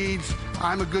good deeds,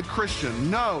 I'm a good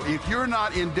Christian. No, if you're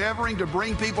not endeavoring to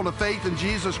bring people to faith in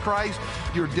Jesus Christ,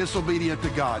 you're disobedient to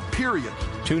God, period.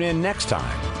 Tune in next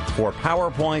time for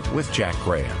PowerPoint with Jack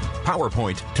Graham.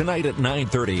 PowerPoint tonight at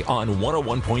 9:30 on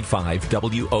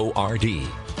 101.5 WORD.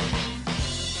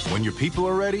 When your people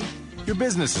are ready, your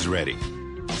business is ready.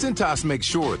 Cintas makes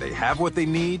sure they have what they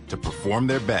need to perform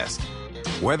their best.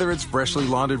 Whether it's freshly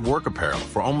laundered work apparel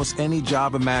for almost any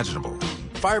job imaginable,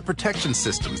 fire protection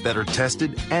systems that are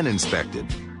tested and inspected,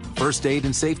 first aid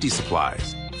and safety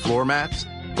supplies, floor mats,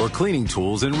 or cleaning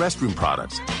tools and restroom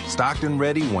products, stocked and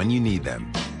ready when you need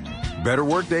them. Better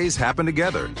work days happen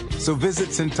together, so visit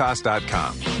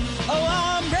Cintas.com. Oh,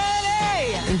 I'm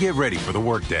ready! And get ready for the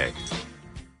workday.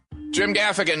 Jim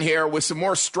Gaffigan here with some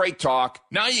more Straight Talk.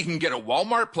 Now you can get a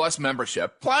Walmart Plus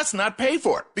membership, plus not pay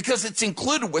for it, because it's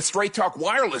included with Straight Talk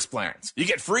wireless plans. You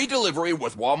get free delivery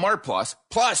with Walmart Plus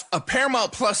a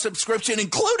Paramount Plus subscription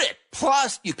included.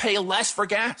 Plus, you pay less for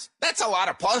gas. That's a lot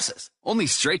of pluses. Only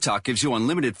Straight Talk gives you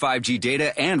unlimited 5G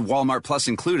data and Walmart Plus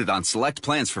included on select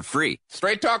plans for free.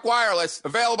 Straight Talk Wireless,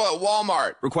 available at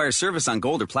Walmart. Requires service on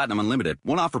Gold or Platinum Unlimited.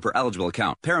 One offer per eligible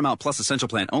account. Paramount Plus Essential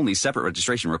Plan only. Separate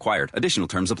registration required. Additional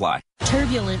terms apply.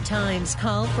 Turbulent times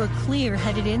call for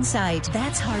clear-headed insight.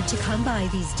 That's hard to come by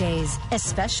these days,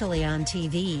 especially on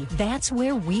TV. That's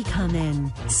where we come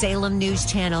in. Salem News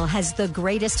Channel has the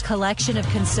greatest collection of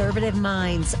conservative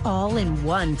minds all in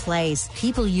one place.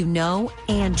 People you know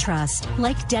and trust,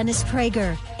 like Dennis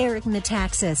Prager, Eric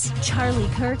Metaxas, Charlie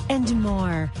Kirk, and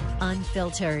more.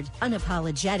 Unfiltered,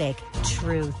 unapologetic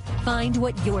truth. Find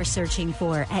what you're searching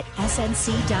for at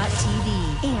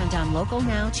snc.tv and on Local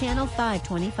Now Channel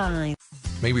 525.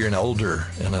 Maybe you're an elder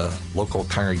in a local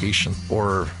congregation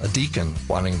or a deacon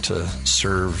wanting to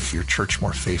serve your church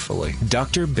more faithfully.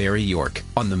 Dr. Barry York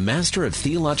on the Master of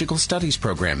Theological Studies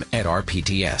program at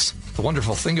RPTS. The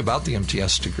wonderful thing about the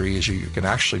MTS degree is you can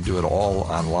actually do it all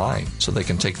online. So they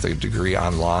can take the degree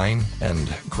online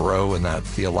and grow in that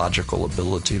theological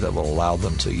ability that will allow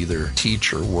them to either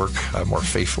teach or work more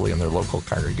faithfully in their local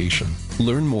congregation.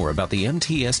 Learn more about the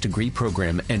MTS degree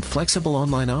program and flexible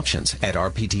online options at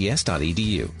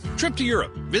rpts.edu. Trip to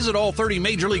Europe. Visit all 30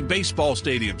 Major League Baseball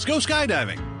stadiums. Go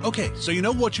skydiving. Okay, so you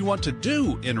know what you want to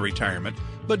do in retirement,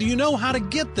 but do you know how to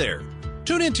get there?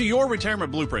 Tune into Your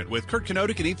Retirement Blueprint with Kurt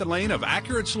Kenodic and Ethan Lane of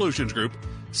Accurate Solutions Group,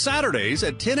 Saturdays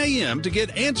at 10 a.m. to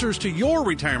get answers to your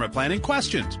retirement planning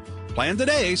questions. Plan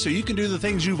today so you can do the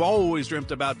things you've always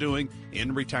dreamt about doing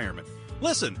in retirement.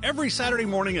 Listen every Saturday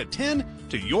morning at 10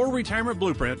 to Your Retirement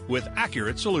Blueprint with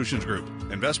Accurate Solutions Group.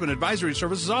 Investment advisory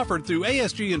services offered through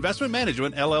ASG Investment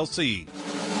Management, LLC.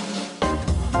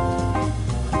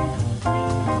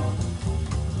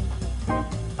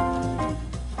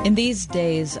 In these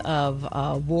days of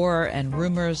war and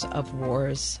rumors of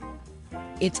wars,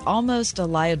 it's almost a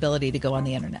liability to go on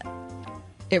the internet.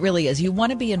 It really is. You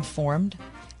want to be informed,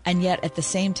 and yet at the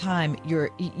same time,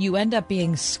 you end up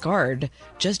being scarred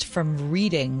just from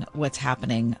reading what's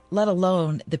happening, let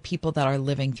alone the people that are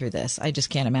living through this. I just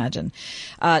can't imagine.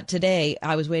 Today,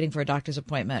 I was waiting for a doctor's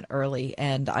appointment early,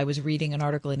 and I was reading an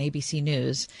article in ABC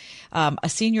News. A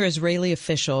senior Israeli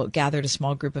official gathered a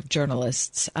small group of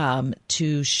journalists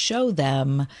to show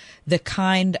them the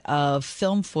kind of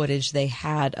film footage they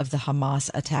had of the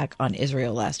Hamas attack on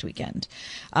Israel last weekend.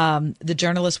 The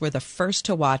journalists were the first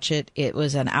to watch it. It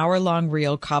was an hour-long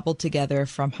reel cobbled together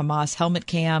from Hamas helmet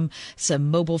cam,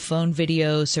 some mobile phone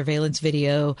video, surveillance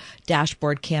video,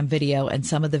 dashboard cam video, and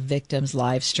some of the victims'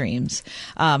 live streams.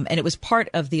 And it was part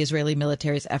of the Israeli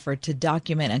military's effort to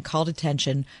document and call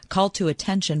to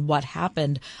attention what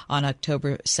happened on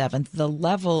October 7th, the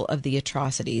level of the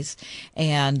atrocities,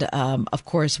 and, of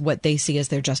course, what they see as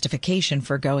their justification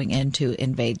for going in to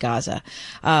invade Gaza.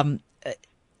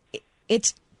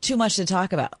 It's too much to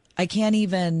talk about. I couldn't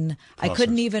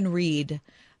even read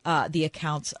the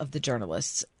accounts of the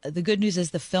journalists. The good news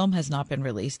is the film has not been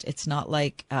released. It's not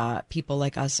like people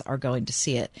like us are going to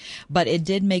see it. But it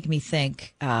did make me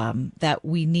think that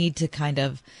we need to kind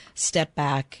of step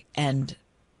back and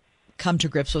come to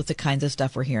grips with the kinds of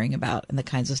stuff we're hearing about and the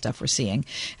kinds of stuff we're seeing.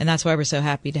 And that's why we're so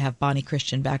happy to have Bonnie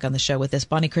Christian back on the show with us.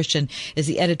 Bonnie Christian is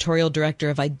the editorial director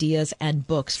of Ideas and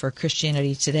Books for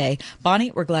Christianity Today.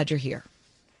 Bonnie, we're glad you're here.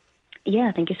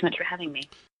 Yeah, thank you so much for having me.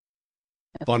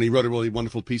 Bonnie wrote a really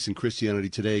wonderful piece in Christianity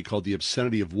Today called The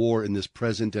Obscenity of War in This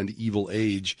Present and Evil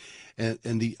Age. And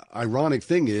the ironic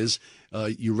thing is,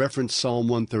 you referenced Psalm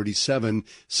 137,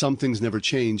 some things never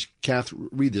change. Kath,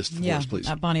 read this for us, please.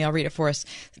 Bonnie, I'll read it for us.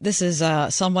 This is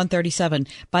Psalm 137.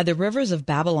 By the rivers of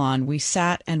Babylon, we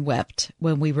sat and wept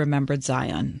when we remembered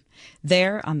Zion.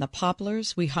 There on the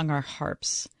poplars, we hung our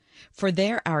harps. For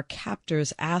there our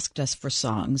captors asked us for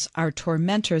songs. Our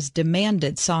tormentors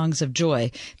demanded songs of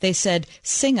joy. They said,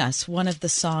 sing us one of the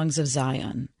songs of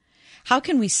Zion. How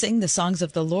can we sing the songs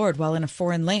of the Lord while in a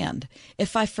foreign land?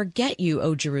 If I forget you,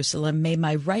 O Jerusalem, may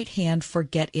my right hand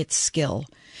forget its skill.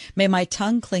 May my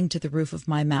tongue cling to the roof of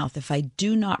my mouth if I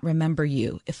do not remember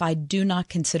you, if I do not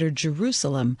consider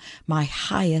Jerusalem my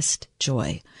highest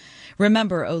joy.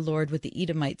 Remember, O Lord, what the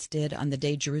Edomites did on the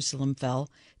day Jerusalem fell.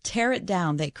 Tear it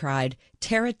down, they cried,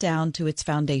 tear it down to its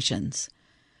foundations.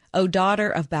 O daughter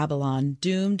of Babylon,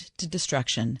 doomed to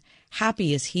destruction,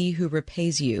 happy is he who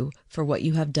repays you for what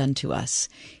you have done to us,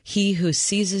 he who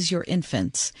seizes your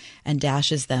infants and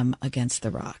dashes them against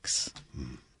the rocks.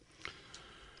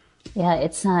 Yeah,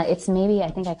 it's maybe,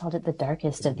 I think I called it the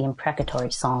darkest of the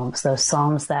imprecatory psalms, those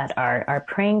psalms that are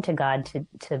praying to God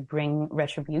to bring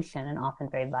retribution, and often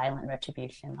very violent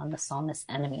retribution, on the psalmist's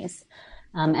enemies.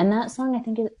 And that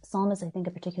psalm is, I think,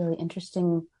 a particularly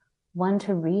interesting one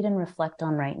to read and reflect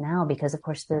on right now, because, of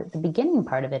course, the beginning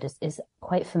part of it is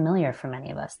quite familiar for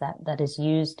many of us. That is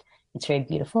used, it's very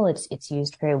beautiful, it's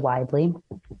used very widely.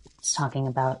 It's talking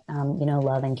about,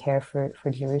 love and care for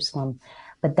Jerusalem.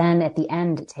 But then at the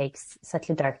end, it takes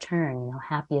such a dark turn.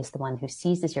 Happy is the one who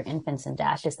seizes your infants and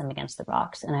dashes them against the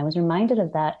rocks. And I was reminded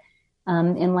of that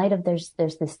in light of there's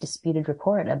this disputed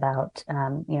report about,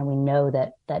 we know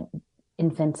that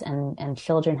infants and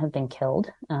children have been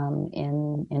killed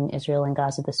in Israel and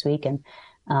Gaza this week, and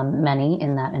many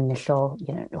in that initial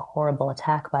horrible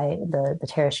attack by the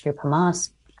terrorist group Hamas.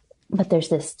 But there's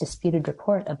this disputed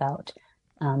report about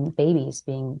babies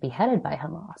being beheaded by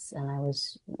Hamas, and I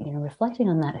was reflecting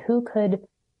on that. Who could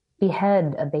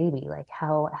behead a baby? Like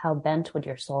how bent would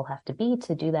your soul have to be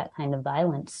to do that kind of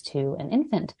violence to an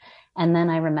infant? And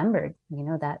then I remembered,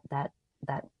 that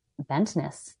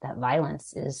bentness, that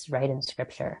violence is right in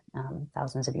Scripture,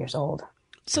 thousands of years old.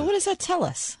 So what does that tell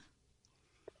us?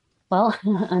 Well,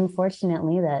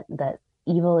 unfortunately, that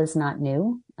evil is not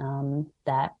new.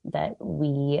 That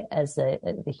we as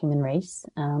the human race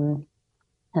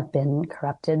have been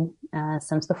corrupted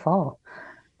since the fall,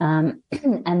 and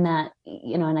that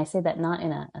and I say that not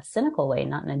in a cynical way,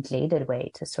 not in a jaded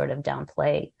way to sort of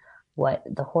downplay what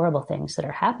the horrible things that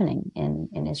are happening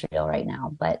in Israel right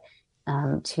now, but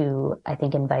to, I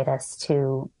think, invite us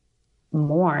to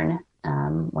mourn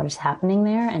what is happening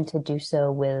there, and to do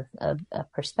so with a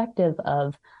perspective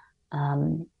of,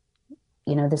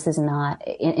 this is not,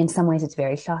 in some ways it's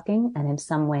very shocking, and in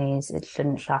some ways it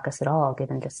shouldn't shock us at all,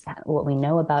 given just what we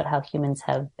know about how humans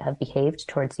have behaved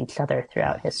towards each other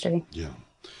throughout history. Yeah.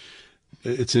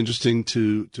 It's interesting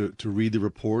to read the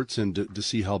reports and to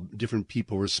see how different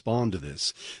people respond to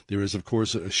this. There is, of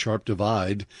course, a sharp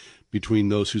divide between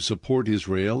those who support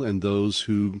Israel and those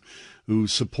who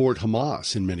support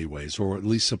Hamas in many ways, or at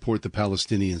least support the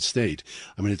Palestinian state.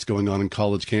 I mean, it's going on in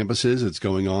college campuses. It's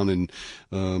going on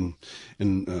in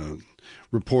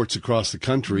reports across the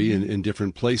country in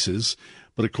different places.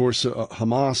 But, of course,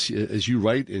 Hamas, as you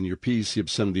write in your piece, The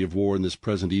Obscenity of War in This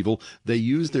Present Evil, they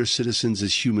use their citizens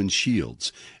as human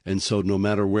shields. And so no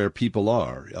matter where people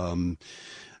are,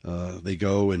 they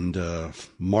go and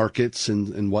markets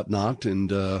and whatnot,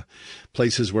 and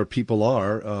places where people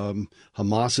are,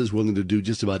 Hamas is willing to do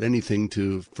just about anything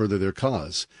to further their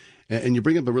cause. And you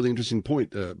bring up a really interesting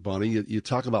point, Bonnie. You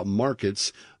talk about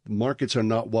markets. Markets are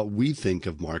not what we think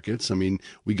of markets. I mean,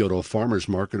 we go to a farmer's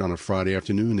market on a Friday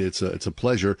afternoon. It's a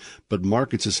pleasure. But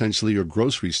markets essentially are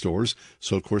grocery stores.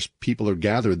 So, of course, people are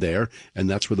gathered there, and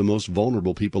that's where the most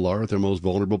vulnerable people are at their most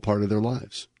vulnerable part of their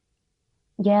lives.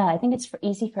 Yeah, I think it's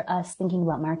easy for us, thinking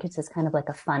about markets as kind of like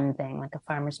a fun thing, like a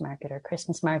farmer's market or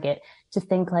Christmas market, to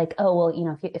think like, oh,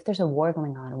 well, if there's a war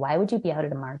going on, why would you be out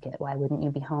at a market? Why wouldn't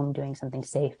you be home doing something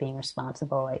safe, being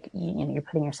responsible? Like, you're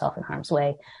putting yourself in harm's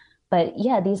way. But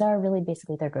yeah, these are really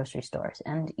basically their grocery stores.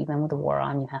 And even with the war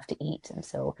on, you have to eat. And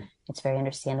so it's very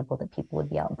understandable that people would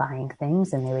be out buying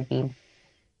things, and they would be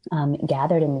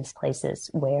gathered in these places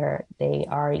where they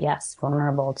are, yes,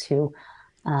 vulnerable to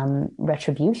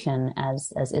retribution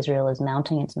as Israel is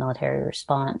mounting its military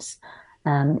response.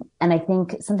 And I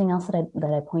think something else that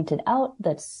I pointed out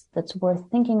that's worth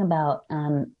thinking about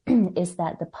is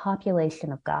that the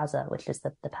population of Gaza, which is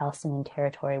the Palestinian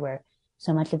territory where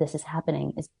so much of this is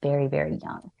happening, is very, very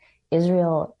young.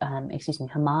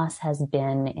 Hamas has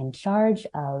been in charge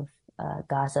of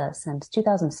Gaza since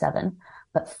 2007,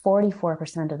 but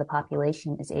 44% of the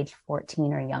population is age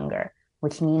 14 or younger,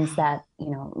 which means that,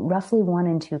 roughly 1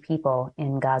 in 2 people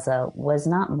in Gaza was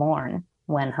not born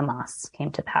when Hamas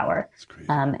came to power.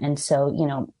 And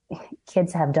so,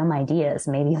 kids have dumb ideas.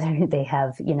 Maybe they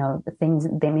have,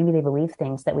 maybe they believe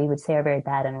things that we would say are very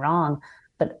bad and wrong,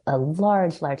 but a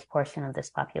large portion of this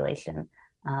population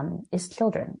is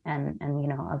children and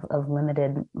of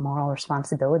limited moral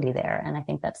responsibility there. And I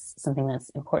think that's something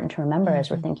that's important to remember as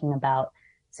we're thinking about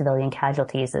civilian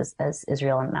casualties as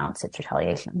Israel mounts its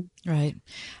retaliation. Right.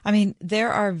 I mean,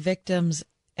 there are victims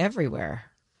everywhere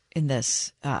in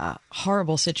this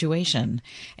horrible situation.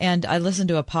 And I listened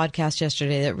to a podcast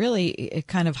yesterday that it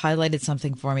kind of highlighted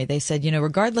something for me. They said,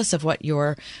 regardless of what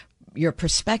your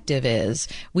perspective is,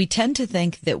 we tend to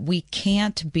think that we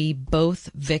can't be both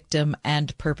victim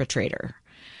and perpetrator.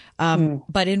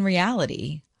 But in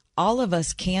reality, all of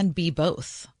us can be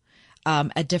both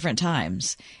at different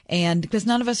times. And because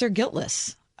none of us are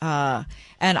guiltless.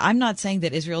 And I'm not saying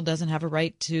that Israel doesn't have a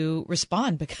right to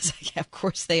respond, because of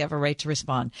course they have a right to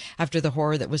respond after the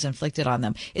horror that was inflicted on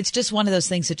them. It's just one of those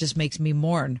things that just makes me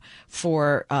mourn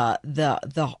for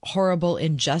the horrible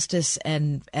injustice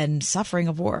and suffering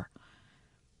of war.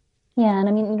 Yeah, and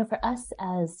I mean, for us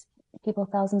as people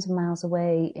thousands of miles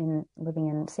away living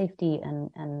in safety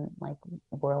and like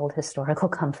world historical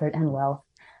comfort and wealth,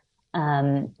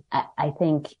 I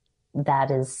think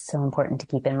that is so important to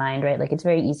keep in mind, right? Like, it's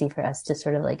very easy for us to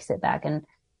sort of like sit back and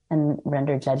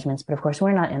render judgments. But of course,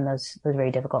 we're not in those very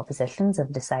difficult positions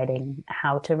of deciding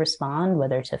how to respond,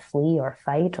 whether to flee or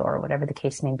fight or whatever the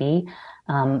case may be.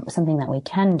 Something that we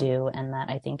can do, and that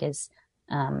I think is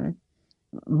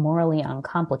morally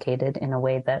uncomplicated in a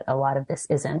way that a lot of this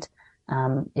isn't,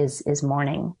 is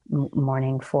mourning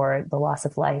for the loss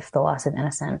of life, the loss of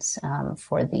innocence,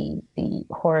 for the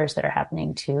horrors that are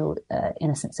happening to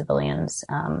innocent civilians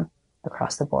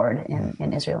across the board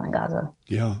in Israel and Gaza.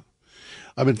 Yeah.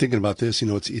 I've been thinking about this.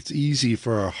 It's easy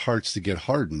for our hearts to get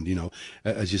hardened.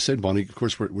 As you said, Bonnie, of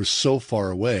course, we're so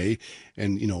far away,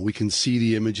 and, we can see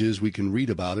the images, we can read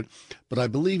about it. But I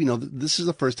believe, this is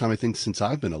the first time, I think, since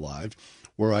I've been alive,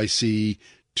 where I see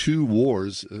 2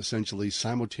 wars essentially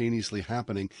simultaneously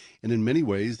happening. And in many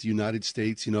ways, the United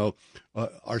States, our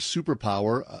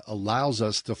superpower allows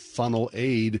us to funnel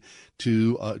aid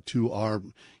to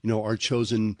our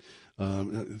chosen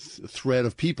thread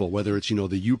of people, whether it's,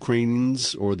 the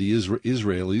Ukrainians or the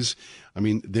Israelis. I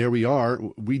mean, there we are.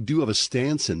 We do have a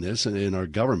stance in this and in our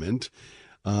government.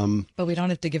 But we don't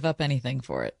have to give up anything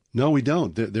for it. No, we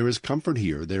don't. There is comfort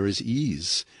here. There is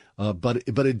ease. But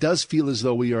it does feel as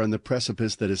though we are on the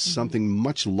precipice that is something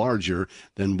much larger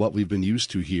than what we've been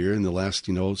used to here in the last,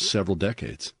 several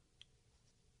decades.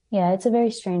 Yeah, it's a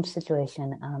very strange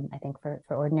situation, I think, for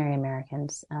ordinary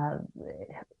Americans.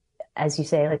 As you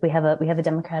say, like we have a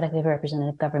democratically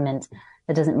representative government.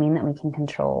 That doesn't mean that we can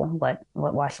control what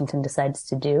Washington decides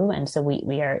to do. And so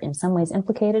we are in some ways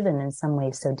implicated and in some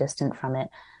ways so distant from it.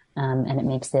 And it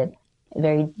makes it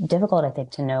very difficult, I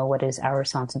think, to know what is our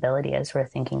responsibility as we're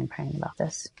thinking and praying about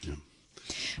this. Yeah.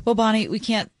 Well, Bonnie, we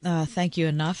can't thank you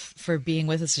enough for being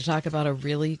with us to talk about a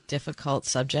really difficult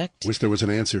subject. Wish there was an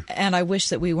answer. And I wish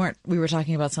that we were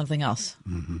talking about something else.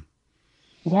 Mm-hmm.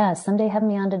 Yeah, someday have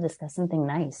me on to discuss something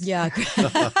nice. Yeah.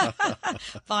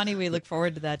 Bonnie, we look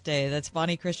forward to that day. That's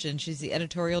Bonnie Christian. She's the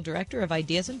editorial director of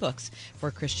Ideas and Books for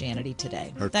Christianity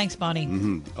Today. Thanks, Bonnie.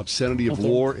 Mm-hmm. Obscenity of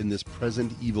war in this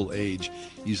present evil age,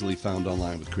 easily found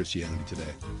online with Christianity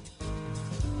Today.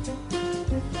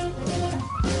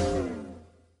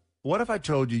 What if I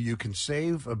told you can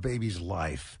save a baby's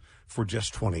life for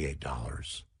just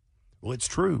 $28? Well, it's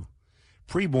true.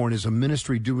 Preborn is a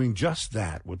ministry doing just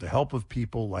that with the help of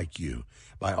people like you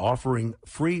by offering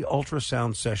free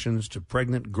ultrasound sessions to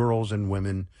pregnant girls and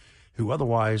women who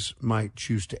otherwise might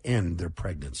choose to end their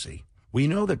pregnancy. We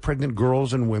know that pregnant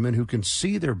girls and women who can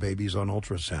see their babies on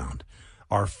ultrasound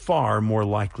are far more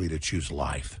likely to choose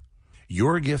life.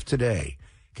 Your gift today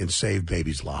can save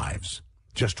babies' lives.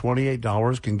 Just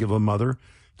 $28 can give a mother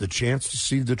the chance to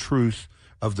see the truth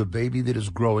of the baby that is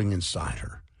growing inside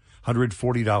her.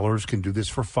 $140 can do this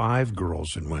for 5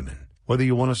 girls and women. Whether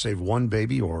you want to save one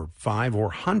baby or 5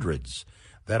 or hundreds,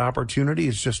 that opportunity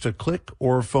is just a click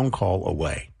or a phone call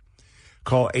away.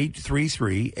 Call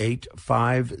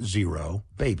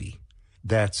 833-850-BABY.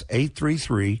 That's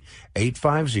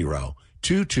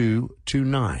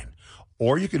 833-850-2229.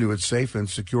 Or you can do it safe and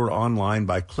secure online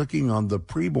by clicking on the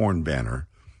preborn banner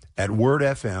at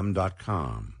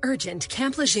wordfm.com. Urgent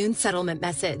Camp Lejeune settlement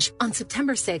message. On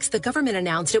September 6th, the government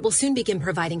announced it will soon begin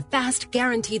providing fast,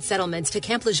 guaranteed settlements to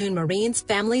Camp Lejeune Marines,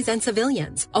 families, and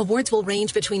civilians. Awards will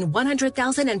range between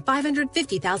 $100,000 and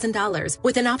 $550,000,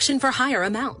 with an option for higher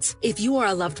amounts. If you or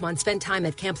a loved one spent time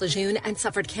at Camp Lejeune and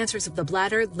suffered cancers of the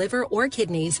bladder, liver, or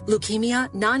kidneys,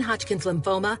 leukemia, non-Hodgkin's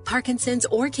lymphoma, Parkinson's,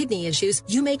 or kidney issues,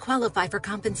 you may qualify for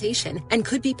compensation and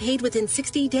could be paid within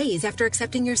 60 days after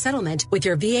accepting your settlement, with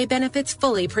your VA benefits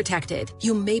fully protected.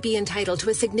 You may be entitled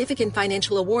to a significant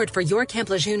financial award for your Camp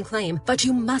Lejeune claim, but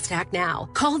you must act now.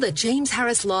 Call the James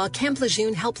Harris Law Camp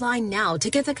Lejeune helpline now to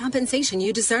get the compensation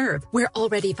you deserve. We're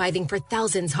already fighting for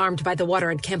thousands harmed by the water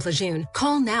at Camp Lejeune.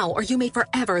 Call now or you may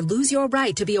forever lose your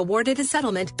right to be awarded a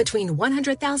settlement between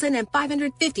 $100,000 and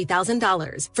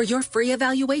 $550,000. For your free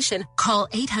evaluation, call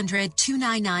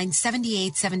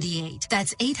 800-299-7878.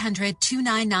 That's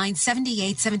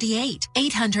 800-299-7878.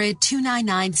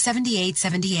 800-299-7878.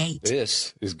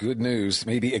 This is good news,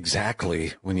 maybe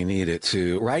exactly when you need it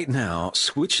too. Right now,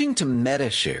 switching to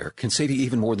Medi-Share can save you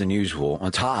even more than usual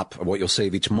on top of what you'll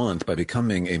save each month by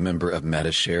becoming a member of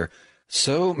Medi-Share.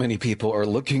 So many people are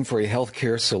looking for a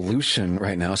healthcare solution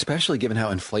right now, especially given how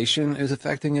inflation is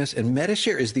affecting us. And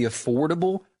Medi-Share is the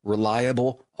affordable,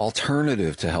 reliable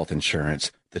alternative to health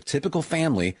insurance. The typical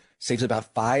family saves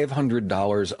about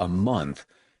 $500 a month.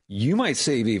 You might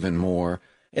save even more.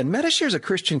 And Medi-Share is a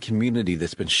Christian community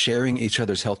that's been sharing each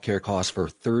other's healthcare costs for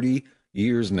 30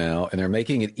 years now, and they're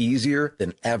making it easier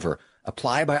than ever.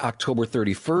 Apply by October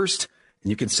 31st, and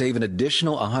you can save an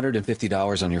additional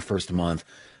 $150 on your first month.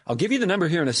 I'll give you the number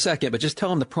here in a second, but just tell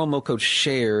them the promo code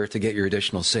SHARE to get your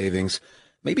additional savings.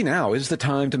 Maybe now is the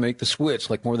time to make the switch,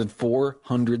 like more than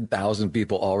 400,000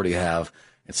 people already have,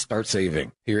 and start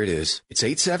saving. Here it is. It's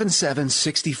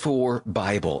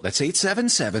 877-64-BIBLE. That's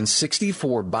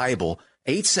 877-64-BIBLE.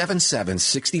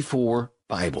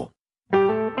 877-64-BIBLE.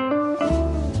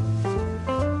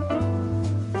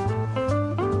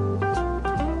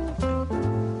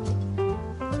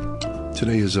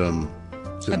 Today is a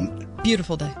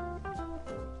beautiful day.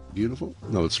 Beautiful?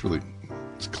 No, it's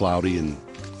cloudy and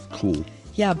cool.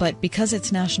 Yeah, but because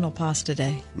it's National Pasta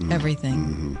Day,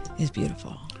 everything is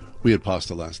beautiful. We had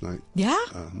pasta last night. Yeah?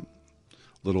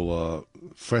 Little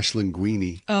fresh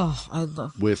linguine. Oh, I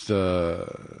love with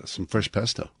some fresh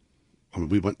pesto. I mean,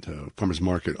 we went to farmer's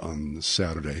market on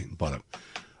Saturday and bought a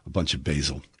bunch of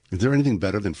basil. Is there anything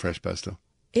better than fresh pesto?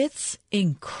 It's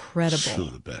incredible. So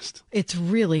the best. It's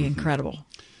really incredible.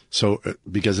 So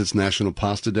because it's National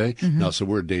Pasta Day, now so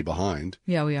we're a day behind.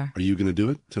 Yeah, we are. Are you going to do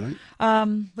it tonight?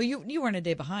 Well, you weren't a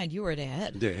day behind. You were a day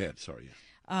ahead. Day ahead, sorry.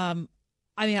 I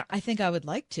mean, I think I would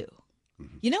like to.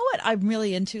 You know what I'm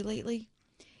really into lately?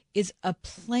 Is a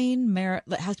plain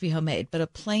it has to be homemade, but a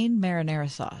plain marinara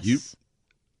sauce.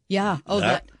 Yeah. Oh,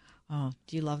 that. Oh,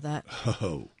 do you love that?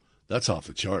 Oh, that's off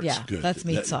the charts. Yeah, good. That's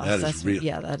meat sauce. That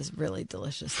is really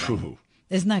delicious.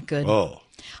 Isn't that good? Oh,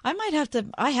 I might have to.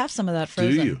 I have some of that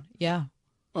frozen. Do you? Yeah.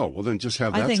 Oh, well then just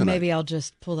have that. I think tonight. maybe I'll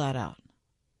just pull that out.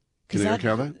 Can Eric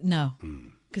have that? No,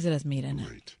 because it has meat in it.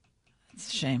 Right.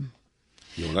 It's a shame.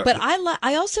 But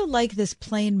I also like this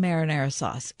plain marinara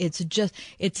sauce.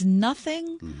 It's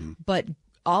nothing but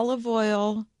olive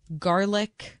oil,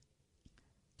 garlic,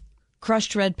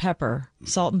 crushed red pepper,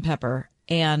 salt and pepper,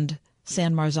 and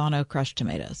San Marzano crushed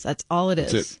tomatoes. That's all it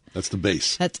is. That's it. That's the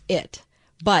base. That's it.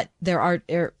 But there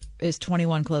is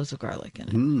 21 cloves of garlic in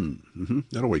it.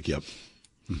 That'll wake you up.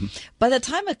 By the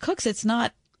time it cooks, it's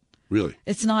not. Really?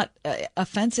 It's not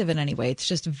offensive in any way. It's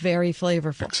just very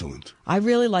flavorful. Excellent. I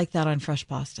really like that on fresh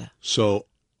pasta. So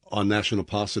on National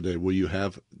Pasta Day, do you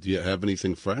have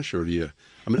anything fresh or do you?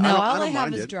 I mean, no, I all I don't have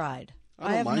mind is it. dried.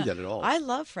 I don't mind that at all. I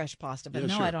love fresh pasta, but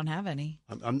no, sure. I don't have any.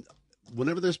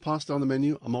 Whenever there's pasta on the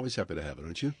menu, I'm always happy to have it,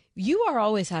 aren't you? You are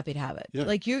always happy to have it. Yeah.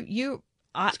 Like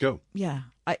Let's go. Yeah.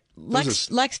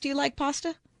 Lex, do you like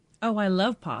pasta? Oh, I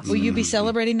love pasta. Will you be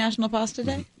celebrating National Pasta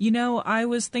Day? You know, I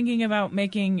was thinking about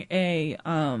making a.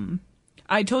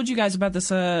 I told you guys about this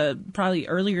probably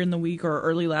earlier in the week or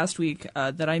early last week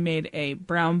that I made a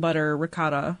brown butter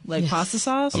ricotta pasta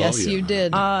sauce. Yes, you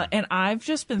did. And I've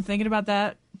just been thinking about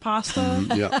that pasta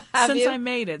since I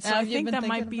made it. So I think that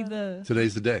might be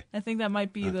Today's the day. I think that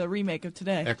might be the remake of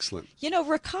today. Excellent. You know,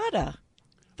 ricotta.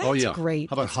 That's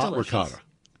great. How about That's hot delicious. ricotta?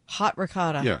 Hot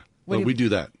ricotta. Yeah. We do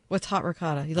that. What's hot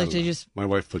ricotta? You like to just. My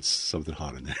wife puts something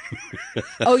hot in there.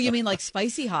 Oh, you mean like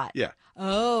spicy hot? Yeah.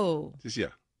 Oh. Just, yeah.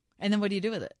 And then what do you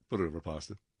do with it? Put it over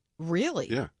pasta. Really?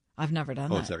 Yeah. I've never done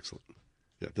that. Oh, it's excellent.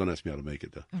 Yeah, don't ask me how to make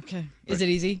it, though. Okay. Is it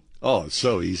easy? Oh, it's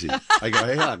so easy. I go,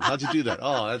 hey, hon, how'd you do that?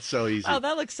 Oh, that's so easy. Oh,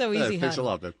 that looks so easy, Thanks a hon.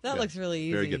 lot, babe. That looks really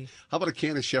easy. Very good. How about a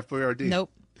can of Chef Boyardee?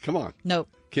 Nope. Come on. Nope.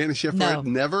 Can of Chef No. Boyardee?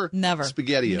 Never? Never.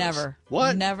 SpaghettiOs? Never.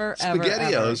 What? Never, ever,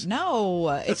 SpaghettiOs? ever. No.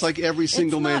 It's like every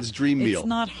single man's dream meal. It's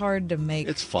not hard to make.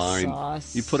 It's fine.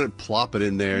 Sauce. You put it, plop it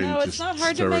in there, No, and it's just not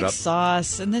hard to stir it make up.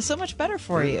 sauce, and they're so much better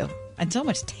for you. And so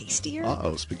much tastier.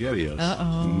 Uh-oh, SpaghettiOs.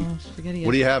 SpaghettiOs.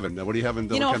 What are you having? What are you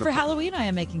having? You know, What kind for of... Halloween, I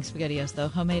am making SpaghettiOs, though.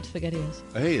 Homemade SpaghettiOs.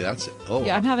 Hey, that's... Oh.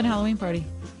 Yeah, I'm having a Halloween party.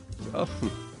 Oh,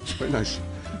 very nice.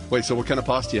 Wait, so what kind of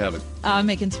pasta you having? I'm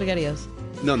making SpaghettiOs.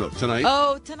 No, tonight?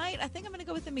 Oh, tonight, I think I'm going to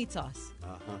go with the meat sauce.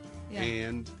 Uh-huh. Yeah.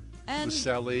 And And-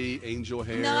 Maselli, angel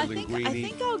hair, No, I linguine.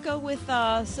 think I'll go with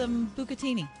some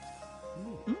bucatini.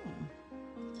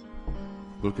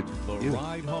 The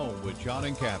Ride Home with John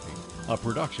and Kathy, a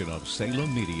production of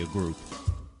Salem Media Group.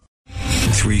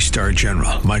 3-star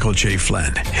General Michael J.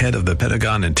 Flynn, head of the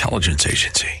Pentagon Intelligence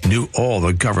Agency, knew all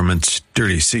the government's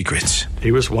dirty secrets.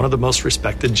 He was one of the most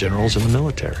respected generals in the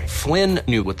military. Flynn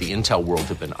knew what the intel world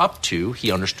had been up to.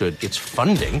 He understood its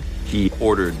funding. He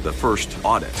ordered the first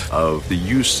audit of the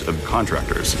use of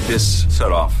contractors. This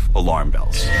set off alarm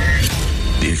bells.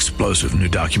 The explosive new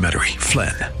documentary,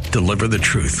 Flynn, Deliver the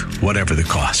Truth, Whatever the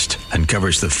Cost,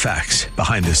 uncovers the facts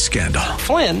behind this scandal.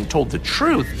 Flynn told the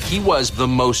truth. He was the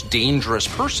most dangerous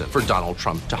person for Donald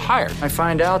Trump to hire. I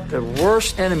find out the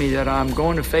worst enemy that I'm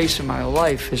going to face in my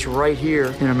life is right here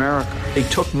in America. They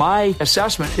took my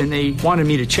assessment and they wanted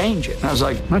me to change it. And I was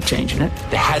like, I'm not changing it.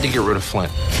 They had to get rid of Flynn.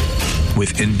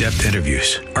 With in-depth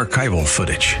interviews, archival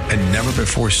footage, and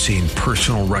never-before-seen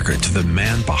personal records of the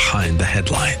man behind the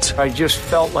headlines. I just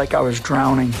felt like I was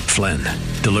drowning. Flynn,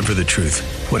 Deliver the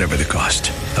Truth, Whatever the Cost.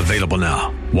 Available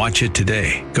now. Watch it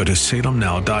today. Go to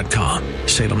salemnow.com.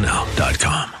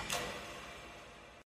 salemnow.com.